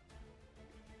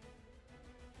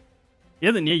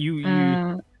 Yeah, then yeah,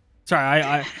 you.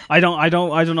 Sorry, I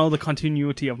don't know the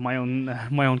continuity of my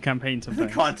own campaign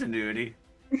sometimes. Continuity.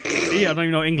 Yeah, I don't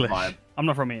even know English. Vibe. I'm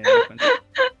not from here.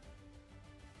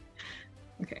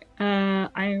 Okay.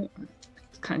 I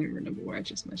can't even remember where I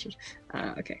just measured.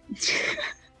 Okay.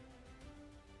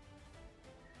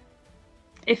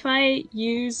 If I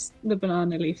use the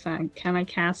banana leaf fan, can I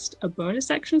cast a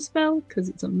bonus action spell? Because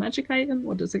it's a magic item,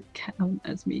 or does it count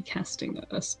as me casting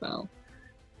a spell?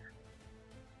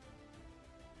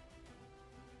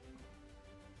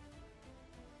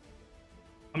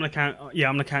 I'm gonna count. Yeah,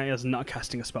 I'm gonna count it as not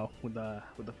casting a spell with the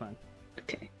fan.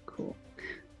 Okay, cool.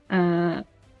 I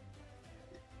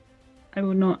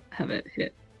will not have it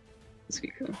hit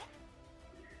Suiko.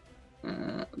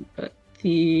 But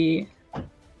the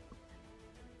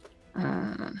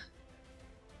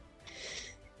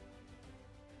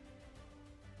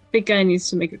big guy needs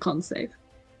to make a con save.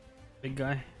 Big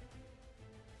guy.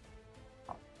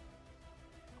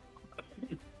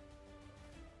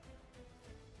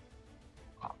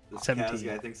 This 17. Kaz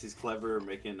guy thinks he's clever,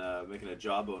 making a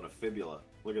jawbone and a fibula.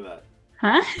 Look at that.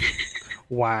 Huh?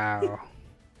 Wow.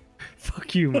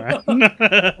 Fuck you, man.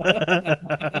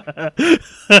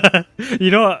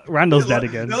 You know what? Randall's dead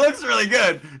again. It looks really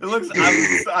good. It looks.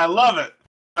 I love it.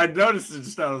 I noticed it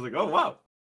just now. I was like, oh wow.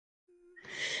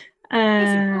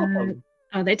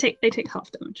 Oh, they take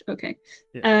half damage. Okay.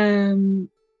 Yeah.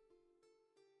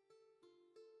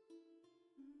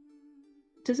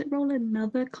 Does it roll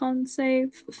another con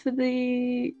save for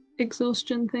the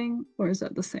exhaustion thing, or is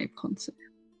that the same con save?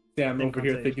 Yeah, I'm Same over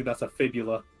here concept. thinking that's a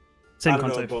fibula. Same I don't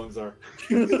know what concept. bones are.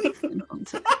 Same con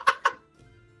save.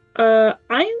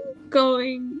 I'm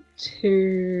going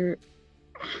to.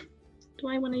 Do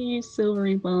I want to use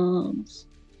silvery bombs?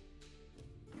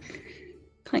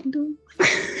 Kind of.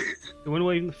 You want to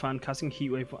wave the fan, casting heat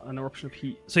wave, an eruption of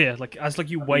heat. So yeah, like as like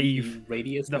you wave,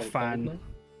 Radius the by fan. Goldman?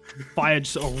 fire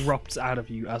just erupts out of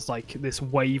you as like this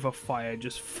wave of fire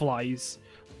just flies.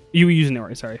 You were using it,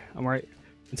 right? Sorry, am I right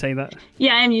in saying that?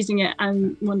 Yeah, I am using it.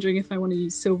 I'm wondering if I want to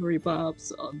use silvery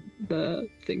barbs on the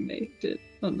thing they did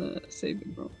on the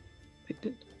saving roll. They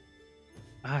did.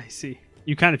 I see.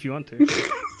 You can if you want to.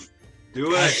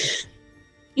 Do it.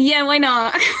 Yeah, why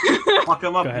not? Fuck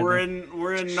him up. Go ahead,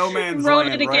 We're in no man's Roll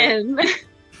land, it again. Right?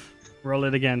 Roll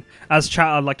it again. As chat,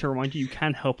 I'd like to remind you, you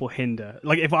can help or hinder.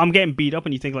 Like if I'm getting beat up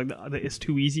and you think like that it's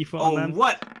too easy for Oh, them,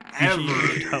 whatever. you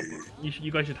should help.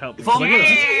 You guys should help. If Like, only- look,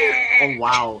 at Oh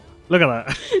wow. look at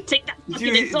that. Take that Did fucking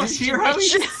you exhaustion. hear how he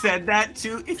bitch. said that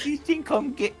too? If you think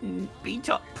I'm getting beat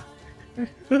up.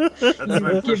 That's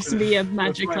my It gives impression. me a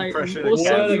magic my item. impression of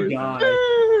Also, What a guy.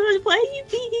 why are you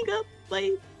beating up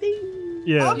my thing?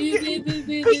 Yeah.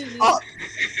 Oh,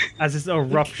 As this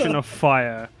eruption of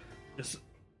fire just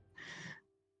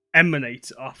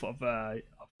emanates off of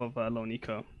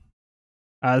Loniko.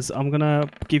 As I'm gonna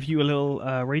give you a little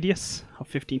radius of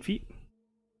 15 feet.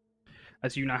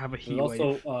 As you now have a heat There's wave.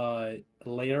 also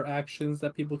layer actions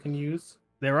that people can use.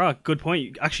 There are. Good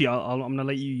point. Actually, I'm gonna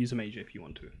let you use a major if you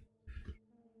want to.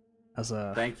 As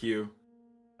a Thank you.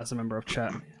 member of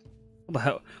chat.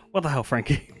 What the hell,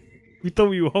 Frankie? We thought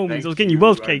we were homies. Thank I was getting you you,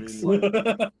 world I cakes. mean,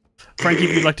 like- Frankie,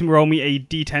 if you'd like to roll me a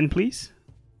d10, please.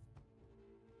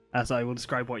 As I will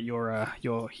describe what your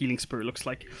healing spirit looks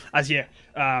like. As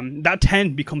that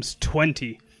 10 becomes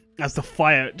 20 as the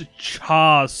fire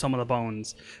chars some of the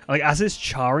bones. Like as it's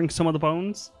charring some of the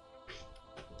bones,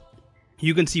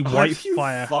 you can see white Are you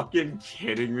fire. fucking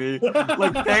kidding me?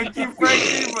 Like, thank you,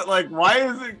 Frankie, but like, why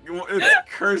is it? It's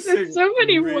cursing. There's so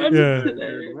many me, words Yeah.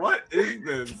 today. dude. What is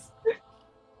this?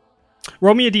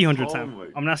 Roll me a d100, Oh Sam. my-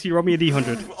 I'm gonna ask you to roll me a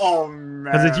d100. Oh man.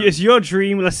 Because it's your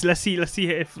dream. Let's see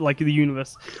if like the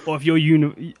universe or if your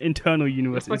internal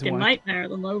universe is Fucking one. nightmare at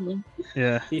the moment.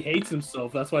 Yeah, He hates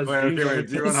himself. That's why his Wait, dreams okay, are wait. like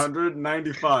this. D100,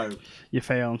 95. you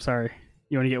fail. I'm sorry.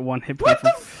 You only get 1 hit point. What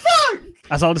the fuck?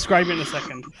 As I'll describe it in a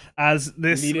second. As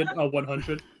this Needed a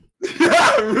 100.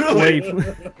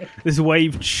 Really?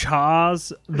 wave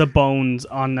chars the bones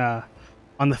on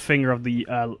the finger of the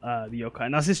yokai,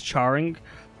 and as it's charring,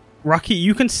 Rocky,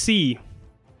 you can see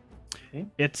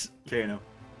it's Kano.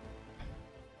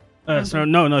 so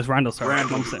no, it's Randall. Sorry,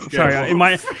 Randall. I'm saying- Yeah, sorry.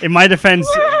 well. In my defense,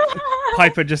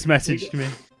 Piper just messaged me.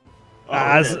 Oh,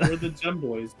 As okay. We're the gem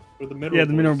boys. We're the mineral yeah,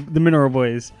 boys. the mineral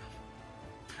boys.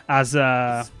 As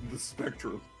The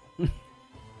spectrum.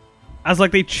 as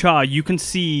like they char, you can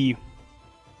see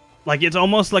like it's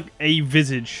almost like a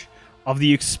visage of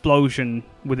the explosion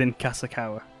within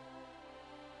Kasakawa.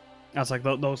 As like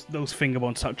those finger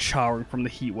bones start charring from the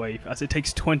heat wave, as it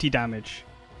takes 20 damage.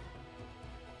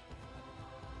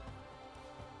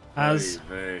 As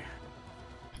Hey,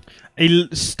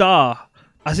 a star,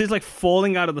 as it's like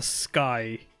falling out of the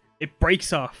sky, it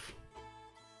breaks off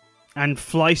and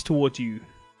flies towards you.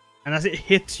 And as it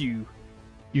hits you,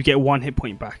 you get 1 hit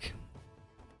point back.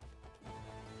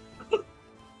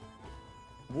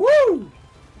 Woo!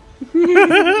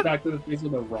 Back to the face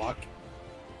of the rock.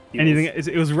 Anything?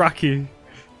 It was Rocky.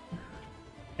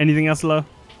 Anything else, Lo?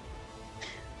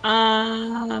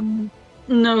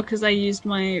 No, because I used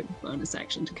my bonus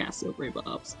action to cast Silvery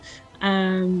Barbs.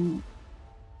 No,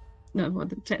 well,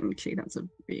 technically that's a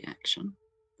reaction.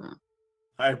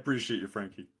 I appreciate you,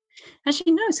 Frankie.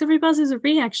 Actually, no, Silvery Barbs is a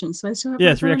reaction, so I still have Yeah,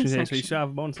 my it's reactions. bonus Yeah, so you action. still have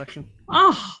a bonus section.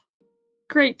 Oh,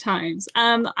 great times.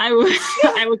 I will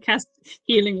I will cast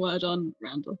Healing Word on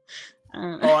Randall.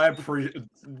 Oh, I appreciate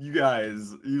you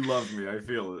guys. You love me. I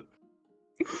feel it.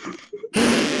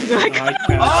 I cast,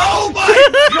 Oh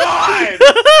my god!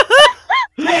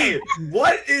 Hey,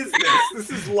 what is this? This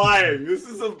is lying. This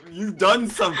is you've done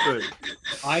something.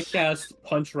 I cast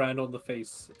Punch Randall in the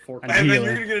face. And And then heal.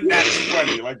 you're gonna get a nat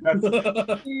 20. Like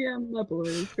that's Yeah, my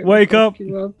boy. Wake up.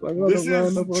 this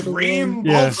is dream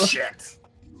Yeah. bullshit.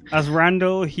 As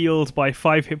Randall heals by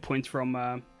 5 hit points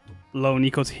from Lo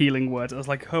Nico's healing words, as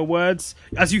like her words,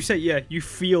 as you say, yeah, you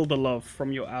feel the love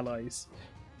from your allies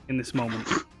in this moment,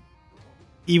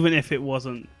 even if it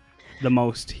wasn't the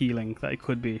most healing that it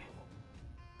could be.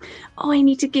 Oh, I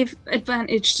need to give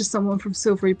advantage to someone from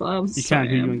Silvery Barbs. You can.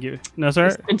 Who you want to give it? No, sorry.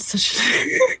 It's been such.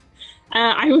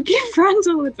 I will give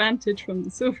Randall advantage from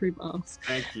the Silvery Barbs,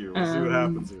 Thank you. We'll see what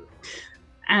happens here.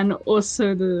 and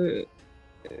also the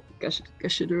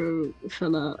Gashidoro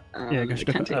fella. Yeah,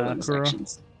 Gashidoro, can't take bonus Kuro.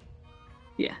 actions.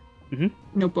 Yeah. Mhm.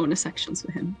 No bonus actions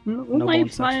for him. All No my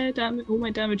bonus fire damage. All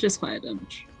my damage is fire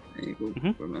damage. I will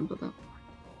Mhm. remember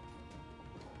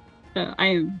that. I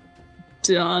am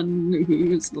done.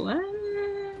 Who's left?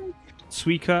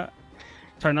 Suika,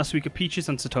 sorry, not Suika, Peaches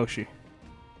and Satoshi.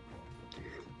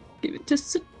 Give it to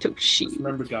Satoshi.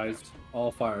 Remember, guys,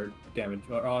 all fire damage,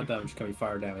 or all damage can be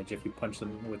fire damage if you punch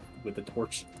them with the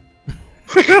torch.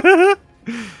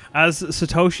 As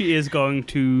Satoshi is going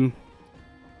to,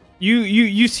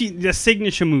 you see the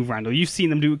signature move, Randall. You've seen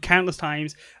them do it countless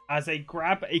times. As they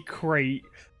grab a crate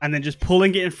and then just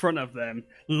pulling it in front of them,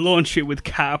 launch it with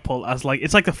catapult as like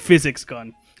it's like a physics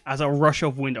gun. As a rush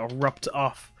of wind erupts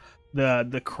off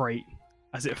the crate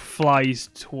as it flies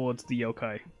towards the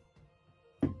yokai.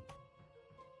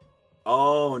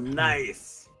 Oh,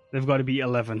 nice. They've got to be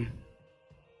 11.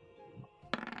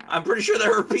 I'm pretty sure there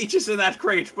were peaches in that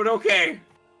crate, but okay.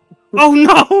 Oh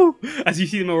no! As you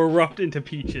see them erupt into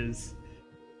Peaches.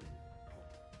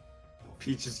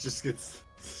 Peaches just gets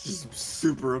just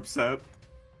super upset.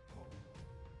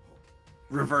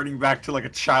 Reverting back to like a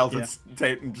childhood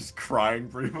state and just crying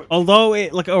pretty much. Although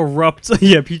it like erupts,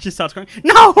 yeah, Peaches starts crying.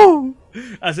 No!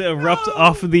 As it erupts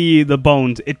off the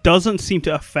bones, it doesn't seem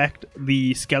to affect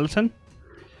the skeleton.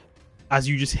 As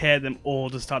you just hear them all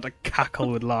just start to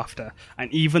cackle with laughter,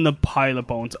 and even the pile of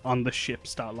bones on the ship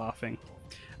start laughing.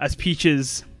 As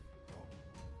Peaches,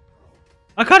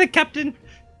 I got it, Captain.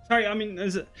 Sorry, I mean,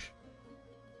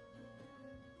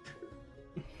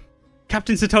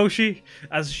 Captain Satoshi,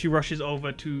 as she rushes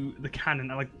over to the cannon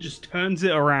and like just turns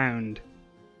it around.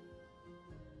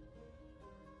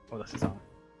 Oh, that's his arm.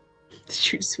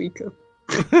 Shoot Suiko.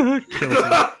 Kills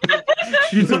him.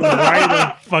 Shoots him right in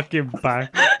the fucking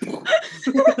back.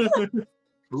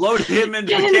 Load him into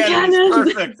Get the in the cannon. cannon.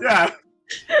 It's perfect. Yeah.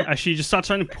 As she just starts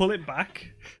trying to pull it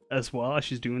back as well as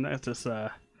she's doing that, just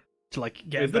to like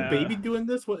get. Is the baby doing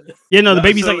this? What? Yeah, no, the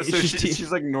baby's So- like so she's,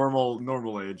 she's like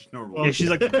normal age. Normal. yeah, she's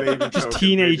like Baby just token,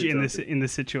 teenage baby in this token.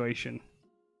 situation.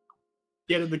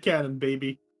 Get in the cannon,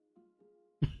 baby.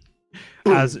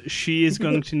 As she is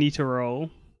going to need to roll.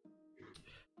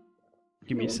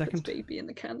 Give me a No one puts second. baby in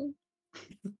the cannon.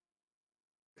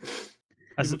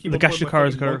 As People the keep on putting my Gashikara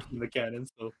is fucking going monkey in the cannon,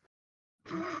 so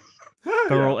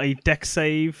to roll a dex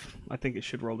save. I think it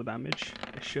should roll the damage.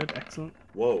 It should. Excellent.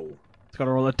 Whoa. It's got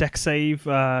to roll a dex save,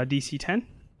 DC 10.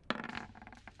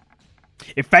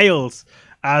 It fails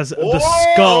as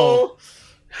the skull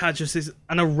had just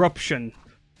an eruption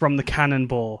from the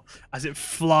cannonball as it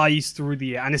flies through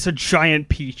the air, and it's a giant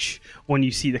peach when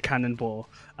you see the cannonball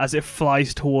as it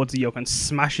flies towards the yoke and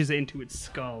smashes it into its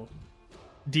skull,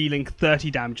 dealing 30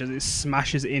 damage as it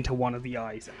smashes into one of the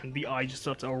eyes, and the eye just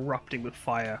starts erupting with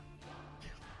fire.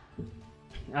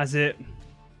 As it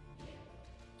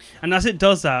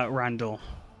does that, Randall,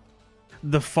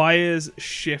 the fires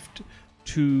shift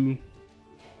to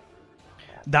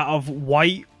that of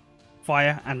white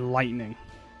fire and lightning.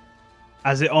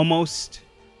 As it almost,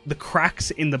 the cracks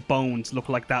in the bones look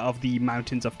like that of the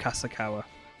mountains of Kasakawa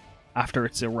after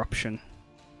its eruption.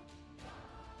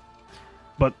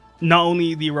 But not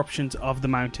only the eruptions of the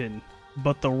mountain,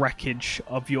 but the wreckage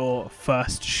of your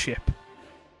first ship,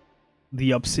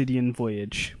 the Obsidian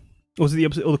Voyage. Or was it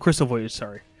the Crystal Voyage,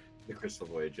 sorry. The Crystal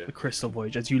Voyage. Yeah. The Crystal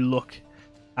Voyage, as you look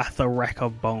at the wreck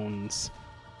of bones.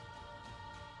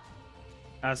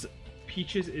 As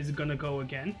Peaches is gonna go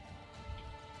again.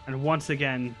 And once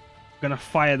again, gonna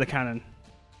fire the cannon.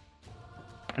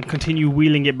 And continue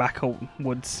wheeling it back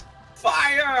outwards.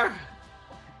 Fire!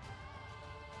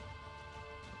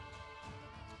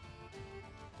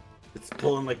 It's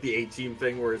pulling like the A-Team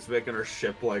thing where it's making her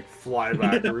ship like fly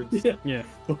backwards. Yeah.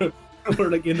 or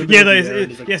like in the Yeah, middle no, of the air,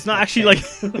 and it's not actually like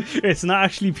it's not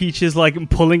actually Peaches like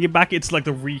pulling it back, it's like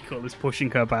the recoil is pushing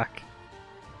her back.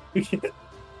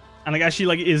 And like actually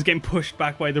like is getting pushed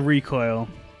back by the recoil.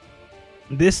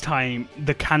 This time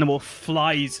the cannibal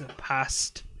flies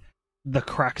past the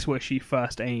cracks where she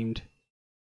first aimed.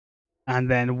 And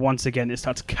then once again it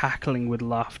starts cackling with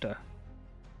laughter.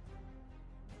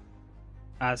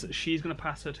 As she's gonna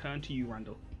pass her turn to you,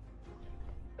 Randall.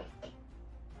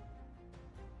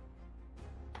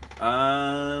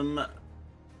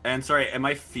 And sorry, am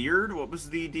I feared? What was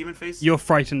the demon face? You're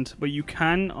frightened, but you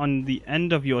can on the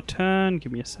end of your turn.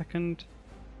 Give me a second.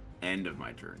 End of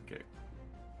my turn, okay.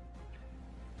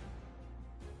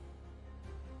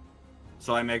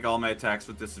 So I make all my attacks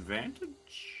with disadvantage,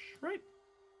 right?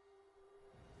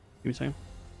 Give me a second.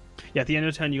 Yeah, at the end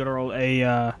of the turn, you gotta roll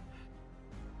a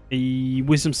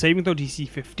wisdom saving throw, DC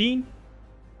 15.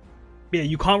 Yeah,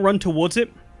 you can't run towards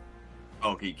it,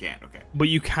 Oh, he can't, okay. but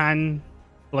you can,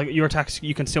 like your attacks,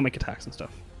 you can still make attacks and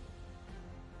stuff.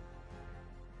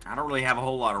 I don't really have a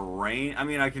whole lot of range. I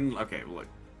mean, I can, okay, look.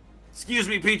 Excuse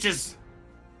me, Peaches!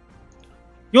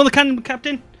 You want the cannon,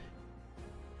 Captain?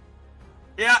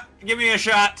 Yeah, give me a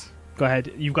shot! Go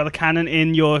ahead. You've got the cannon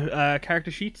in your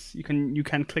character sheets. You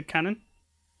can click cannon,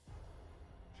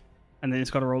 and then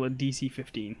it's got to roll a DC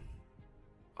 15.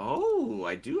 Oh,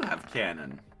 I do have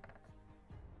cannon.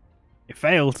 It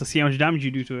fails to see how much damage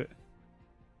you do to it.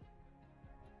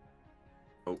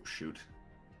 Oh, shoot.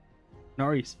 No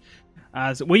worries.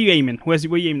 As where you aiming? Where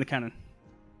you aiming the cannon?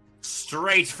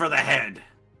 Straight for the head.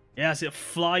 Yes, it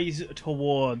flies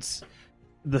towards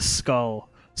the skull,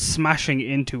 smashing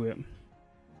into it.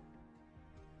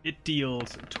 It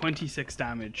deals 26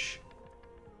 damage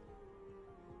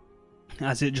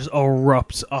as it just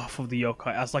erupts off of the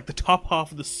yokai. As like the top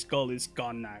half of the skull is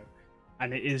gone now,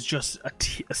 and it is just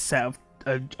a set of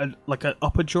like an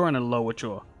upper jaw and a lower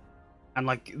jaw, and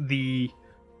like the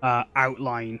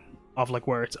outline of like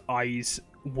where its eyes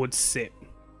would sit.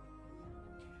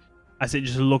 As it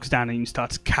just looks down and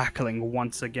starts cackling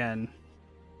once again.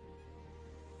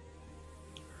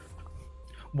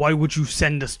 Why would you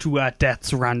send us to our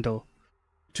deaths, Randall?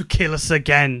 To kill us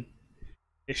again?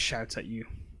 It shouts at you.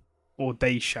 Or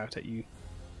they shout at you.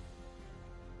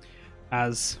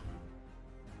 As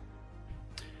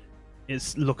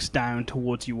it looks down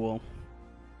towards you all.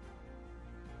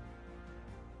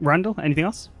 Randall, anything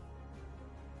else?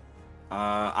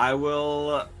 I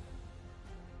will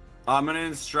I'm gonna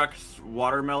instruct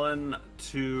Watermelon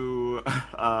to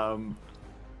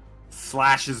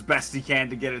slash as best he can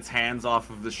to get its hands off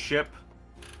of the ship.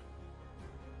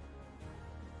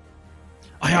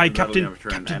 Aye, And that'll be Captain. my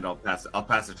turn, Captain. And I'll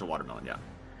pass it to Watermelon. Yeah.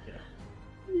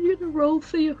 You gonna roll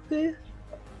for your fear?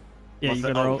 Yeah, What's you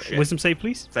that? gotta Oh, roll shit. wisdom save,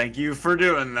 please. Thank you for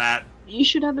doing that. You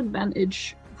should have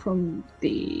advantage from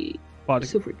the Bard-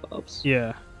 silvery barbs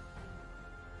Yeah.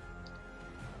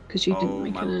 because you didn't Oh,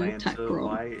 make my an attack Lanta, roll.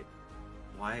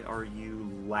 why are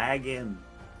you lagging?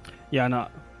 Yeah, no.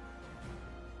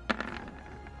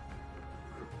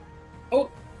 Oh,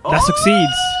 That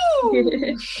succeeds.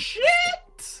 Oh,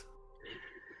 shit!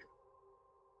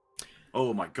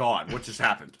 Oh my god, what just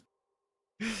happened?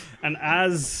 And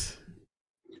as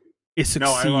it No,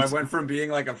 succeeds. I went from being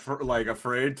like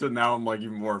afraid to now I'm like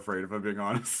even more afraid if I'm being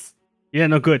honest. Yeah,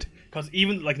 no good. Because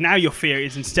even like now your fear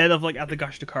is instead of like at the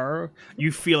Gashtakara,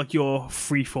 you feel like you're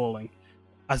free falling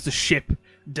as the ship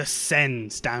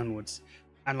descends downwards.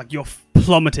 And like you're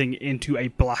plummeting into a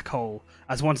black hole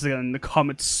as once again the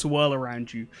comets swirl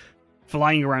around you,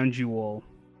 flying around you all.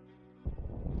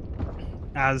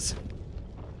 As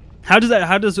how does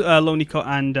Loniko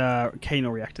and Kano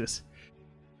react to this?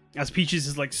 As Peaches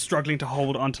is like struggling to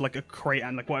hold onto like a crate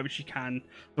and like whatever she can,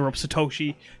 the rope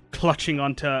Satoshi clutching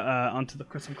onto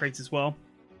some crates as well.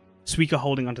 Suika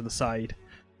holding onto the side.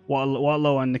 What are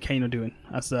Lo and Kano doing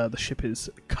as the ship is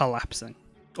collapsing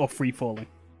or free falling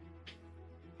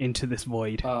into this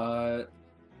void? I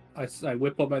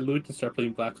whip up my lute and start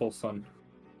playing Black Hole Sun.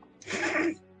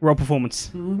 Roll performance.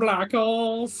 Black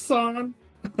Hole Sun.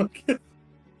 Okay.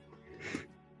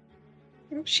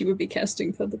 She would be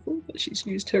casting Featherfall, but she's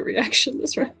used her reaction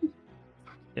this round.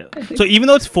 Yeah. I think. So even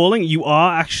though it's falling, you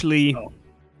are actually Oh.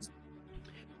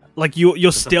 like you're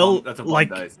That's still that's a bum like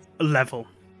dice. level.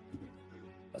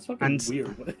 That's fucking And-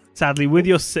 weird. Sadly, with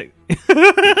your six,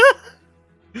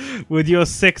 with your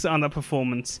 6 on that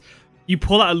performance, you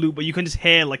pull out a loop, but you can just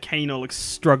hear like Kano like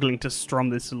struggling to strum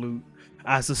this loop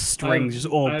as the strings just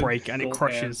all break and it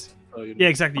crushes. Yeah,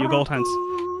 exactly. Your gold hands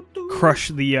crush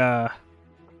the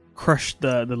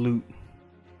loot.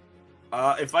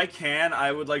 If I can,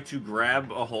 I would like to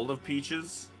grab a hold of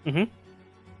Peaches. Mhm.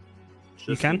 Just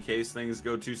You can? in case things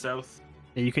go too south.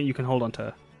 Yeah, you can hold on to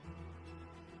her.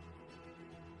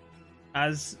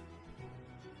 As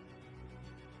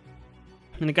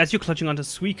you're clutching onto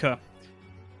Suika,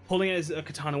 pulling out his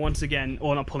katana once again,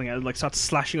 or not pulling it, like starts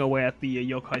slashing away at the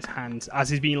yokai's hands as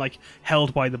he's being like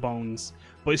held by the bones,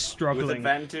 but is struggling. With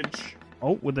advantage.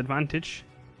 Oh, with advantage.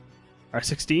 Alright,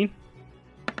 16.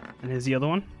 And here's the other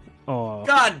one. Oh,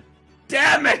 God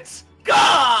damn it!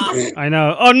 God! I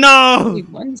know. Oh no! You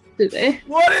ones today.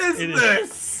 What is It is.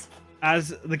 this? As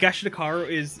the Gashidakaru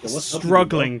is Yeah, what's up with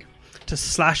struggling to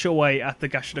slash away at the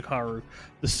Gashidakaru,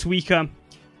 the Suika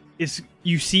is.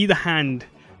 You see the hand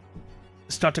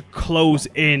start to close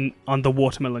in on the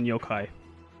watermelon yokai,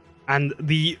 and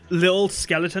the little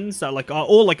skeletons that like are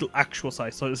all like actual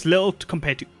size, so it's little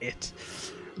compared to it.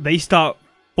 They start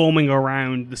forming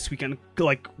around the Suika and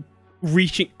like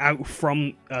reaching out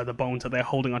from the bones that they're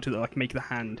holding onto, that like make the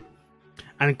hand,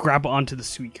 and grab onto the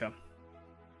Suika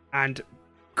and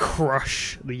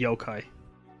crush the yokai.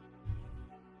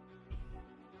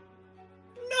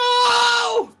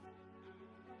 No!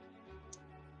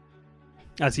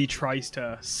 As he tries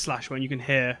to slash when you can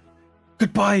hear,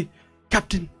 "Goodbye,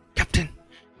 Captain, Captain."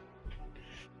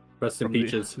 Rest in From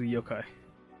Peaches. the yokai.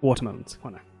 Watermelons.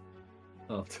 Why not?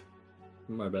 Oh,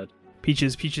 my bad.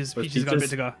 Peaches Where's got a bit Peaches?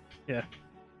 to go. Yeah.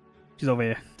 She's over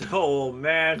here. Oh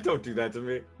man, don't do that to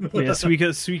me. But yeah,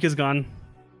 Suika's gone.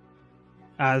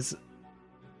 As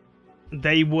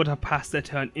they would have passed their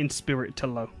turn in spirit to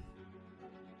Lo.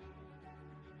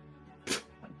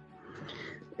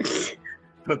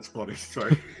 That's funny.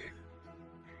 Sorry.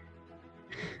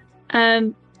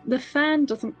 The fan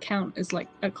doesn't count as like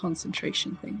a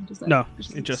concentration thing, does that? No,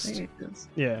 Does it just- say it does?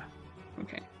 Yeah,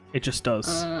 Okay. it just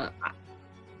does.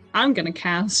 I'm gonna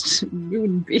cast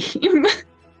Moonbeam.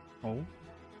 Oh.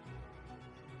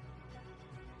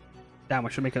 Damn, I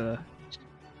should make a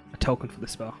token for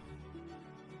this spell.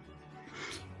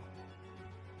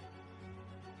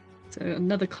 So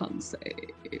another con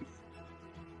save.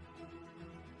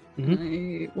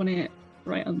 Mhm. I want it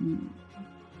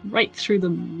right through the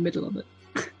middle of it.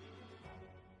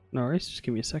 No worries, just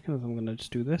give me a second. I'm gonna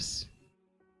just do this.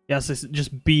 Yes, this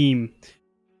just beam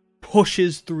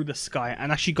pushes through the sky and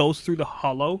actually goes through the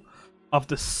hollow of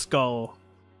the skull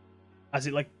as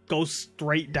it like goes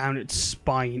straight down its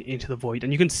spine into the void,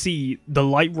 and you can see the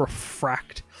light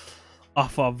refract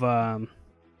off of the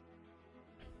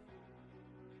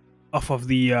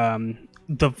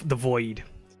void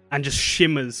and just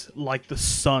shimmers like the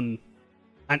sun,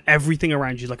 and everything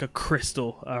around you is like a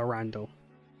crystal, Randall.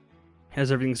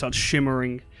 As everything starts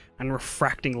shimmering and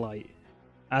refracting light.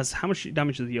 As how much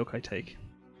damage does the yokai take?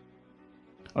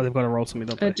 Oh, they've got to roll something,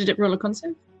 don't they? Did it roll a con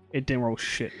save? It didn't roll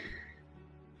shit.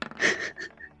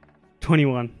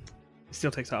 21. It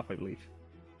still takes half, I believe.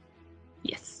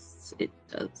 Yes, it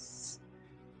does.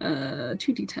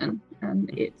 2d10, and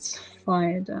it's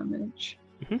fire damage.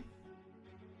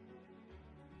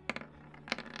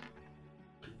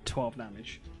 12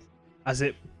 damage. As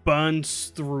it burns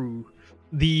through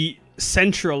the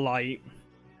central light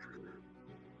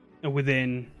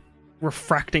within,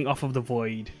 refracting off of the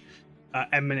void,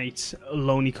 emanates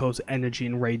Loniko's energy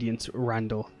and radiance,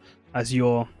 Randall, as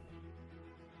your...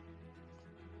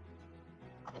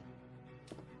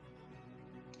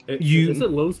 Is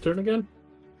it Lowe's turn again?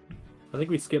 I think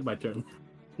we skipped my turn.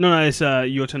 No, it's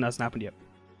your turn. Hasn't happened yet.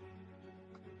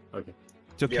 Okay.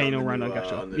 So Yeah, Kano, on the Randall, new,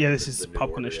 Gaston. on the- Yeah, this the is new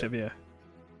popcorn order, initiative, yeah.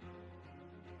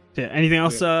 Yeah, anything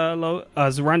else, Lo?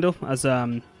 As Randall? As,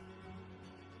 Sorry,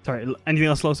 anything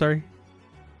else, Lo? Sorry?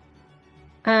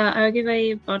 I'll give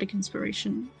a bardic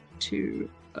inspiration to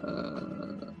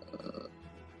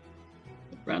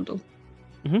Randall.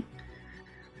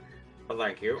 Oh,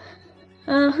 thank you.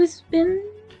 Who's been?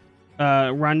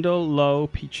 Randall, Lo,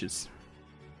 Peaches.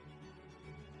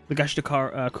 The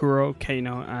Gashita, Kuro,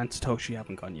 Kano, and Satoshi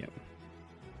haven't gone yet.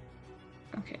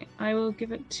 Okay, I will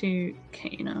give it to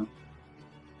Kano.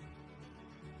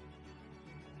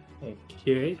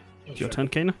 Okay. It's your turn,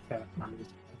 Kano?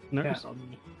 No? Cat on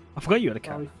me. I forgot you had a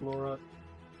cat. Sorry, Flora.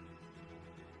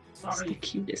 It's the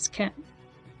cutest cat.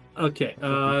 Okay,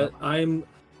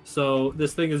 so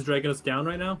this thing is dragging us down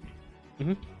right now?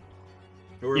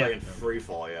 We're Yeah. like in free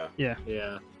fall, yeah. Yeah.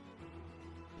 Yeah.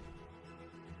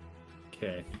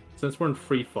 Okay. Since we're in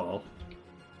free fall,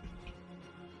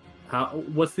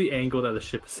 what's the angle that the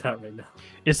ship is at right now?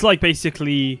 It's like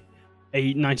basically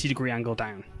a 90-degree angle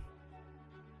down.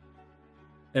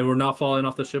 And we're not falling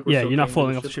off the ship? Yeah, you're not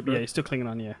falling off the ship. Yeah, you're still clinging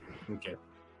on, yeah. Okay.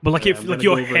 But like Yeah, if I'm like gonna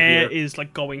your go over hair here. is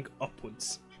like going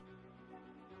upwards.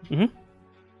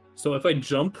 So if I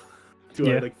jump, do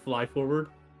Yeah. I like fly forward?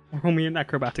 Roll me an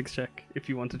acrobatics check if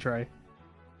you want to try.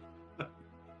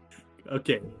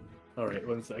 Okay. Alright,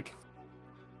 1 sec.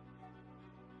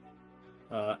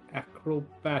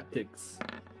 Acrobatics.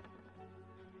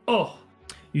 Oh!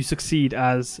 You succeed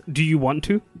as... Do you want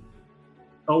to?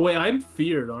 Oh wait, I'm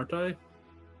feared, aren't I?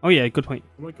 Oh yeah, good point.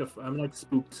 I'm like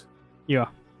spooked. Yeah.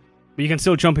 But you can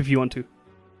still jump if you want to.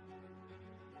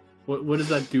 What does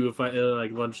that do if I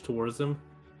like lunge towards him?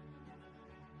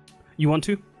 You want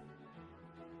to?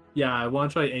 Yeah, I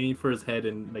want to try aiming for his head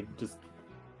and like just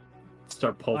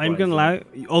start pulverizing. I'm gonna allow...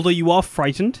 Although you are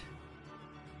frightened,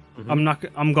 Mhm.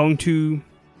 I'm going to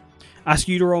ask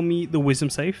you to roll me the wisdom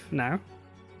save now.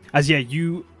 As yeah,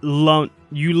 you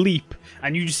leap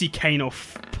and you just see Kano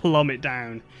plummet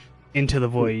down into the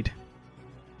void.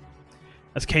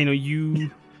 As Kano,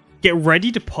 you get ready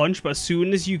to punch, but as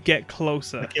soon as you get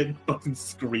closer, I get fucking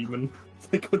screaming. It's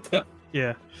like what the?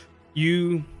 yeah,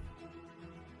 you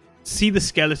see the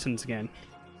skeletons again,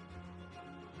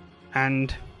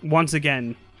 and once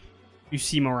again, you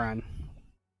see Moran.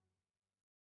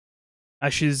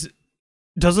 As she's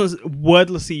doesn't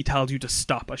wordlessly tells you to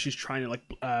stop as she's trying to like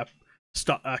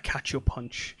stop catch your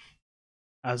punch.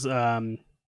 As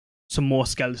some more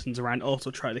skeletons around also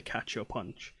try to catch your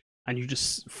punch, and you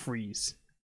just freeze.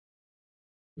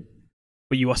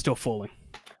 But you are still falling.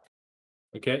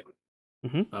 Okay.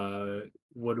 Mhm.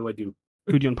 What do I do?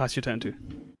 Who do you want to pass your turn to?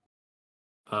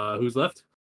 Who's left?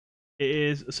 It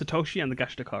is Satoshi and the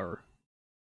Gashitakaru.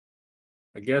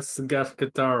 I guess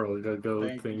Gaskataro gotta go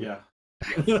Thank- thing. yeah.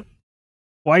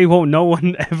 Why won't no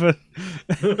one ever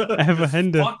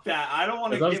hinder? Fuck that. I don't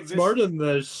want to I'm give this... smart in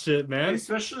this shit, man.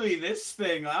 Especially this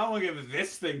thing. I don't want to give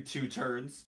this thing 2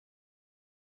 turns.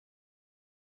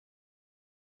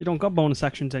 You don't got bonus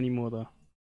actions anymore, though.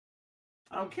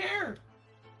 I don't care.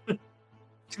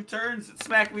 2 turns, it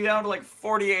smacked me down to like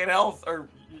 48 health, or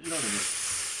you know what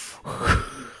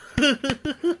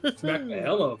Smack the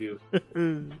hell out of you.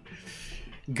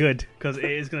 Good, because it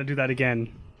is going to do that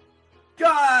again.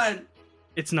 God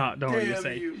It's not, don't worry, you damn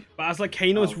say. you. But as like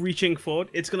Kano's Oh. reaching forward,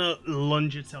 it's going to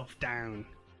lunge itself down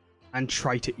and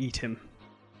try to eat him.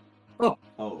 Oh.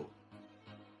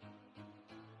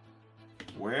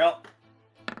 Well.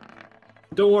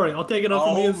 Don't worry, I'll take it up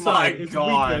from the Oh inside. my It's weak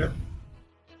God. there.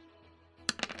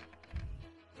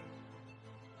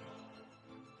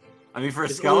 I mean, for a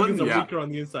Its skeleton, organs are yeah. weaker on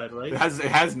the inside, right? It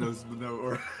has no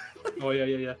or. Oh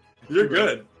yeah. You're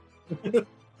good.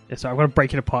 Yeah, Yeah, so I'm gonna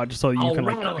break it apart just so that you I'll can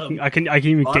like rattle him. I can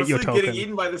even Honestly, get your token. getting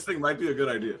eaten by this thing might be a good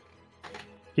idea.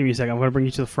 Give me a second. I'm gonna bring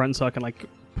you to the front so I can like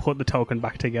put the token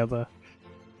back together.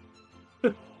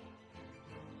 Yeah,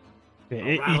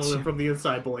 it Rattle eats him from the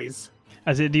inside, boys.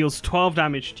 as it deals 12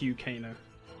 damage to you, Kano.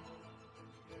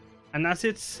 And as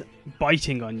it's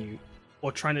biting on you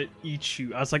or trying to eat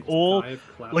you, as like all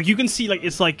like you can see like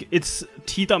it's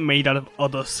teeth are made out of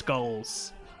other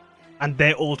skulls, and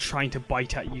they're all trying to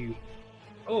bite at you,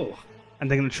 Oh. and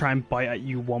they're gonna try and bite at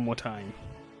you one more time.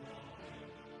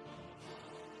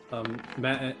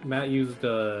 Matt used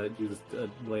a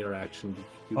later action. Did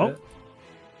you do Oh. that?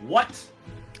 What?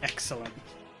 Excellent.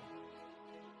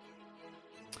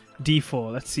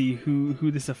 D4. Let's see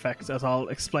who this affects, as I'll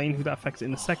explain who that affects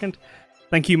in a second.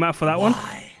 Thank you, Matt, for that one.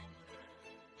 Why?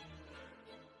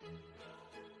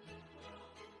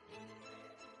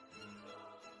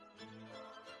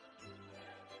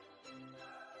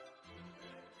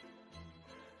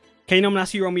 Okay, now I'm gonna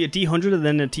ask you to roll me a D100 and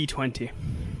then a T20.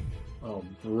 Oh,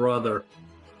 brother.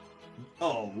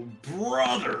 Oh,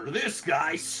 brother, this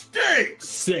guy stinks!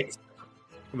 6.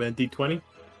 And then D20.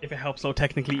 If it helps, though,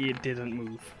 technically it didn't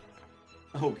move.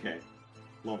 Okay.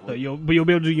 So Lovely. you'll be able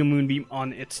to do your moonbeam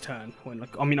on its turn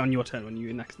on your turn when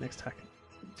you next attack.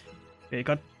 Okay,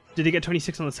 did it get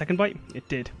 26 on the second bite? It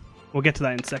did. We'll get to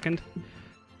that in a second.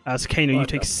 As Kano, you What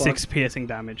take the 6 piercing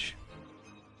damage.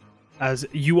 As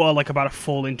you are like about to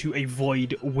fall into a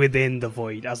void within the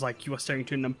void, as like you are staring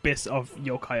into an abyss of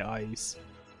yokai eyes.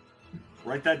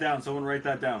 Write that down. Someone write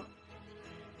that down.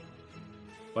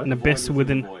 What? An abyss Void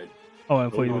within. void. Oh, a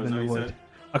void Oh, within is that the what you void. said?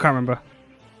 I can't remember.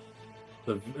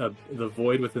 The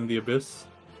void within the abyss.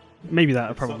 Maybe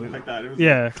that probably. Something like that. It was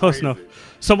Yeah, like close crazy.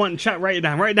 enough. Someone chat, write it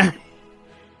down. Write it down.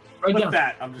 Right Put down.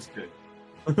 that. I'm just kidding.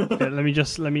 Yeah,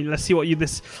 let's see what you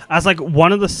this as like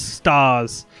one of the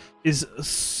stars is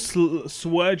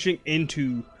swirging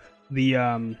into the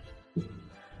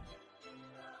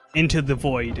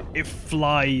void. It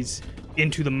flies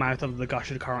into the mouth of the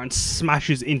Gashadakara and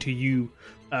smashes into you,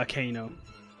 Kano.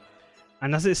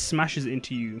 And as it smashes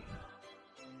into you,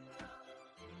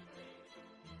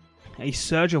 a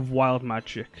surge of wild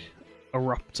magic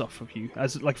erupts off of you.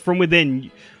 As like from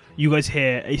within, you guys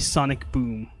hear a sonic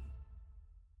boom.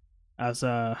 As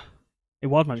a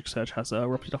wild magic surge has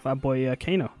erupted off that boy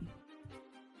Kano.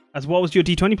 As what was your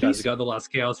D20, Guys, please? you got the last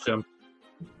chaos gem.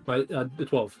 Right, the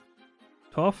 12.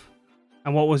 12.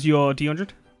 And what was your D100?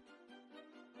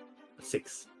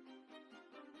 6.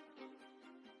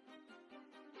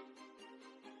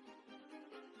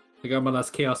 I got my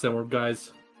last chaos emerald,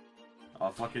 guys. Oh,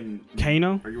 fucking.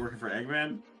 Kano, Are you working for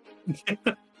Eggman?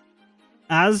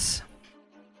 as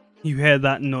you hear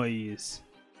that noise,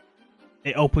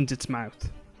 it opens its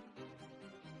mouth.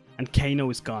 And Kano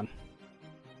is gone.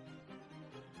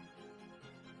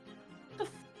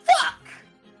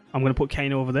 I'm gonna put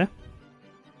Kano over there.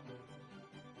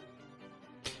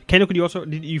 Kano, could you also...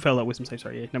 You failed that wisdom save,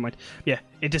 sorry. Yeah, never mind. Yeah,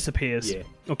 it disappears. Yeah.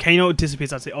 Oh, Kano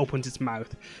disappears as it opens its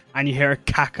mouth. And you hear a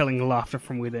cackling laughter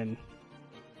from within.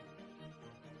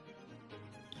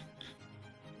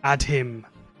 Add him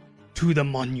to the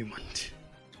monument.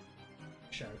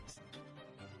 Shouts.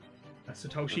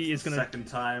 Satoshi is That's the gonna... second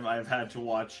time I've had to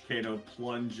watch Kano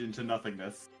plunge into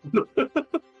nothingness.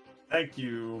 Thank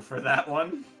you for that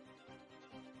one.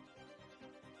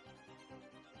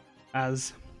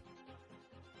 As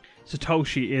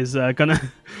Satoshi is gonna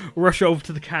rush over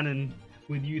to the cannon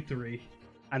with you three,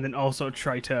 and then also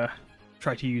try to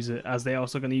use it, as they're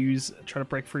also gonna try to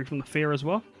break free from the fear as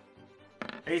well.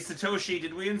 Hey Satoshi,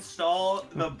 did we install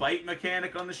the bite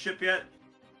mechanic on the ship yet?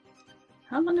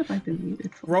 How long have I been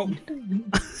muted for? Roll. When did I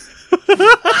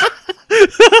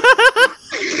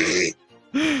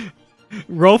leave?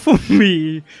 Roll for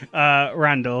me,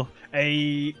 Randall,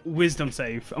 a wisdom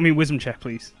check,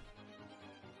 please.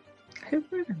 I don't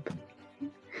remember.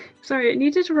 Sorry, it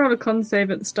needed to roll a con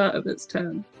save at the start of its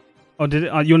turn. Oh, did it?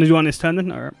 You want to do it on its turn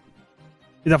then? Or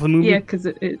is that for the movie? Yeah, because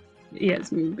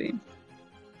it's Moonbeam.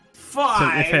 So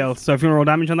 5! it failed. So if you want to roll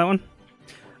damage on that one.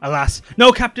 Alas.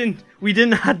 No, Captain! We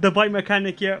didn't add the bite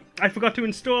mechanic yet. I forgot to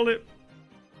install it.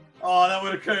 Oh, that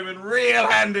would have come in real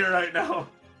handy right now.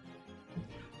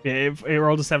 Yeah, it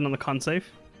rolled a 7 on the con save.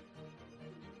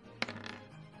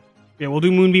 Yeah, we'll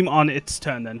do Moonbeam on its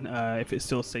turn then, if it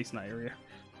still stays in that area.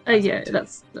 Yeah,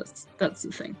 that's the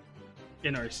thing.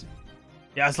 Yeah, no worries.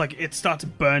 Yeah, it's like it starts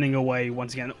burning away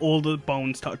once again. All the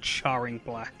bones start charring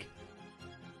black.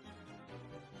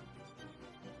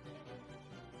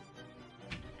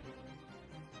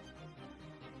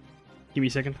 Give me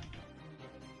a second.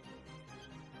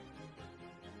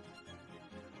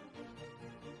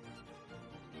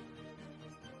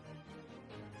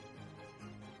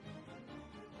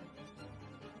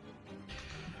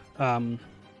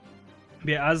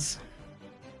 Yeah, as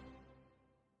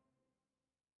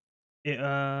it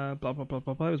blah blah blah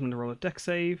blah blah. I was going to roll a deck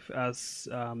save as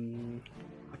a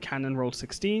cannon rolled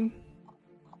 16.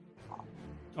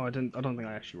 Oh, I didn't. I don't think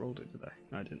I actually rolled it, did I?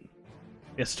 No, I didn't.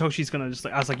 Yeah, Satoshi's gonna just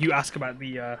like as like you ask about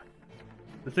the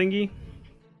thingy.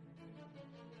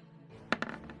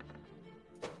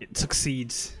 It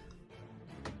succeeds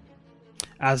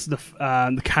as the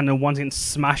cannon once again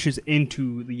smashes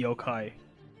into the yokai.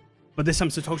 But this time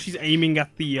Satoshi's aiming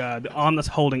at the arm that's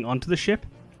holding onto the ship,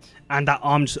 and that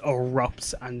arm just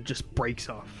erupts and just breaks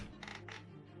off.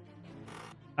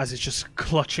 As it's just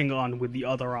clutching on with the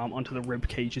other arm onto the rib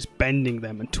cages, bending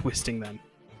them and twisting them.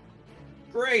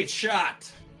 Great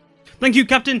shot! Thank you,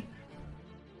 Captain!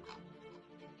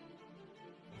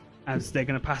 As they're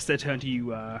going to pass their turn to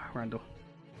you, Randall.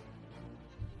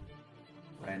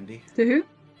 Randy. To who?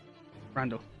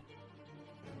 Randall.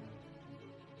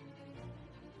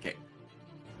 Okay.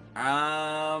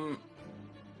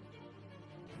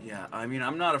 Yeah, I mean,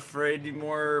 I'm not afraid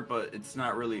anymore, but it's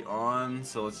not really on,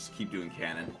 so let's just keep doing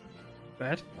cannon. Go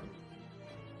ahead.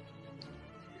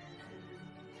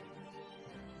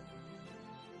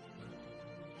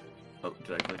 Oh,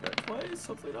 did I click that twice?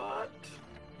 Hopefully not.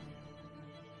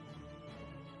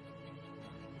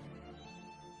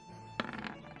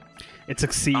 It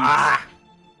succeeds. Ah!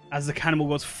 As the cannonball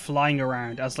goes flying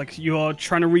around, as like you're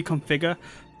trying to reconfigure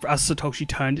as Satoshi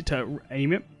turned it to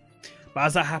aim it. But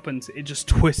as that happens, it just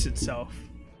twists itself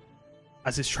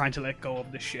as it's trying to let go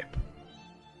of the ship.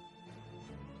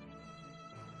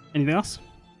 Anything else?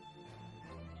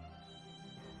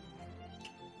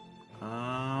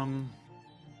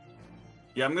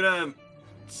 Yeah, I'm gonna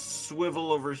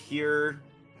swivel over here,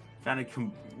 kind of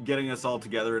getting us all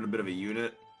together in a bit of a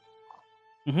unit.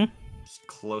 Mm-hmm. Just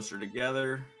closer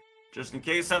together, just in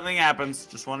case something happens.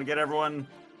 Just want to get everyone.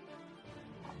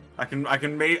 I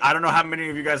don't know how many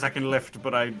of you guys I can lift,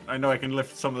 but I know I can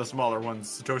lift some of the smaller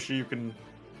ones. Satoshi, you can.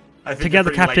 I think Together,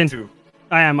 you're pretty Captain. light too.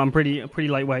 I am. I'm pretty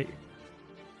lightweight.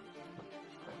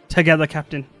 Together,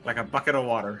 Captain. Like a bucket of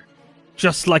water.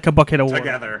 Just like a bucket of water.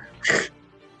 Together.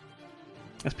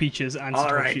 As Peaches and All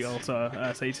Satoshi right.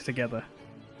 also say it together.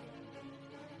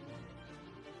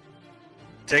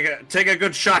 Take a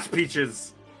good shot,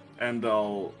 Peaches, and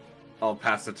I'll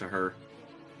pass it to her.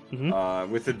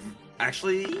 Mm-hmm. With it,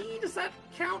 actually, does that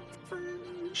count for?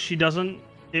 She doesn't.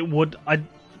 It would.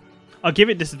 I'll give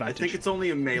it I disadvantage. think it's only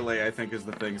a melee. I think is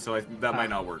the thing, so that might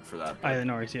not work for that. Either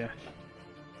Norris, yeah.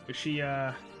 But she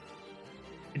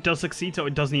it does succeed, so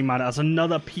it doesn't even matter. As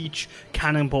another peach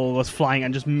cannonball goes flying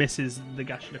and just misses the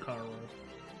Gashidakara.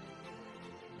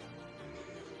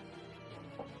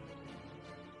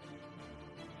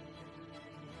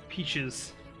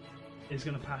 Peaches is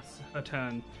gonna pass her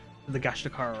turn to the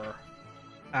Gashidakara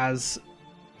as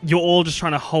you're all just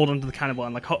trying to hold onto the cannonball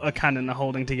and like a cannon are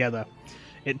holding together.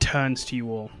 It turns to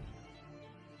you all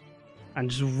and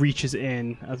just reaches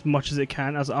in as much as it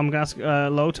can. As I'm gonna ask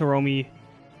Lo to roll me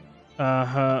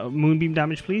her moonbeam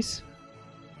damage, please.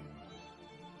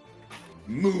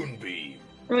 Moonbeam.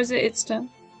 Or was it its turn?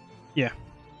 Yeah,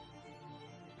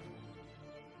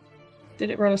 Did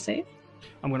it roll a save?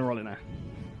 I'm gonna roll it now.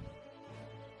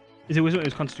 Is it wisdom? It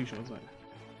was Constitution, wasn't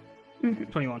it? Mm-hmm.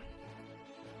 21.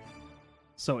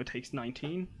 So it takes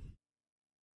 19.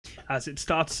 As it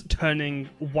starts turning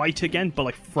white again, but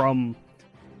like from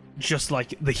just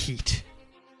like the heat.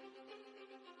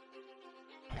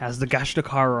 As the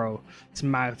Gashidakaro, its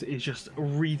mouth is just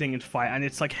wreathing in fire, and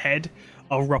its like head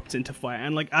erupts into fire.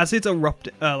 And like as it's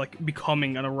like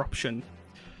becoming an eruption,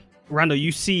 Rando,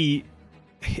 you see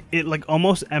it like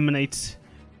almost emanates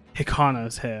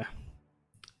Hikana's hair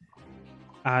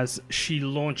as she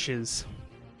launches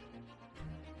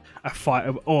a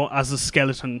fire, or as the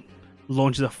skeleton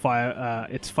launches a fire,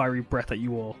 its fiery breath at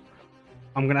you all.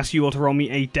 I'm gonna ask you all to roll me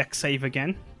a dex save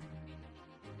again.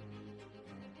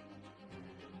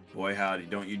 Boy, howdy!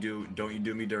 Don't you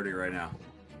do me dirty right now.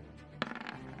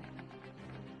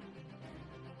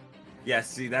 Yeah,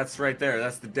 see, that's right there.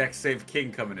 That's the dex save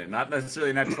king coming in. Not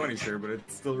necessarily not 20, sure, but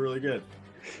it's still really good.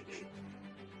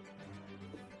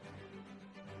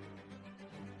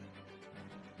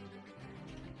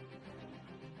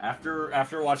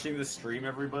 After watching this stream,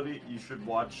 everybody, you should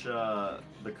watch the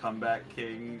Comeback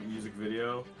King music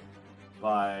video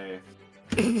by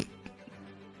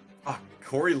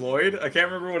Corey Lloyd. I can't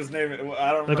remember what his name is.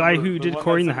 I don't. The guy who did one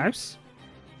Corey in the that's- House?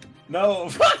 No,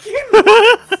 fucking.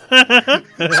 No!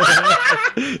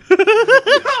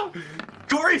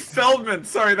 Corey Feldman.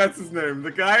 Sorry, that's his name.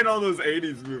 The guy in all those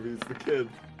 '80s movies. The kid.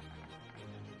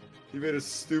 He made a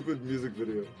stupid music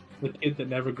video. The kid that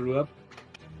never grew up.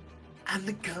 I'm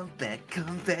the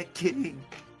comeback king.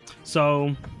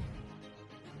 So,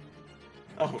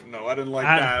 Oh no, I didn't like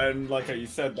that. I didn't like how you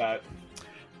said that.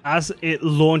 as it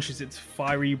launches its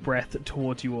fiery breath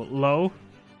towards you low,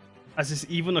 as this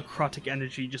even necrotic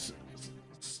energy just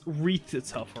wreaths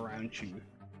itself around you,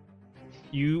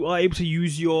 you are able to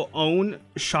use your own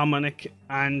shamanic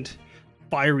and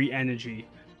fiery energy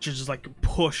to just like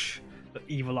push the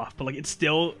evil off, but like it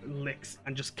still licks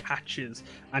and just catches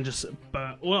and just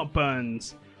not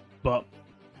burns, but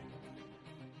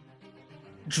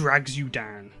drags you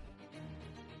down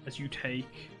as you take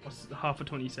half a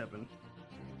 27.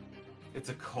 It's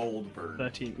a cold burn.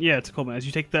 13. Yeah, it's a cold burn. As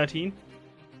you take 13,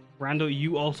 Rando,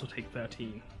 you also take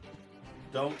 13.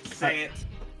 Don't say it.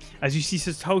 As you see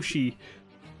Satoshi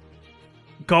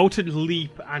go to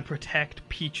leap and protect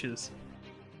Peaches,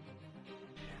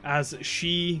 as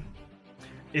she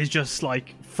is just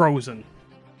like frozen,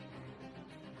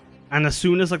 and as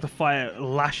soon as like the fire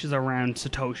lashes around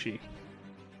Satoshi,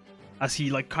 as he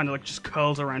like kind of like just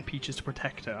curls around Peaches to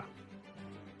protect her,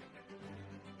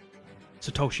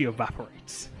 Satoshi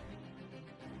evaporates.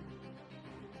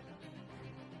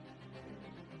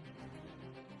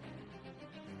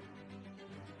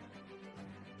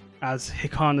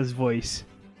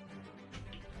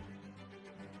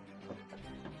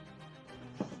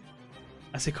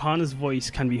 As Hikana's voice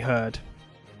can be heard.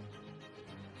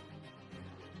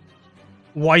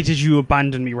 Why did you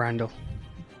abandon me, Randall?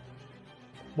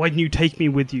 Why didn't you take me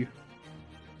with you?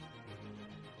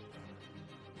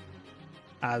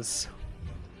 As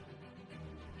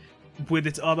with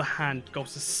its other hand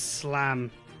goes to slam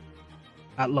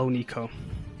at Low Nico.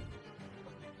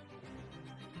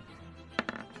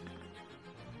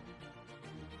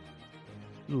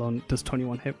 Lon, does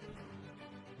 21 hit?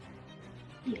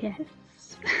 Yes.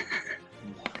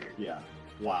 Yeah.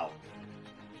 Wow.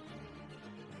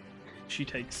 She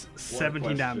takes 70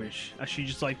 question. damage as she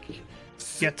just like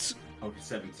gets. Okay,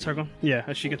 17. Sorry, go on. Yeah,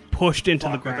 as she gets pushed into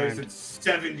the Fuck, I thought you ground.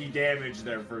 said 70 damage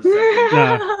there for a second.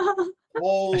 No,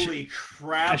 Holy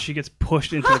crap. as she gets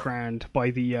pushed into the ground by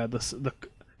the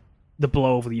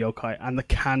blow of the yokai, and the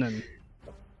cannon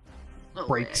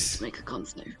breaks. Make a con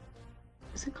save.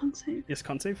 Is it con save? Yes,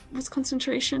 con save. What's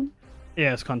concentration?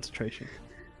 Yeah, it's concentration.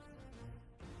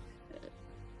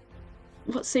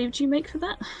 What save do you make for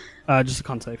that? Just a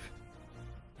con save.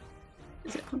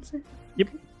 Is it con save? Yep.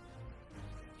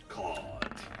 God.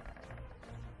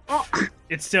 Oh.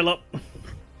 It's still up.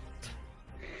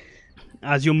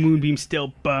 As your moonbeam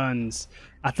still burns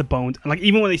at the bones, and like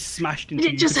even when they smashed into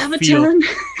Did you, it just you have a feel, turn?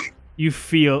 You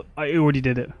feel. I already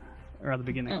did it. Or at the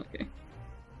beginning. Okay.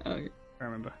 Okay. I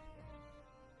remember.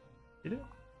 Did it?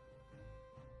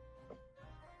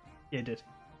 Yeah, it did.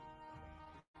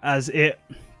 As it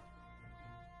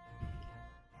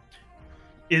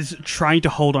is trying to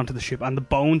hold onto the ship, and the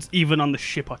bones, even on the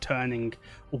ship, are turning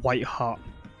white hot.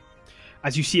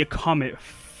 As you see a comet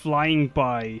flying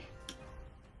by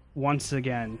once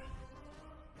again.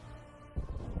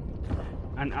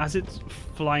 And as it's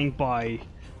flying by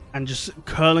and just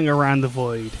curling around the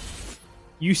void,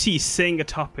 you see sitting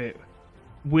atop it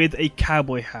with a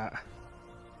cowboy hat,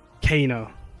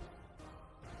 Kano.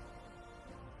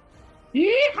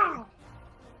 Yeehaw!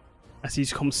 As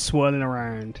he's come swirling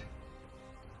around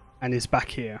and is back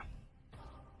here.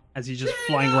 As he's just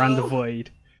flying around the void.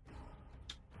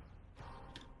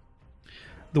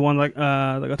 The one that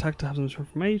got attacked to have some sort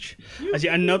from H. As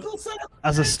yet another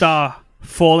another star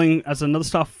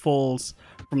falls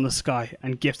from the sky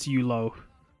and gifts you low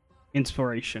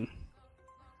inspiration.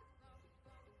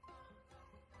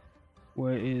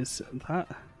 Where is that?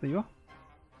 There you are.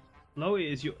 Low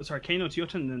is your Kano, it's your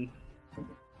turn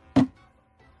then.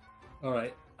 All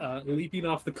right. Leaping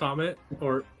off the comet,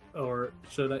 or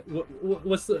should I?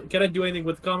 What's the? Can I do anything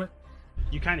with the comet?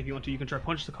 You can if you want to. You can try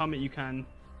punch the comet. You can.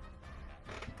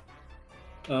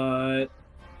 Can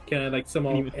I like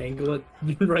somehow angle it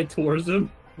right towards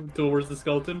him, towards the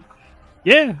skeleton?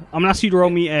 Yeah, I'm gonna ask you to roll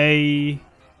me a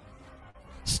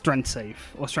strength save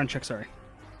or strength check. Sorry.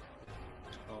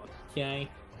 Okay.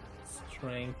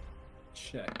 Strength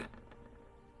check.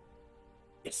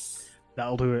 Yes.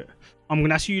 That'll do it. I'm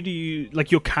gonna ask you to use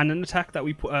like your cannon attack that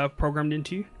we programmed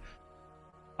into you.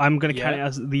 I'm gonna count it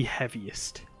as the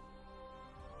heaviest.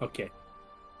 Okay.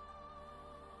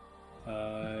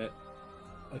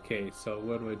 Okay, so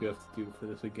what do I have to do for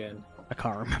this again? I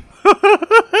can't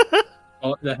remember.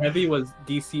 Oh, the heavy was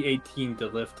DC 18 to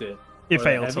lift it. It Or the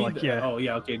failed, so heavy- like, yeah. Oh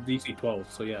yeah, okay, DC 12.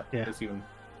 So yeah, Yeah. that's even.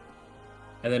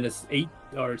 And then it's 8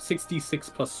 or 66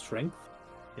 plus strength.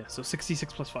 Yeah, so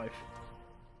 66 plus 5.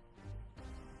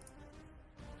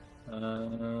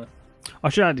 Uh, I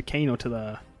should add Kano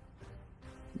to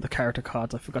the character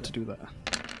cards. I forgot to do that.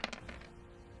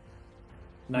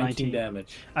 19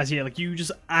 damage. As yeah, like you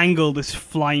just angle this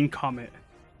flying comet,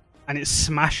 and it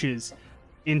smashes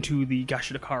into the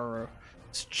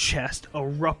Gashidakara's chest,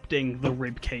 erupting the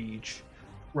rib cage,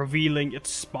 revealing its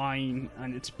spine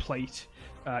and its plate,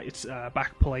 its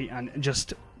back plate, and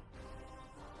just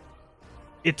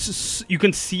you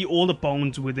can see all the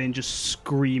bones within just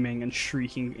screaming and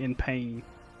shrieking in pain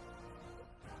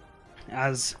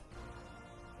as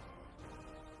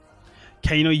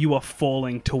Kano, you are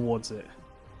falling towards it.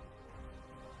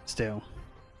 Still,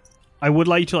 I would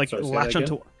like you to like latch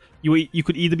onto. You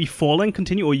could either be falling,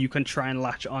 continue, or you can try and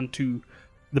latch onto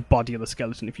the body of the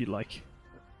skeleton if you'd like.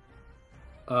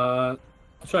 I'll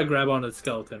try to grab onto the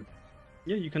skeleton.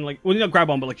 Yeah, you can like, well, not grab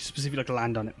on, but like specifically like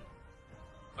land on it.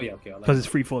 Oh yeah, okay. Because it's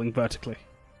free falling vertically.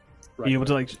 Right, Are you able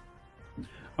to like?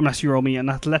 Unless you roll me an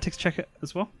athletics check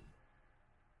as well.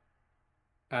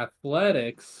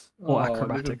 Athletics Or I'm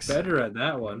acrobatics. even better at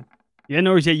that one. Yeah,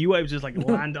 no worries. Yeah, you were able to just like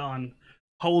land on,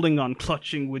 holding on,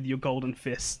 clutching with your golden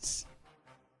fists.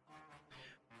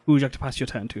 Who would you like to pass your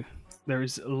turn to? There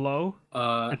is Low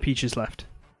and Peaches left.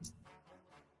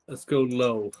 Let's go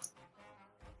low.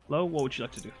 Low, what would you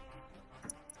like to do?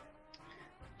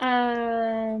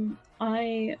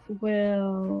 I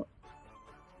will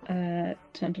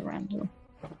turn to Randall.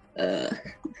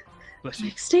 Bless you.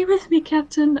 Like, stay with me,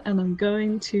 Captain, and I'm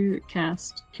going to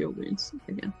cast Cure Wounds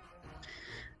again.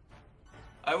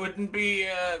 I wouldn't be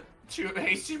too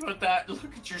hasty about that.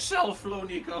 Look at yourself,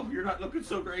 Lonico. You're not looking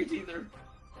so great either.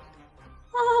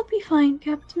 I'll be fine,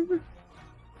 Captain.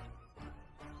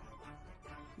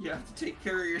 You have to take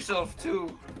care of yourself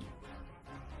too.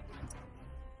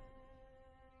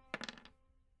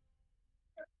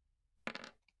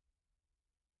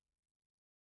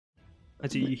 I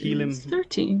see you heal him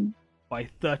 13. by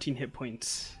 13 hit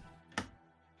points.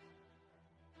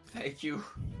 Thank you.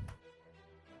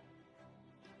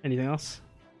 Anything else?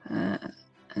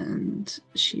 And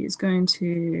she is going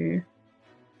to...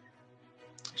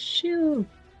 She'll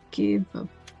give a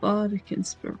bardic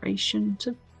inspiration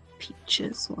to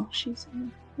Peaches while she's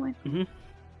in the way.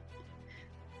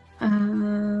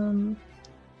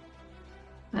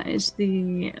 That is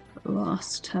the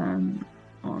last turn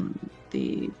on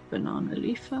the banana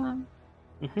leaf farm.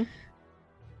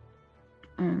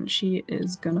 And she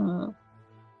is gonna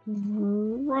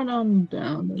run on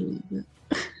down a little bit.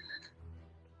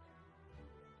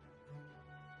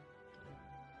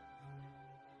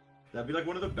 That'd be like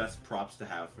one of the best props to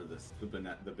have for this, the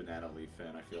banana leaf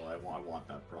fan. I feel I want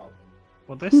that prop.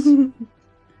 What this? Give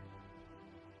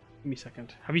me a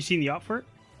second. Have you seen the art for it?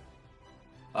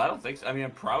 I don't think so. I mean,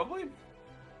 probably.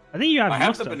 I think you have. I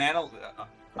have the banana.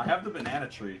 I have the banana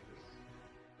tree.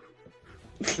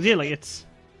 Yeah, like it's.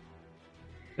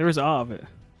 There is art of it.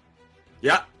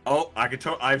 Yeah. Oh, I could.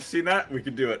 I've seen that. We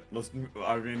could do it. Let's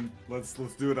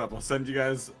do it up. I'll send you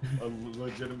guys a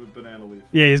legitimate banana leaf.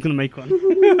 Yeah, he's gonna make one.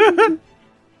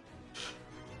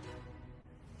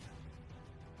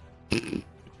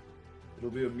 It'll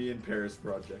be a me in Paris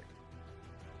project.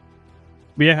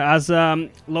 But yeah, as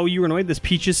Low, you run away. There's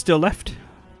Peaches still left.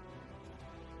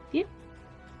 Yep.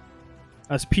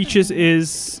 As Peaches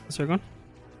is. Sorry, go on.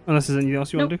 Unless there's anything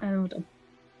else you want to do. I'm done.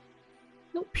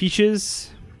 Nope.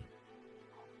 Peaches.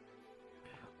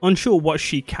 Unsure what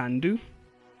she can do.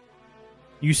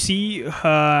 You see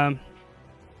her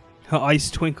eyes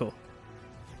twinkle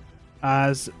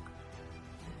as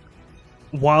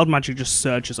wild magic just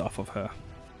surges off of her.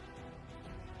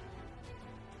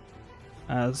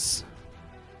 As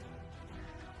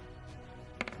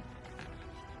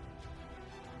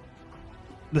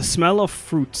the smell of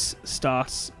fruits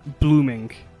starts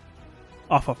blooming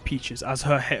off of Peaches as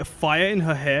her fire in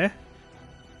her hair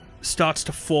starts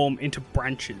to form into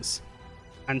branches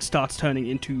and starts turning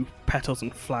into petals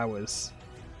and flowers.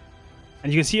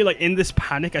 And you can see her like in this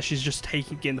panic as she's just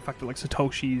taking in the fact that like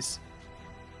Satoshi's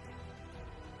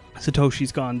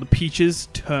gone. The peaches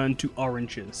turn to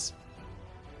oranges.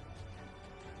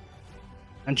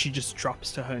 And she just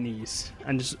drops to her knees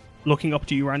and just looking up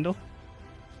to you, Randall.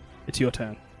 It's your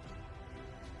turn.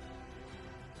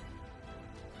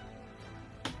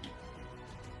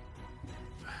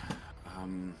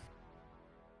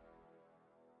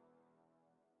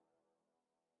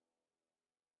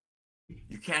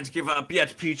 You can't give up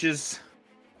yet, Peaches.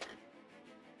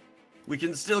 We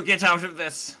can still get out of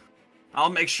this. I'll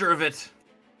make sure of it.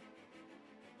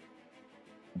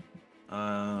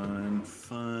 I'm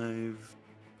 5.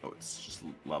 Oh, it's just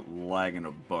lagging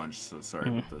a bunch, so sorry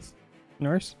about this.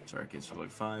 Nurse? Sorry, okay, so like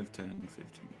 5, 10, 15,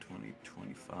 20,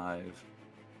 25.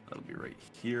 That'll be right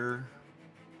here.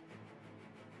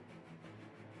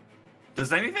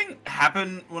 Does anything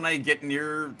happen when I get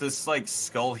near this like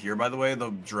skull here? By the way, the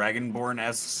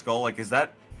Dragonborn-esque skull. Like, is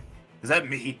that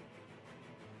me?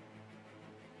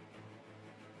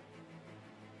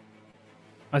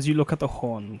 As you look at the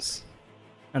horns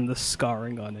and the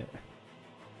scarring on it,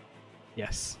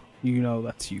 yes, you know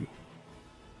that's you.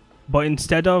 But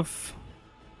instead of,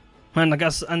 and I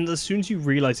guess, and as soon as you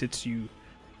realize it's you,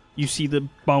 you see the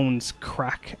bones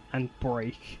crack and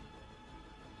break,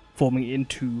 forming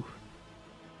into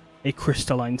a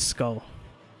crystalline skull.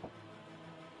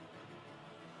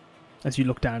 As you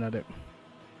look down at it.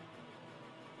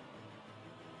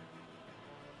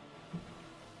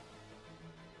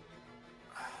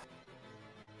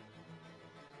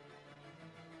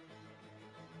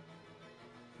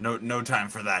 No time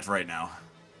for that right now.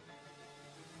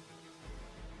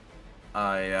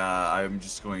 I'm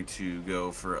just going to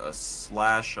go for a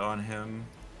slash on him.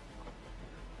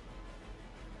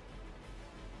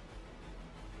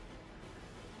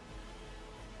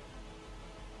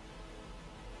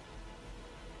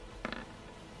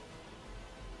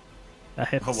 That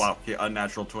hits. Oh wow, yeah,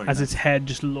 unnatural 20. As its head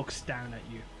just looks down at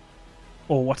you.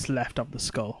 Or what's left of the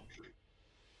skull.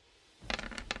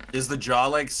 Is the jaw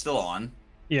like still on?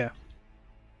 Yeah.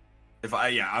 If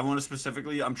I want to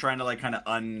specifically, I'm trying to like kind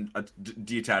of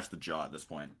detach the jaw at this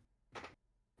point.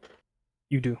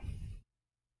 You do.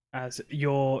 As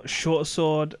your short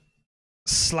sword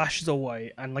slashes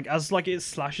away, and like as like it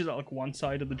slashes at like one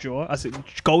side of the jaw, as it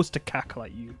goes to cackle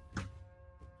at you,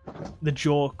 the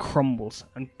jaw crumbles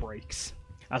and breaks.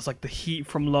 As like the heat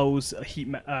from Lowe's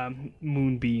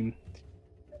moonbeam,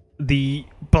 the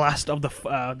blast of the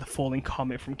falling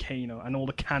comet from Kano, and all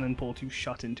the cannonballs you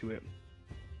shot into it.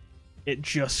 It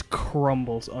just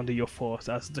crumbles under your force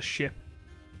as the ship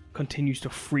continues to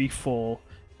free fall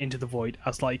into the void,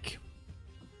 as like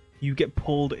you get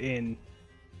pulled in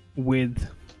with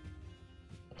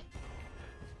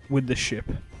the ship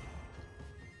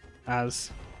as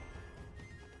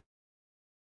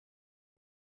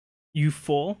you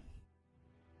fall.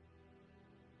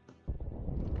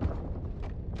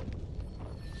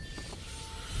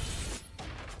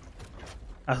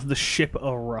 As the ship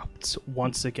erupts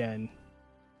once again,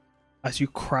 as you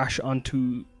crash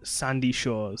onto sandy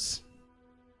shores,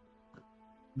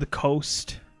 the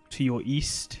coast to your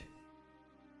east,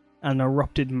 an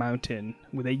erupted mountain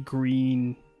with a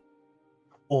green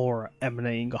aura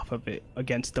emanating off of it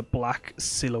against the black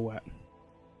silhouette.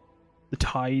 The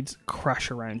tides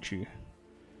crash around you.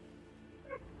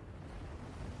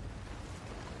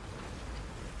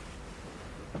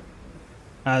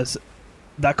 As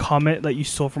that comet that you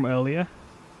saw from earlier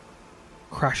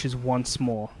crashes once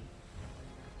more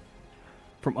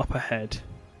from up ahead.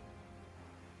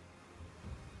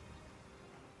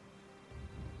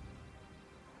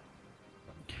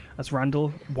 As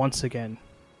Randall, once again,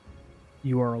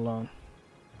 you are alone.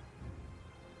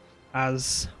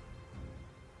 As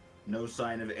No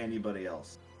sign of anybody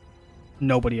else.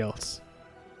 nobody else.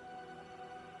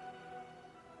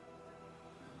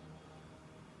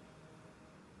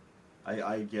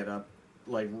 I get up,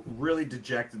 like really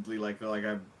dejectedly, like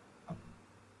I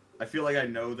feel like I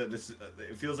know that this.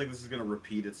 It feels like this is gonna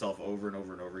repeat itself over and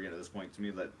over and over again at this point to me.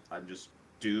 That I'm just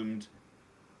doomed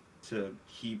to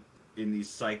keep in these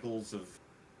cycles of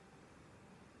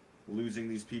losing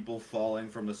these people, falling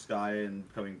from the sky, and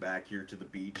coming back here to the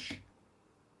beach.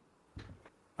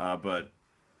 But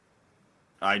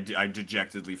I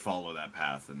dejectedly follow that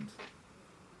path and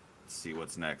see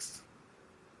what's next.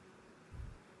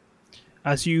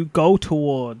 As you go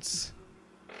towards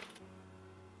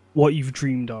what you've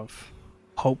dreamed of,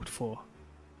 hoped for,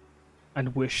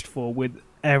 and wished for with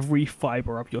every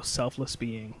fiber of your selfless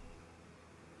being,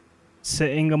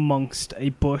 sitting amongst a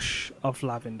bush of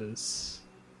lavenders,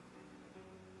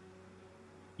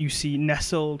 you see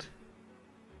nestled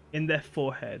in their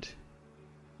forehead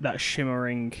that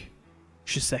shimmering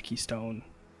Shiseki stone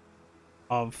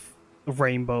of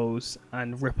rainbows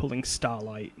and rippling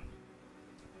starlight.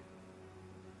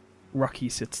 Rocky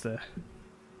sits there.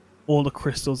 All the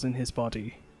crystals in his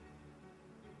body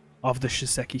of the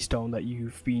Shiseki stone that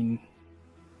you've been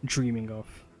dreaming of,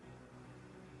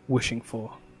 wishing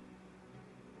for.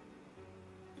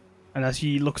 And as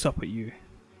he looks up at you,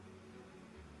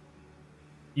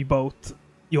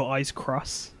 your eyes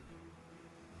cross,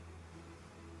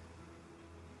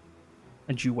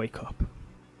 and you wake up.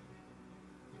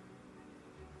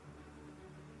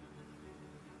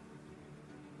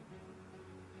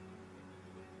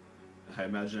 I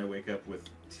imagine I wake up with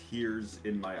tears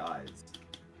in my eyes.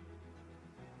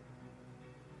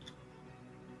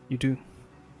 You do.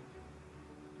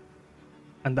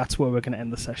 And that's where we're going to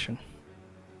end the session.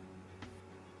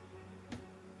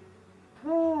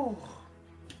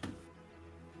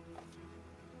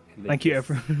 Thank you,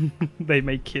 everyone. They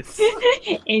may kiss.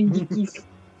 And Dickies.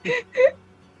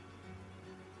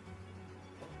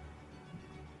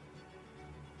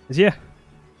 Yeah.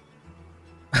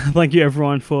 Thank you,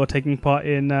 everyone, for taking part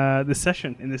in this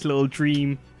session, in this little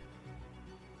dream.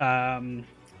 Not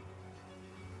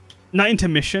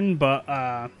intermission, but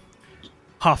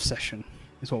half session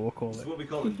is what we'll call This it. is what we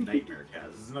call a nightmare, Kaz.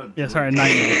 It's not a Yeah, sorry, a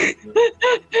dream.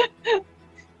 nightmare.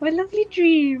 My lovely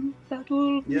dream. That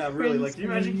will be Yeah, really. Like, friends can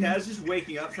you imagine dream. Kaz just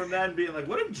waking up from that and being like,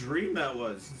 "What a dream that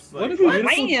was." It's What like, a Wow.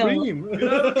 beautiful dream. You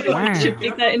know? Wow. Should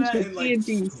make that into a And, like,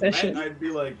 D&D sweat, session. I'd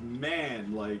be like,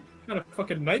 man, like, What kind of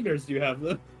fucking nightmares do you have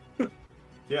then?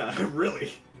 yeah,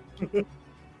 really.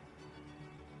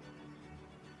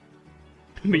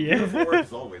 But yeah. Beautiful work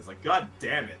as always. Like, god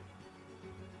damn it.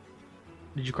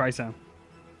 Did you cry, Sam?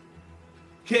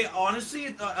 Okay,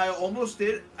 honestly, I almost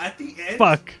did. At the end,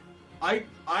 Fuck. I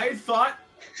thought,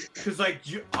 because like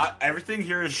everything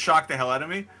here has shocked the hell out of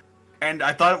me, and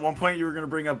I thought at one point you were gonna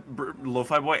bring up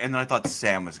Lo-Fi Boy, and then I thought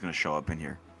Sam was gonna show up in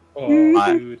here. Oh,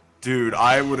 I- dude. Dude,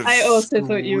 I would have. I also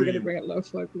thought you were going to bring up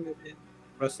Lo-Fi Boy in.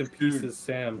 Rest in pieces,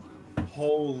 Sam.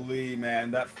 Holy man,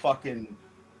 that fucking.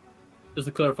 Just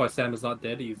to clarify, Sam is not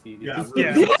dead. He's Yeah.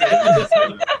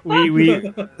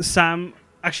 We Sam.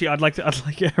 Actually, I'd like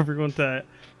everyone to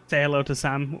say hello to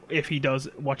Sam if he does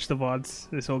watch the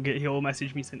VODs. He'll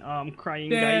message me saying, "Oh, I'm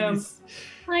crying, Sam. guys."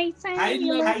 Hi, Sam. Hi,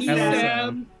 Hello.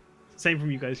 Sam. Same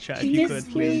from you guys, chat. If you Yes,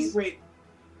 could, please. Wait.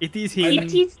 It is It him.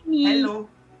 is me. Hello.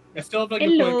 I still have like a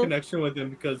Hello. point connection with him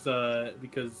because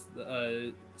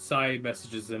Sai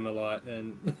messages him a lot,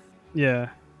 and Yeah.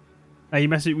 He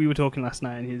messaged. We were talking last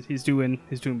night, and he's doing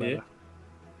better.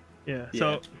 Yeah.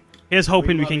 So here's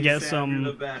hoping we love can you, get Sam,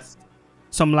 you're the best.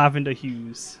 some lavender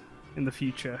hues in the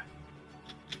future.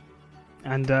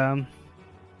 And but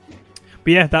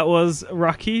yeah, that was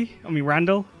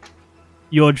Randall.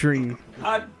 Your dream,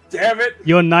 God damn it.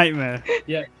 your nightmare.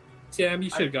 Sam, you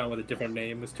should have gone with a different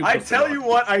name. It's too. I close to tell Rocky. you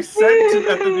what, I said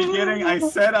at the beginning,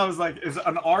 I was like, is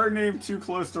an R name too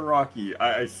close to Rocky?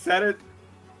 I said it,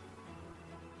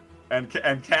 and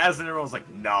Kaz and everyone was like,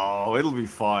 no, it'll be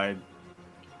fine.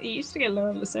 It used to get Laura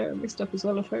and Lucero mixed up as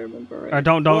well, if I remember right.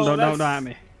 Don't that's- at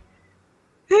me.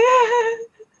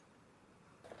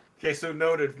 Okay, so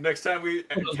noted. Next time we Oh,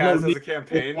 there's Kaz no has a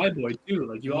campaign, White boy too.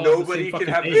 Like you all have the nobody same can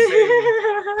fucking have the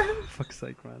name. same. Fuck's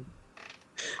sake, man.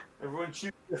 Everyone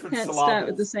choose different Can't start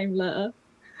with the syllables. same letter.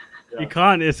 You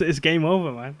can't. It's game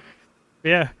over, man.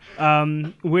 Yeah.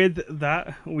 With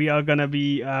that, we are gonna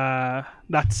be.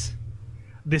 That's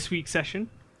this week's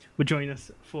session. Will join us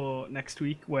for next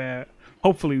week, where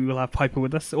hopefully we will have Piper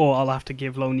with us, or I'll have to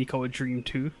give Lone Nico a dream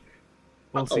too.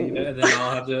 We'll see. And then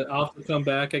I'll have to come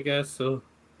back, I guess. So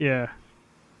Yeah.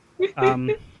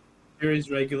 here is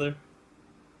regular.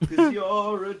 'Cause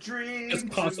you're a dream. Just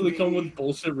to constantly come me. with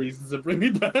bullshit reasons to bring me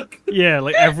back. Yeah,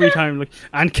 like every time, like,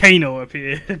 and Kano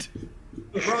appeared.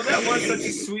 Bro, that was such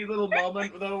a sweet little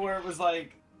moment though, where it was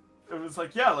like,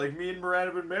 yeah, like me and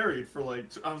Miranda have been married for like.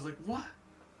 I was like, what?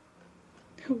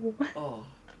 What? Oh,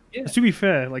 To be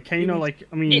fair, like Kano, like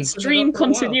I mean, It's dream for a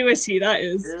while. continuity, that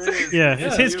is. it is. yeah, Yeah,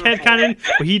 it's his beautiful. head canon,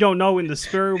 but he don't know in the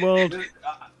spirit world.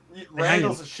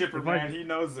 Randall's a shipper, If I- man. He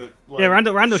knows it. Yeah,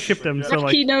 Randall shipped them, so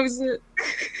like He knows it.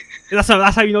 that's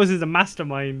how he knows he's a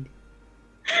mastermind.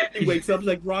 He wakes up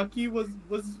like Rocky was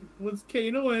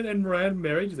Kano and Miranda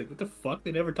married. He's like, what the fuck?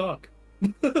 They never talk. I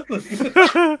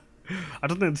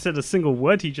don't think they said a single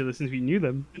word to each other since we knew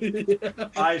them.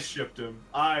 I shipped him.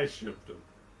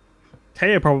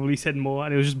 Taya probably said more,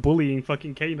 and it was just bullying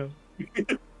fucking Kano.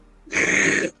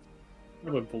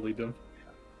 Everyone bullied him.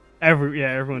 It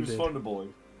Everyone was did. fun to bully.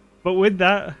 But with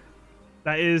that,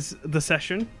 that is the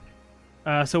session.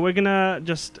 So we're gonna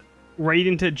just raid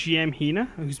into GM Hina,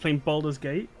 who's playing Baldur's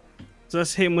Gate. So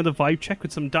let's hit him with a vibe check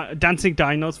with some dancing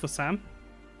dinos for Sam.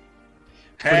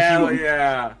 Hell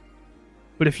yeah!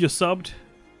 But if you're subbed,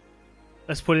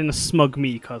 let's put in a smug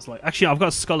me, cause like actually I've got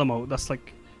a skull emote. That's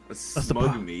like the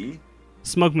Smug po- me.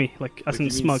 smug me, like as Like, in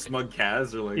you mean smug. Smug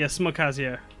Kaz or like. Yeah, smug has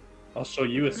yeah. I'll show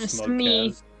you a It's smug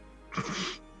me.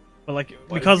 Kaz. But like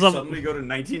Why because did you of suddenly go to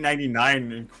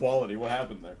 1999 in quality. What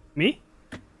happened there? me.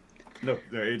 No,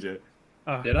 AJ.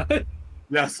 Did I?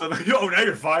 Yeah, so oh, now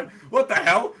you're fine. What the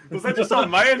hell? Was that just on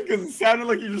my end? Because it sounded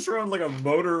like you just were on like a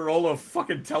Motorola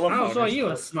fucking telephone. I'll show or you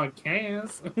a something. smug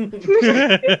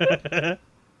Kaz.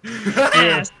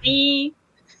 Yeah, see?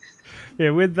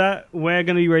 Yeah, with that, we're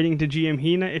gonna be raiding to GM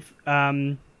Hina. If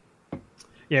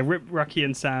Rip, Rocky,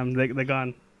 and Sam, they're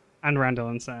gone, and Randall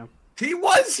and Sam. He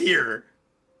was here.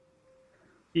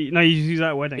 No, he's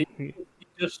at a wedding. He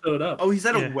just showed up. Oh, he's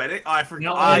at Yeah. a wedding. Oh, I forgot.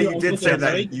 Now Ah, all your you did uncles say are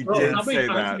that. married? You Bro, did how many say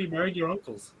times that. have you married your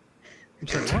uncles? I'm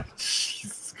sorry, what?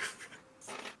 Jesus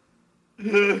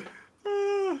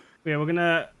Yeah, we're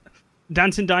gonna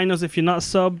Dancing Dinos if you're not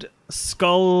subbed,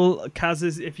 Skull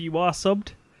Kazes if you are subbed.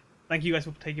 Thank you guys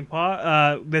for taking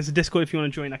part. There's a Discord if you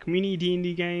want to join a community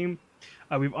D&D game.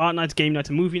 We have art nights, game nights,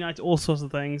 and movie nights, all sorts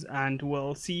of things. And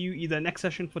we'll see you either next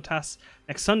session for TAS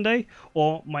next Sunday,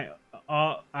 or my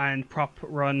art and prop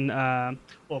run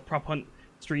or prop hunt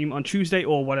stream on Tuesday,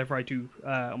 or whatever I do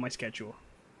on my schedule.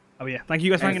 Oh yeah, thank you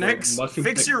guys for hanging out.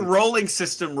 Fix your rolling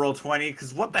system, Roll20,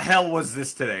 because what the hell was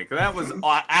this today? 'Cause that was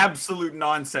absolute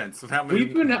nonsense with how many.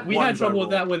 We had trouble with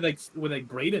that with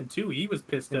Braden too. He was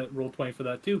pissed at Roll20 for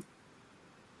that too.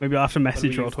 Maybe I'll have to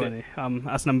message Roll20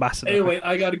 as an ambassador. Anyway,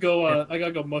 I gotta go. I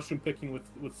gotta go mushroom picking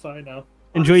with Sai now.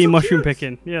 Enjoy your mushroom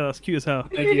picking. Yeah, that's cute as hell.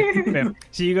 Thank you. Okay.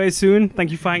 See you guys soon. Thank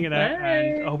you for hanging out,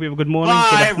 and I hope you have a good morning. Bye,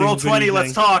 good afternoon, good Roll20. Let's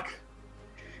evening. talk.